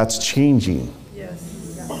 and that's changing. Yes.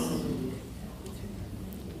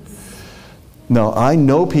 Now, I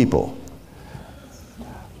know people.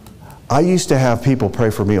 I used to have people pray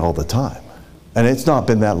for me all the time, and it's not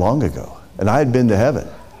been that long ago, and I had been to heaven.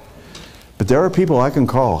 But there are people I can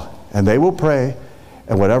call, and they will pray,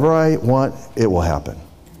 and whatever I want, it will happen.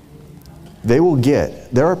 They will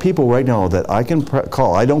get. There are people right now that I can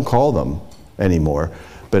call. I don't call them anymore,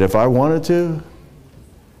 but if I wanted to,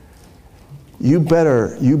 you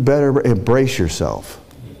better embrace yourself,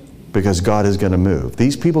 because God is going to move.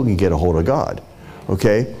 These people can get a hold of God,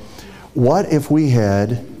 okay? What if we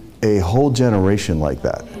had a whole generation like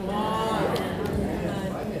that?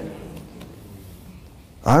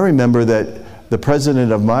 I remember that the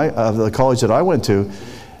president of the college that I went to,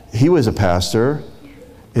 he was a pastor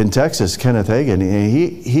in Texas, Kenneth Hagin, and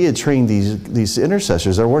he had trained these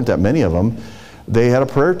intercessors. There weren't that many of them. They had a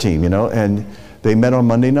prayer team, and they met on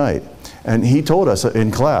Monday night. And he told us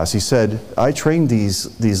in class, he said, I trained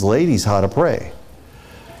these ladies how to pray.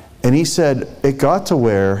 And he said, it got to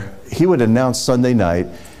where he would announce Sunday night,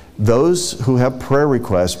 those who have prayer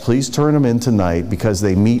requests, please turn them in tonight because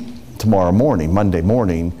they meet tomorrow morning, Monday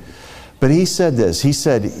morning. But he said this, he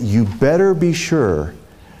said, you better be sure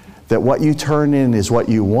that what you turn in is what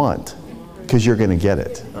you want, because you're going to get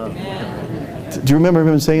it. Do you remember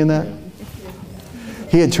him saying that?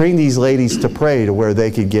 He had trained these ladies to pray to where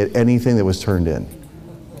they could get anything that was turned in.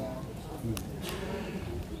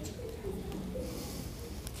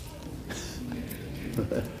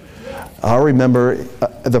 I remember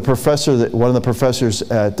one of the professors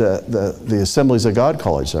at the Assemblies of God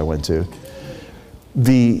college that I went to,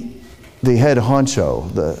 the head honcho,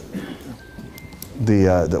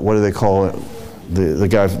 what do they call it? The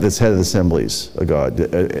guy that's head of the Assemblies of God,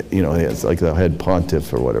 it's like the head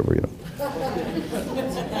pontiff or whatever,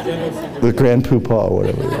 the grand poobah or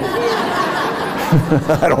whatever.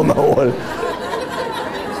 I don't know what.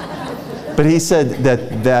 But he said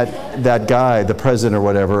that guy, the president or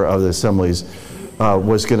whatever of the Assemblies,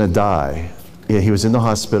 was going to die. He was in the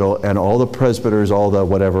hospital, and all the presbyters, all the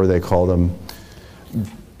whatever they call them,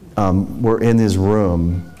 were in his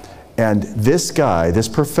room. And this guy, this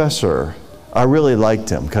professor, I really liked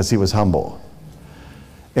him because he was humble.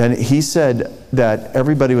 And he said that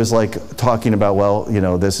everybody was like talking about, well,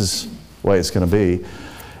 this is the way it's going to be.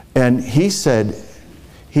 And he said,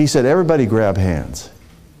 everybody grab hands.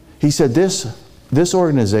 He said this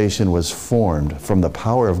organization was formed from the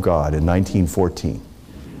power of God in 1914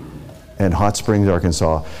 in Hot Springs,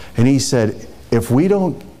 Arkansas. And he said, if we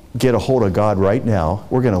don't get a hold of God right now,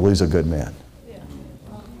 we're going to lose a good man. Yeah.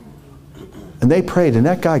 And they prayed, and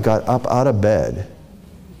that guy got up out of bed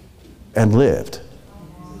and lived.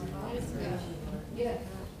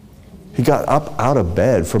 He got up out of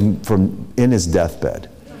bed from in his deathbed.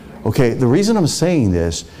 Okay, the reason I'm saying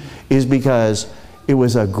this is because it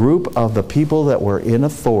was a group of the people that were in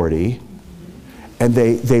authority, and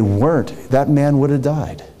they weren't. That man would have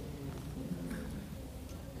died.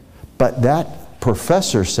 But that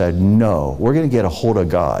professor said, no, we're going to get a hold of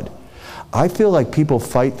God. I feel like people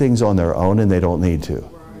fight things on their own and they don't need to.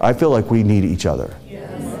 I feel like we need each other.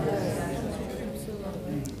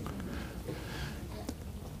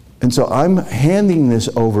 And so I'm handing this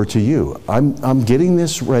over to you. I'm getting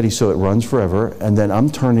this ready so it runs forever, and then I'm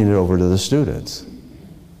turning it over to the students.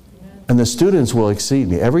 And the students will exceed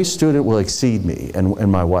me. Every student will exceed me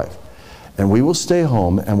and my wife. And we will stay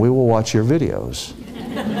home and we will watch your videos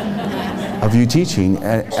of you teaching.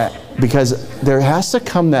 Because there has to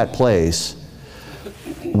come that place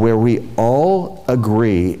where we all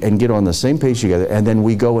agree and get on the same page together, and then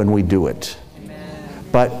we go and we do it. Amen.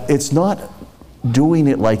 But it's not doing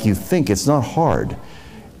it like you think. It's not hard.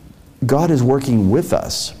 God is working with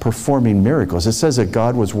us, performing miracles. It says that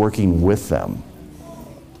God was working with them.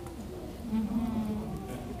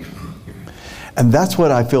 And that's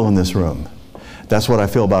what I feel in this room. That's what I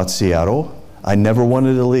feel about Seattle. I never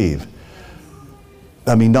wanted to leave.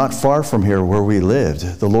 I mean, not far from here where we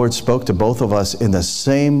lived, the Lord spoke to both of us in the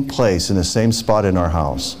same place, in the same spot in our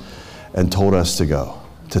house, and told us to go,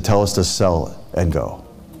 to tell us to sell and go.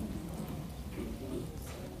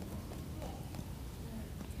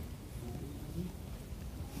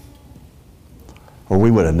 Or we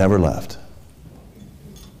would have never left.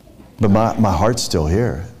 But my heart's still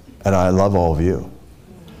here, and I love all of you.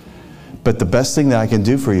 But the best thing that I can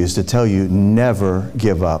do for you is to tell you, never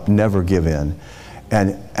give up, never give in.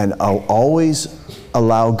 And I'll always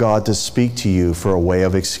allow God to speak to you for a way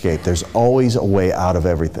of escape. There's always a way out of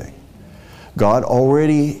everything. God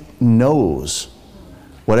already knows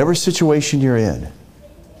whatever situation you're in,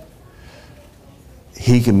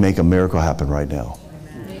 He can make a miracle happen right now.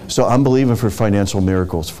 So I'm believing for financial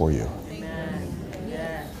miracles for you.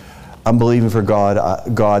 I'm believing for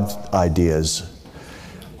God's ideas.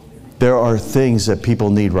 There are things that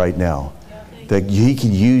people need right now that He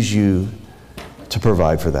can use you to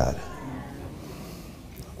provide for that.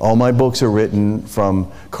 All my books are written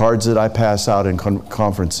from cards that I pass out in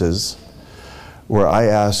conferences where I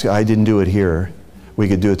ask, I didn't do it here. We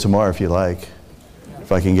could do it tomorrow if you like,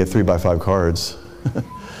 if I can get 3x5 cards.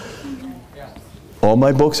 All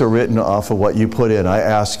my books are written off of what you put in. I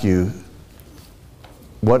ask you,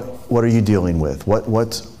 what are you dealing with?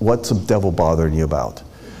 What's the devil bothering you about?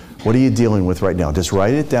 What are you dealing with right now? Just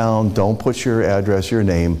write it down. Don't put your address, your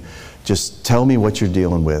name. Just tell me what you're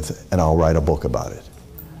dealing with, and I'll write a book about it.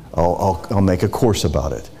 I'll make a course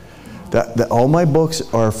about it. All my books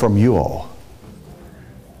are from you all.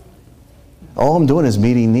 All I'm doing is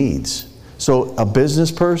meeting needs. So a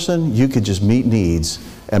business person, you could just meet needs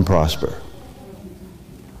and prosper.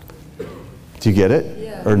 Do you get it?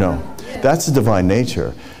 Yeah. Or no? Yeah. That's the divine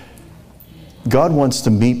nature. God wants to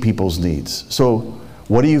meet people's needs. So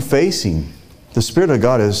what are you facing? The Spirit of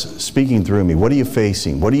God is speaking through me. What are you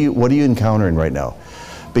facing? What are you encountering right now?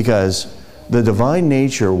 Because the divine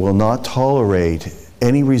nature will not tolerate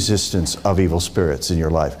any resistance of evil spirits in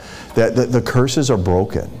your life. The curses are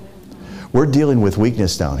broken. We're dealing with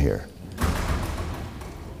weakness down here.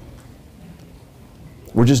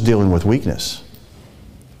 We're just dealing with weakness.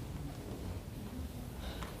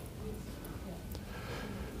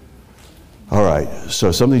 All right,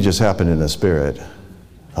 so something just happened in the Spirit.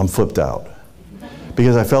 I'm flipped out.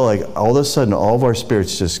 Because I felt like all of a sudden all of our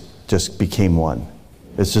spirits just became one.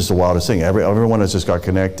 It's just the wildest thing. Everyone has just got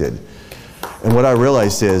connected. And what I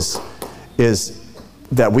realized is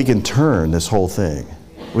that we can turn this whole thing.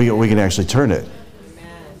 We can actually turn it.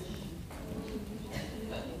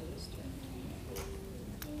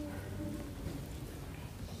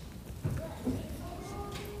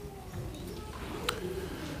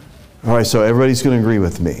 All right, so everybody's going to agree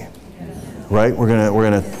with me, right? We're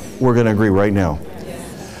gonna agree right now.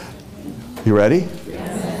 You ready?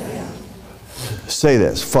 Say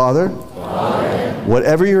this, Father,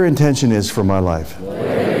 whatever your intention is for my life,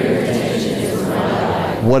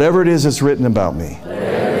 whatever it is that's written about me,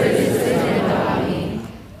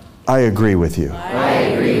 I agree with you.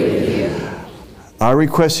 I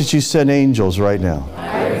request that you send angels right now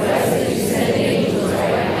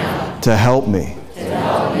to help me,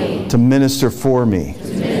 to minister for me,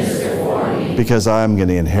 because I'm going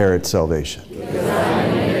to inherit salvation.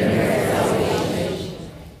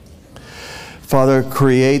 Father,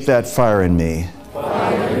 create that fire in me.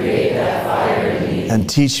 And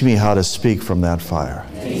teach me how to speak from that fire.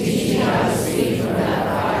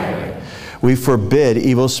 We forbid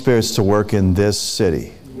evil spirits to work in this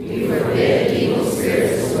city.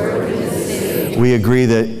 We agree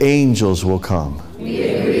that angels will come.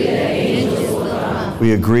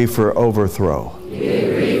 We agree for overthrow.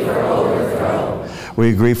 We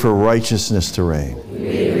agree for righteousness to reign.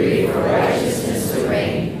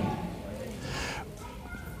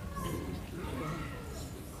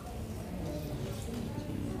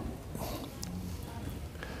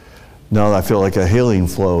 Now I feel like a healing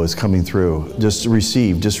flow is coming through. Just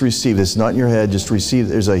receive. It's not in your head. Just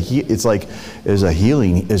receive. It's like there's a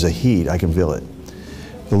healing. There's a heat. I can feel it.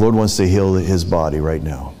 The Lord wants to heal His body right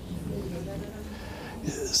now.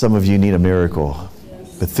 Some of you need a miracle,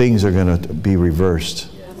 but things are going to be reversed.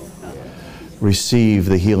 Receive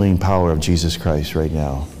the healing power of Jesus Christ right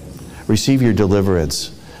now. Receive your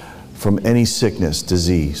deliverance from any sickness,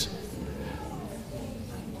 disease.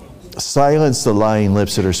 Silence the lying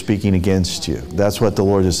lips that are speaking against you. That's what the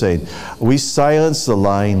Lord is saying. We silence the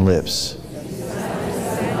lying lips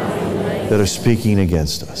that are speaking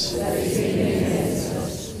against us.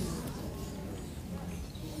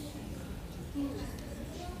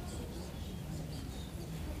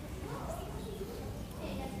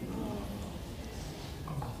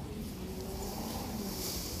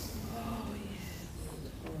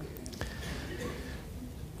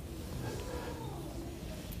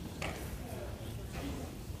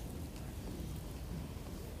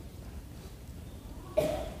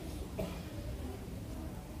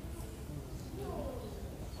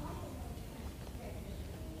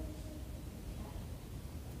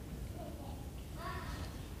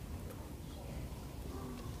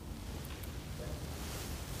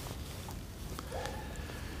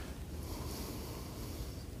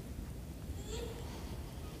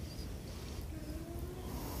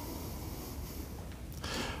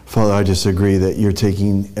 Father, I just agree that you're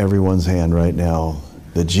taking everyone's hand right now,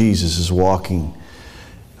 that Jesus is walking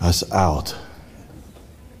us out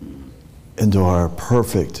into our the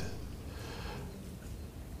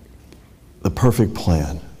perfect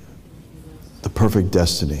plan, the perfect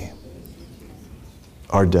destiny,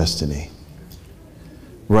 our destiny.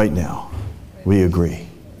 Right now, we agree.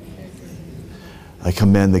 I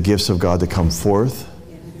command the gifts of God to come forth.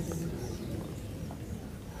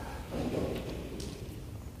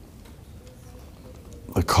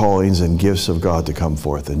 The callings and gifts of God to come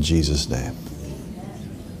forth in Jesus' name.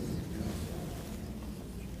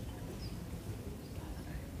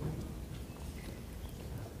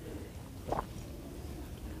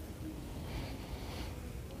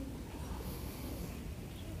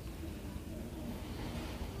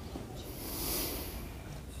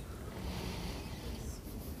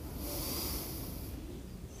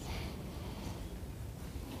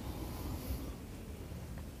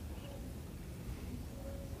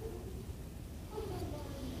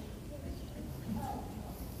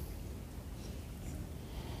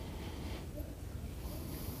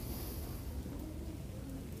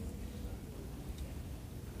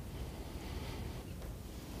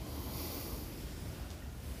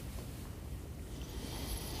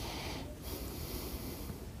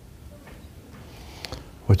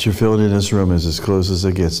 What you're feeling in this room is as close as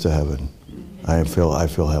it gets to heaven. I feel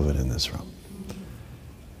heaven in this room.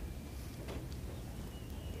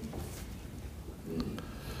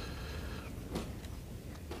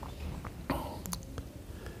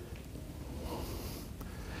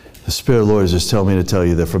 The Spirit of the Lord is just telling me to tell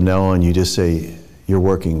you that from now on you just say, you're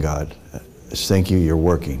working, God. Just thank you, you're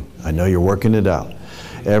working. I know you're working it out.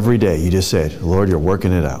 Every day you just say it, Lord, you're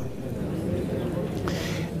working it out.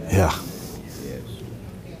 Yeah.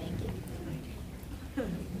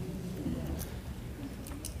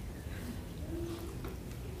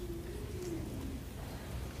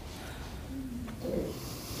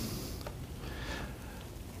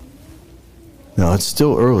 Now, it's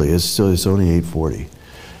still early. It's only 8:40.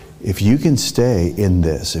 If you can stay in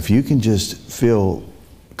this, if you can just feel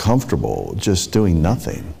comfortable just doing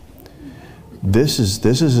nothing, this is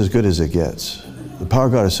as good as it gets. The power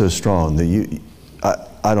of God is so strong that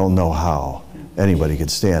I don't know how anybody could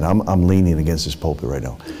stand. I'm leaning against this pulpit right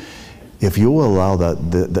now. If you will allow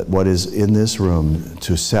that what is in this room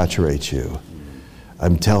to saturate you,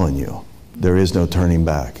 I'm telling you, there is no turning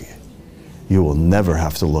back. You will never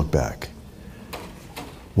have to look back.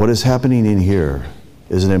 What is happening in here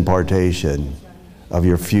is an impartation of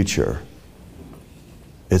your future.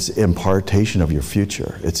 It's impartation of your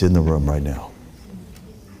future. It's in the room right now.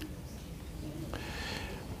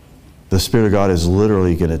 The Spirit of God is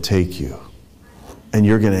literally going to take you, and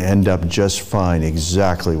you're going to end up just fine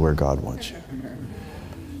exactly where God wants you.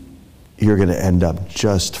 You're going to end up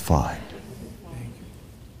just fine.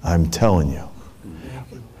 I'm telling you.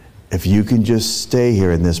 If you can just stay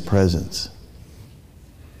here in this presence.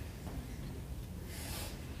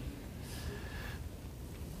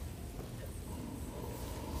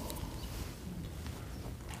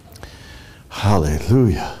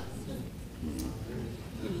 Hallelujah.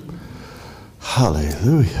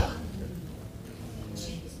 Hallelujah.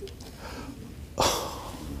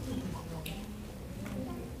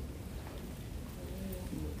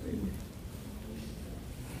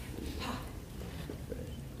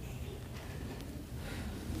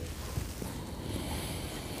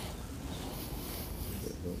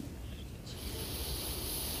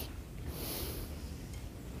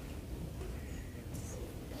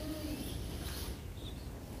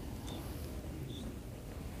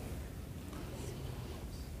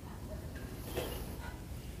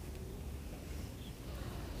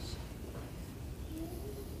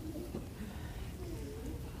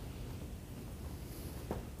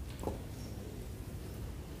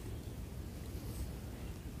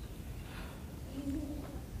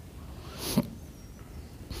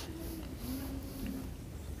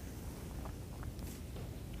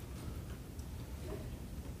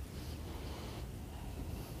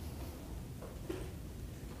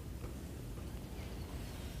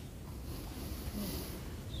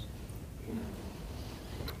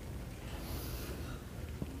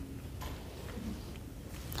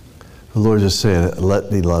 The Lord just saying,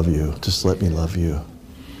 let me love you. Just let me love you.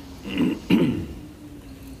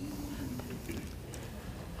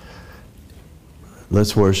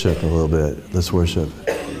 Let's worship a little bit. Let's worship.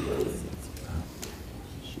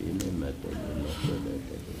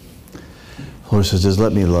 Lord says, just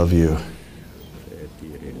let me love you.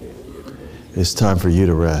 It's time for you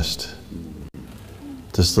to rest.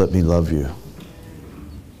 Just let me love you.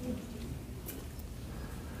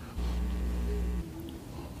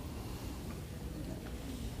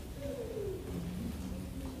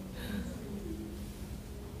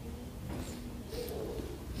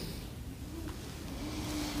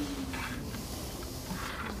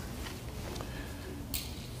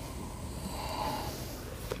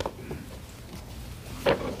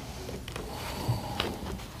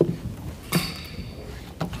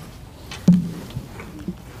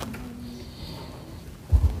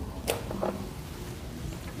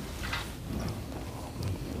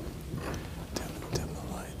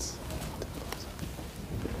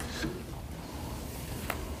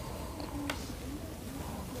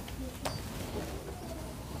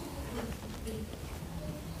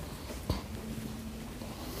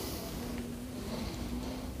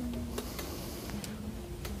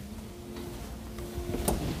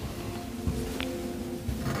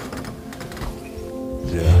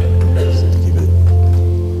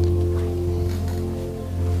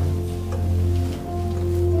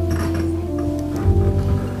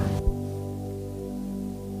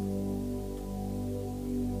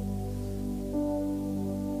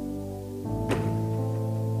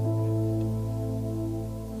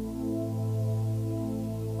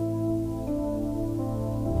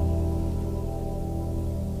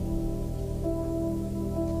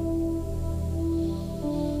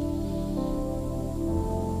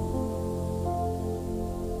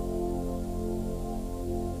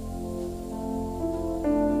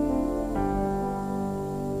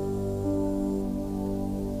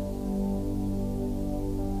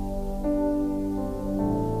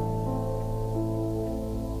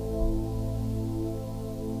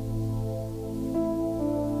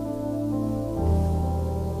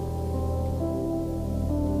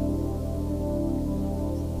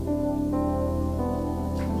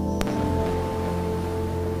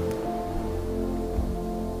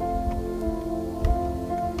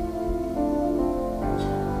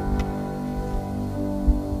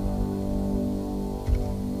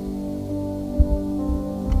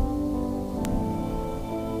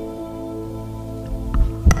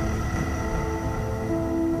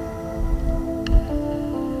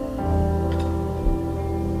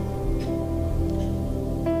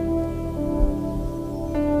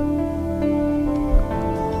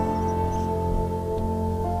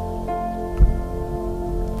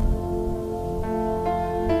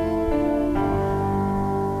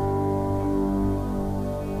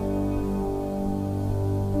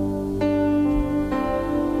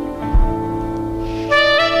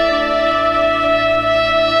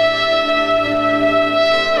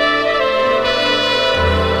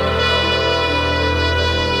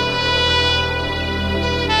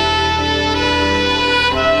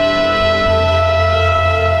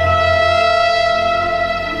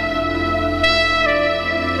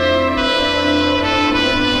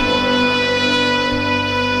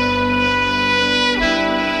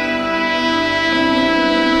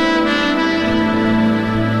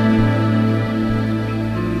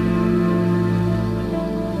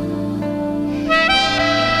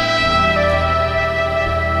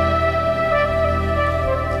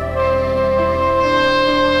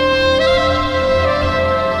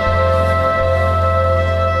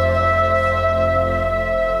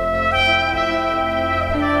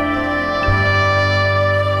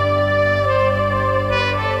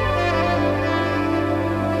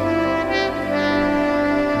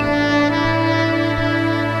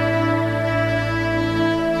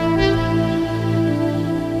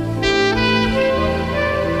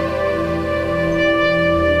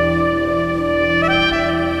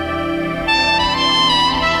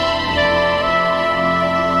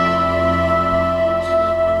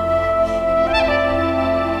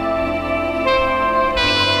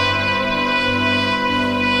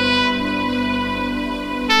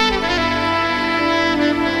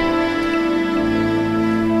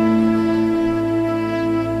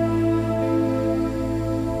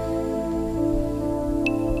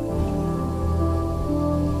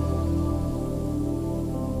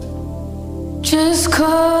 Just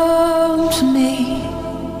come to me.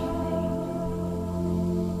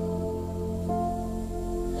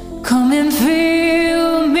 Come and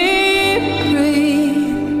feel me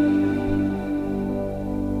breathe.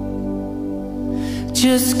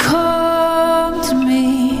 Just come.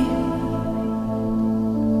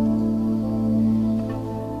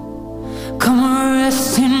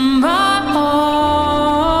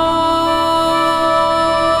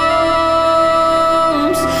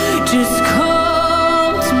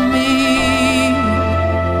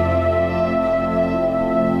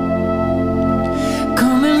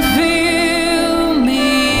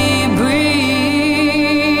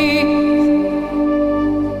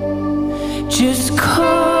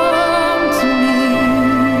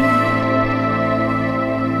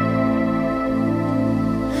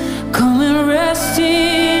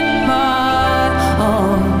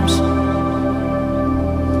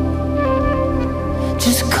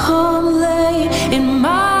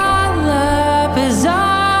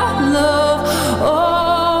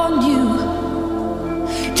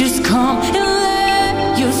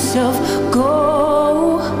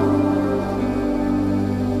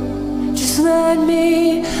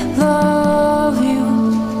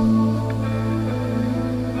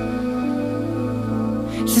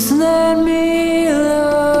 Just let me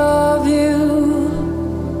love you.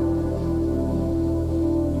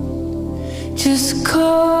 Just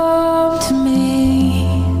come to me.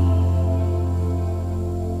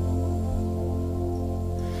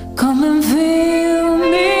 Come and feel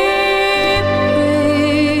me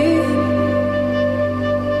breathe.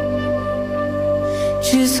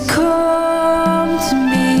 Just come to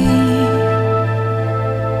me.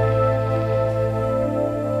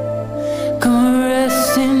 Come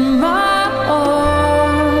rest in my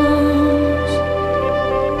arms.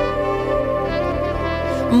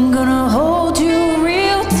 I'm gonna hold you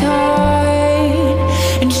real tight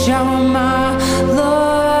and shower my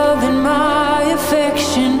love and my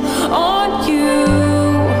affection on you.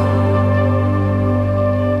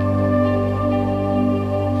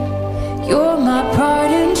 You're my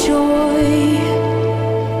pride and joy.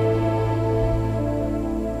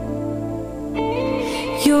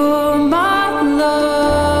 You're my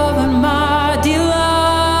love and my delight.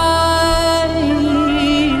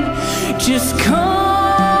 Just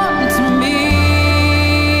come to me.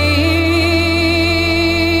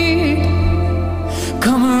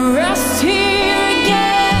 Come and rest here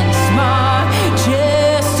against my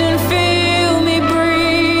chest and feel me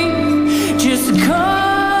breathe. Just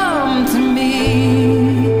come to me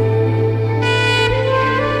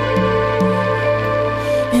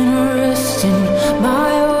and rest in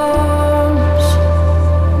my arms.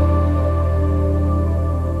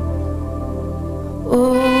 Oh,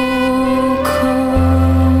 come.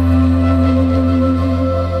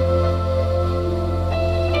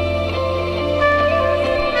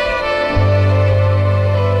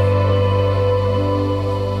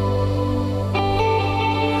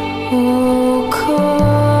 Oh,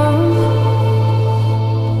 come.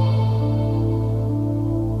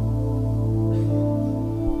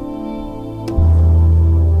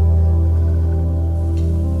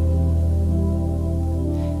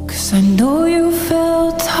 'Cause I know you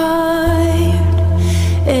felt tired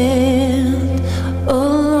and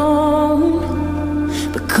alone,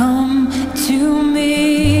 but come to me.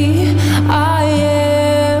 I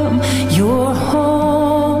am your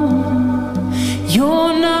home.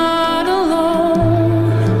 You're not alone.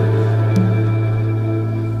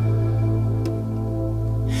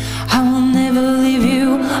 I will never leave you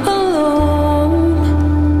alone.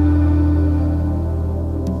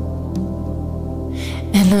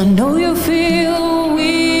 And I know you feel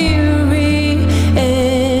weary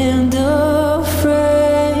and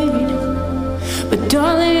afraid, but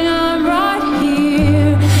darling, I'm right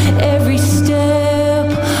here every step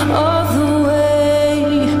of the way.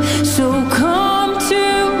 So come to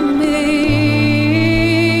me.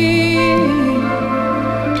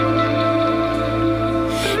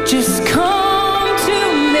 Just come to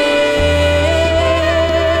me.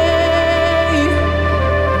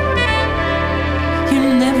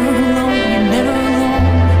 You're never alone, you're never alone.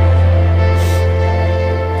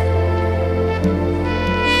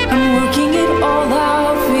 I'm working it all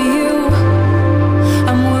out for you.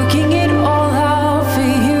 I'm working it all out for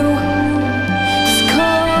you. Just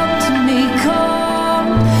come to me, come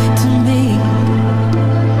to me.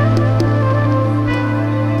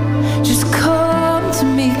 Just come to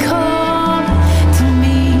me, come to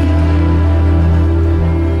me.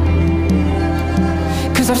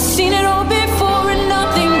 'Cause I've seen it all before and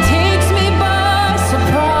nothing takes me by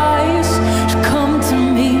surprise. Just come to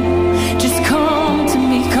me, just come to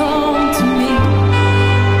me, come to me.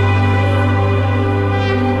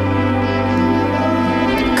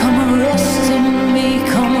 Come and rest in me,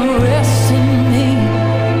 come and rest in me.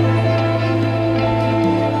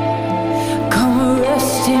 Come and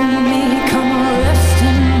rest in me, come and rest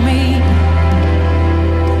in me.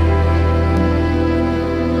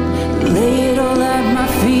 Lay it all at my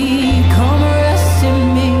feet, come and rest in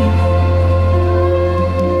me.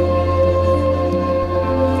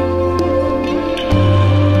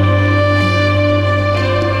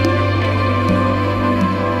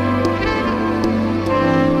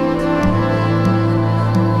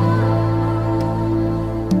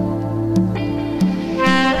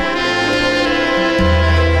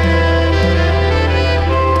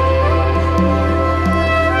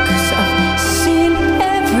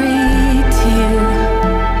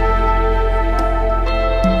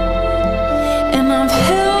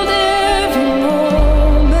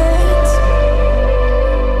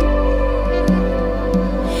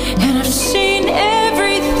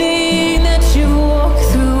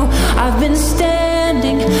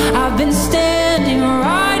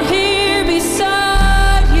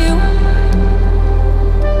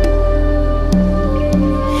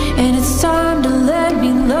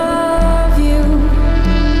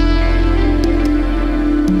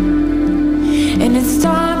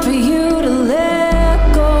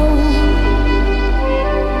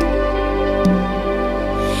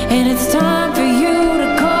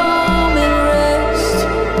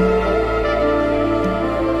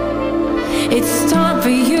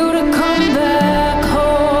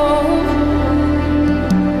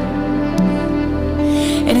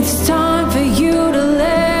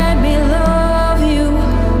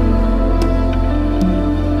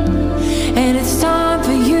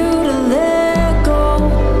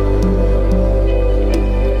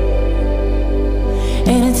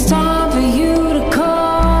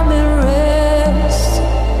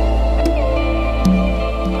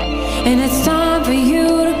 it's time for you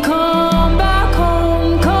to come back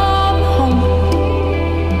home, come home.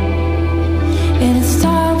 And it's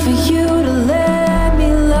time for you to let me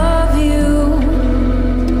love you.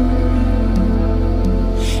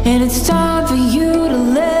 And it's time for you to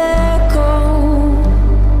let go.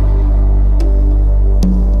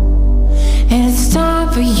 And it's time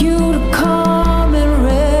for you to come and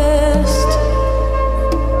rest.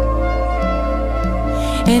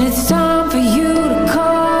 And it's time for you to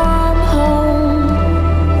come home.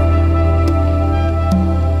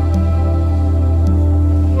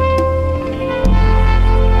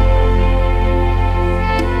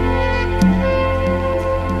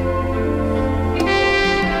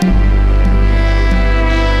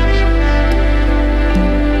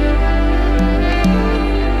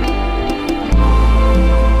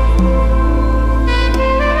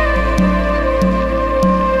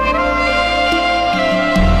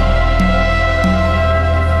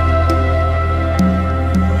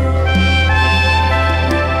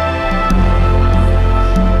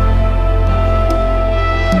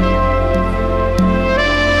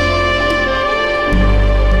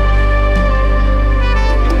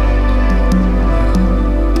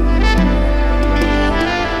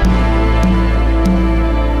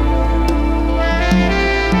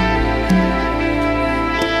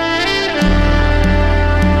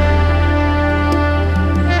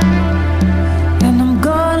 And I'm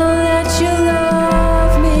gonna let you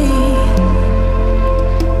love me.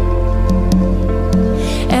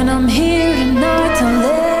 And I'm here tonight to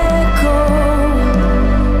let go.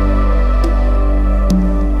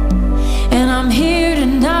 And I'm here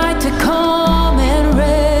tonight to come and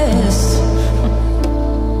rest.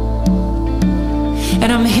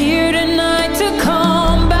 And I'm here tonight to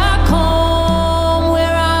come back home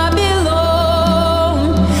where I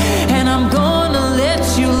belong. And I'm gonna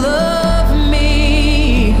let you love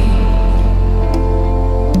me.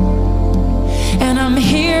 And I'm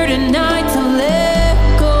here tonight to let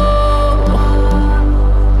go.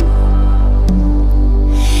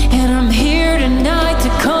 And I'm here tonight to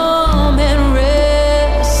come and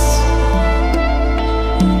rest.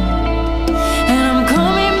 And I'm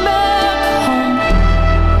coming back home,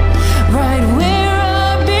 right where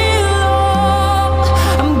I belong.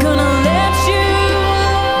 I'm gonna let you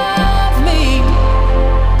love me.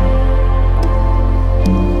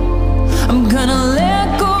 I'm gonna let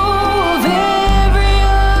go of every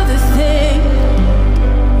other thing.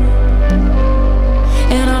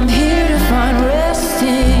 And I'm here to find rest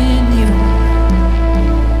in you.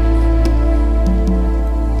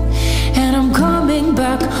 And I'm coming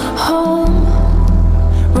back home,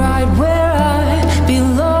 right where I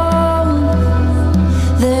belong.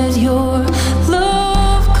 Let your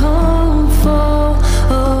love come fall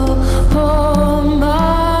upon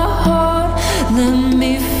my heart. Let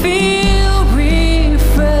me feel real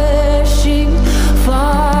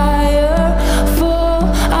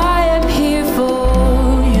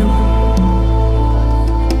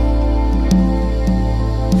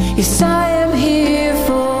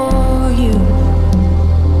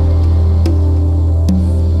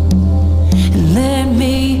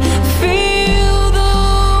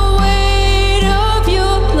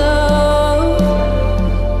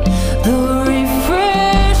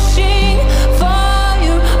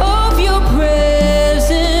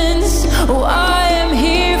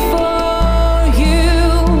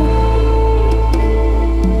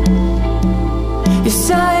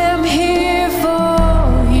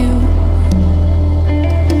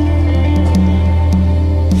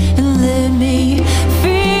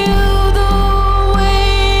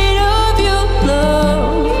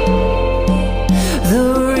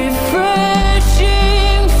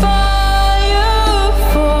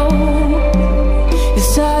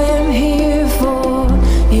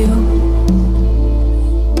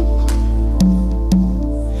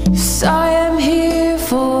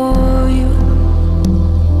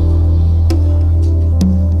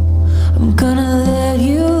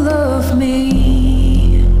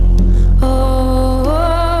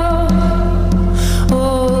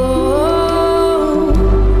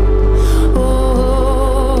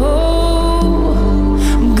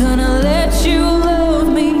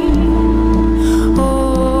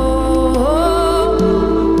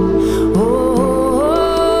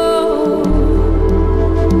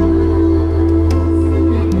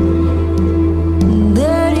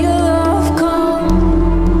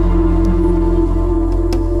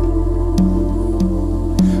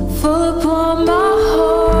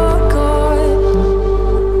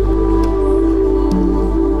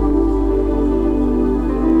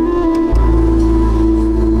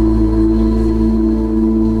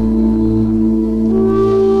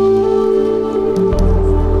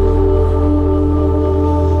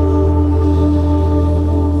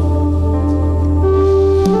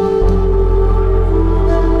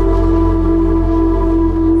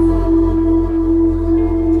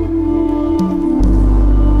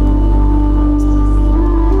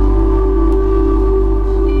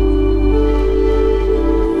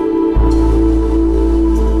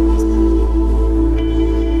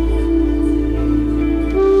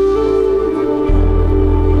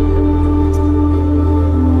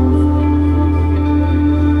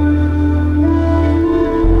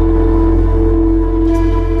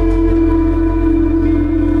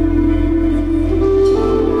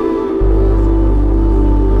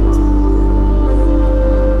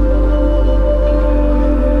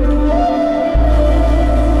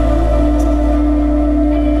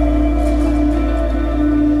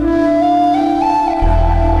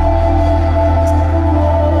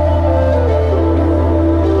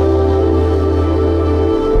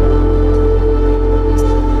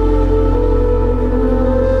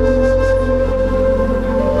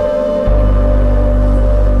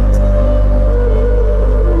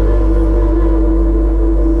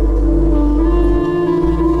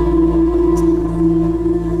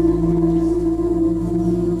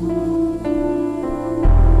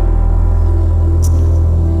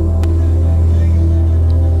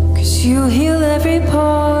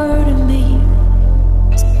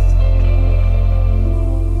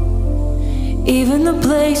even the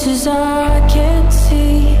places I can't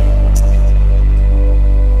see.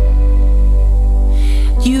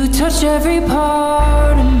 You touch every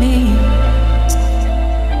part of me,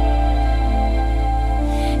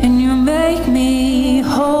 and you make me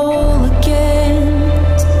whole again.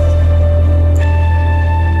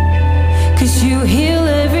 'Cause you heal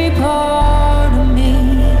every part of me,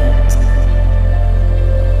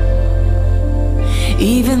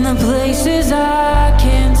 even the places I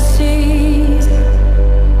can't see.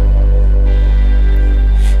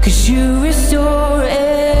 'Cause you restore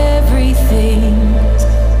everything.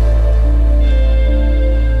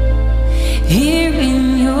 Here in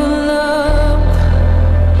your love,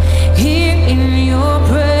 here in your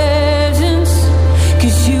presence,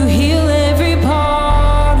 'cause you heal every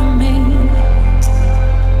part of me,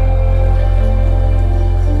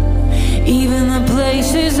 even the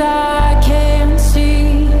places I can't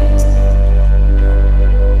see.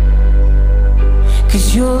 'Cause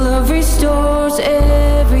your love restores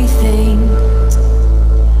everything.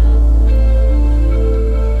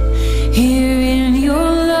 Here in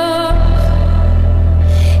your love,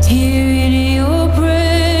 here in your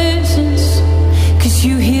presence, 'cause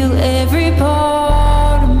you heal every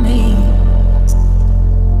part of me,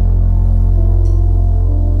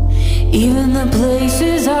 even the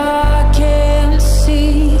places I can't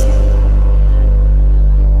see.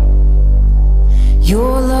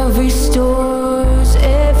 Your love restores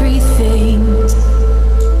everything.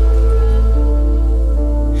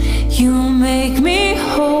 You make me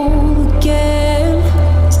whole again,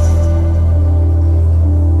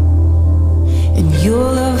 and your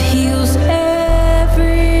love heals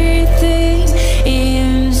everything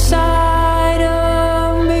inside of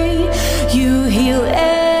me. You heal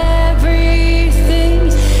everything,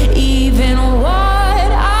 even what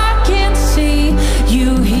I can't see. You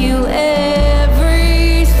heal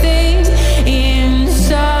everything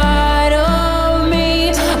inside of me.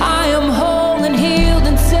 I am whole and healed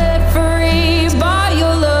and set free by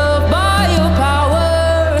your love, by your power.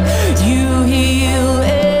 You heal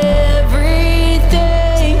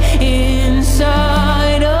everything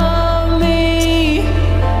inside of me,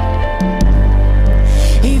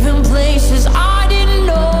 even places I didn't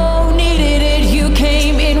know needed it. You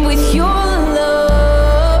came in with your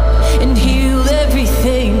love and healed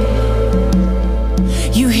everything.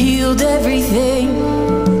 You healed everything.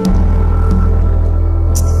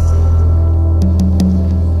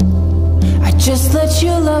 I just let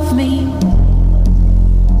you love me.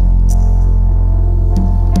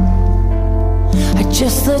 I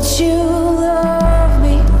just let you love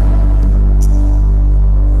me.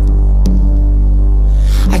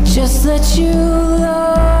 I just let you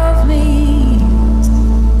love me.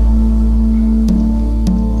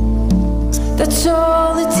 That's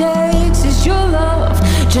all it takes is your love.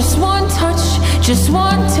 Just one touch, just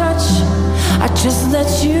one touch. I just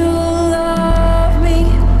let you love me.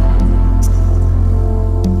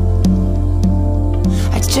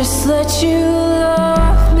 I just let you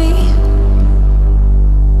love me.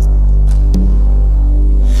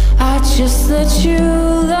 I just let you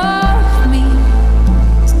love me.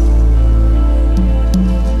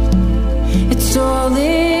 It's all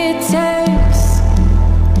it takes,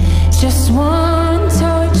 just one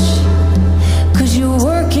touch. 'Cause you're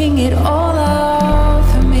working it all out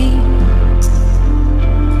for me.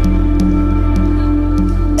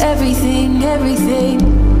 Everything, everything,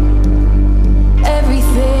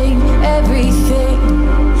 everything, everything.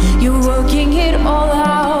 You're working it all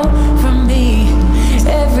out for me.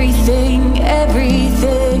 Everything,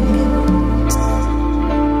 everything.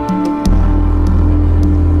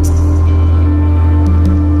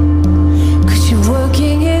 'Cause you're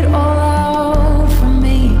working it all out for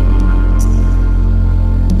me.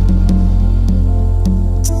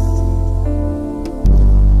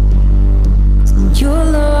 Your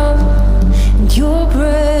love and your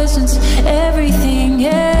presence, everything,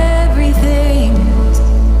 everything.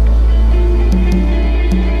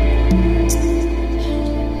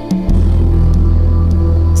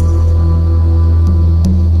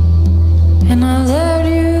 And I let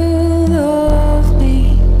you love me,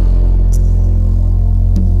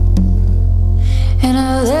 and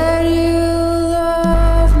I let you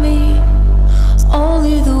love me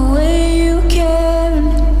only the way you can.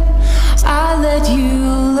 I let you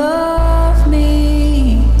love me.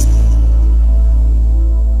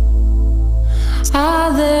 I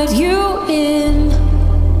let you in.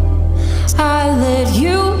 I let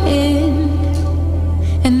you in,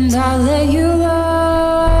 and I let you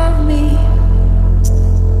love me.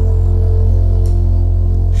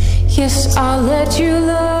 Yes, I'll let you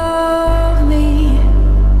love me.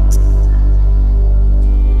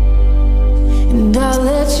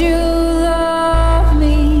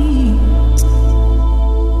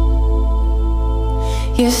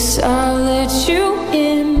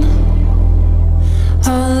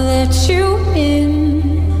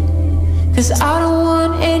 'cause I don't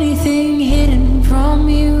want anything hidden from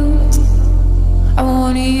you. I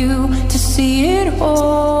want you to see it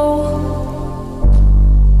all.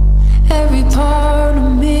 Every part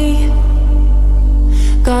of me,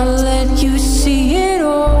 gotta let you see it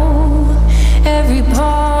all. Every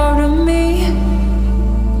part of me,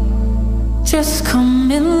 just come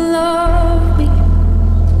and love me.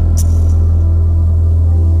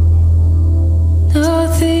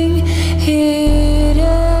 Nothing hidden,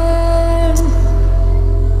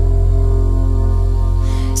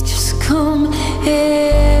 just come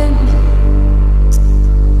in.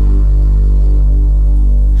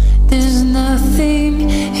 There's nothing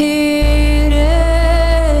hidden,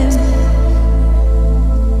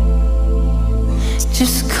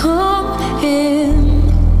 just come in.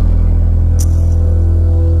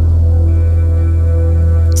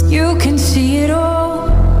 You can see it all.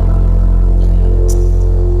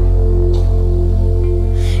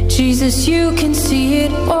 Jesus, you can see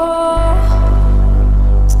it all.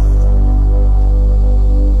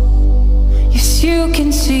 Yes, you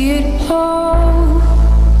can see it all.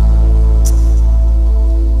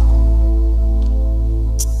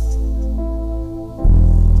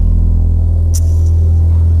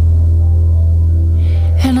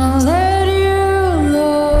 And I'll let you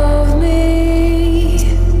love me.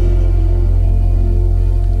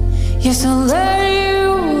 Yes, I'll let you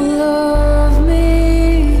love me.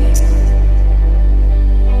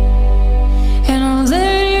 And I'll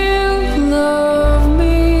let you love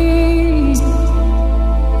me.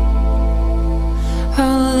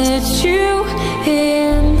 I'll let you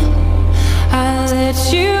in. I'll let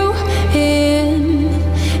you in.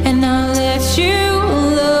 And I'll let you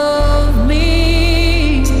love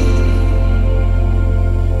me.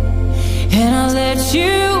 And I'll let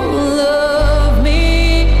you love me.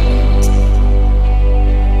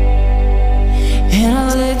 And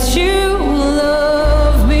I'll let you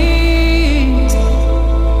love me.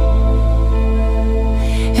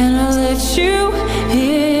 And I'll let you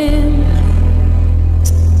in.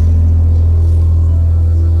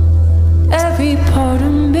 Every part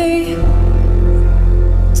of me,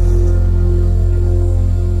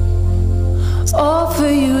 all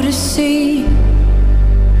for you to see.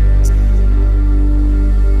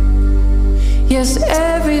 Yes,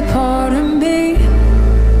 every part of me,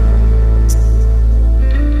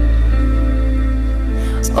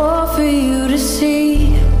 all for you to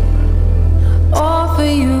see. All for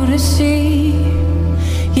you to see.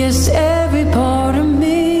 Yes, every part of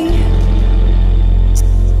me,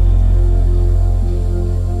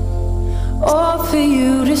 all for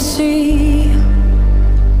you to see.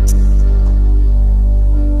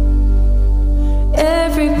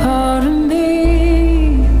 Every part of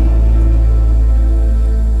me,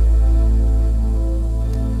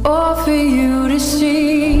 all for you to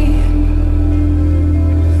see.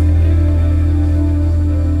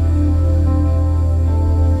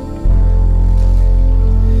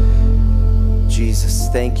 Jesus,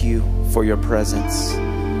 thank you for your presence.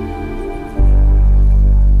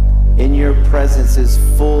 In your presence is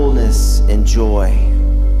fullness and joy.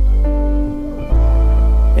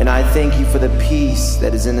 And I thank you for the peace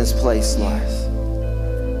that is in this place, Lord.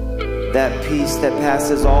 That peace that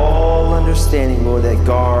passes all understanding, Lord, that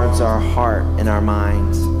guards our heart and our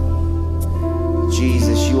mind.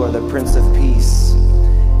 Jesus, you are the Prince of Peace.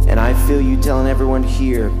 And I feel you telling everyone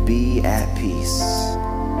here, be at peace.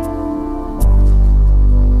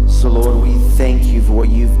 So Lord, we thank you for what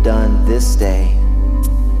you've done this day.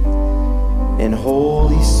 And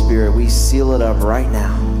Holy Spirit, we seal it up right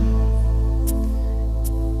now.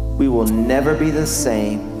 We will never be the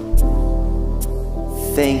same.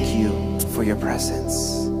 Thank you for your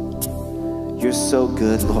presence. You're so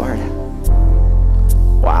good, Lord.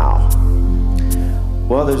 Wow.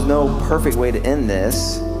 Well, there's no perfect way to end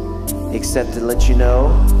this except to let you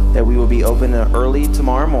know that we will be open early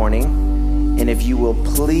tomorrow morning. And if you will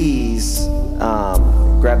please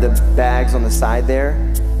grab the bags on the side there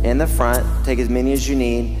in the front, take as many as you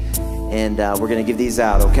need, and we're gonna give these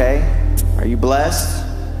out, okay? Are you blessed?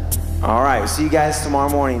 All right, see you guys tomorrow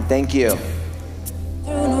morning. Thank you.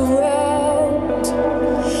 Turn around.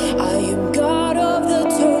 I am God of the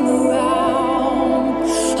turnaround.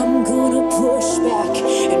 I'm gonna push back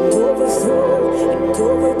and overthrow and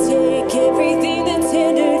overtake everything that's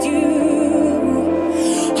hindered you.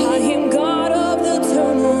 I am God of the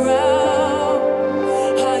turnaround.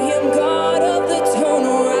 I am God of the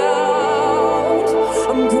turnaround.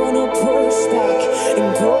 I'm gonna push back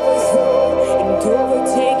and overthrow.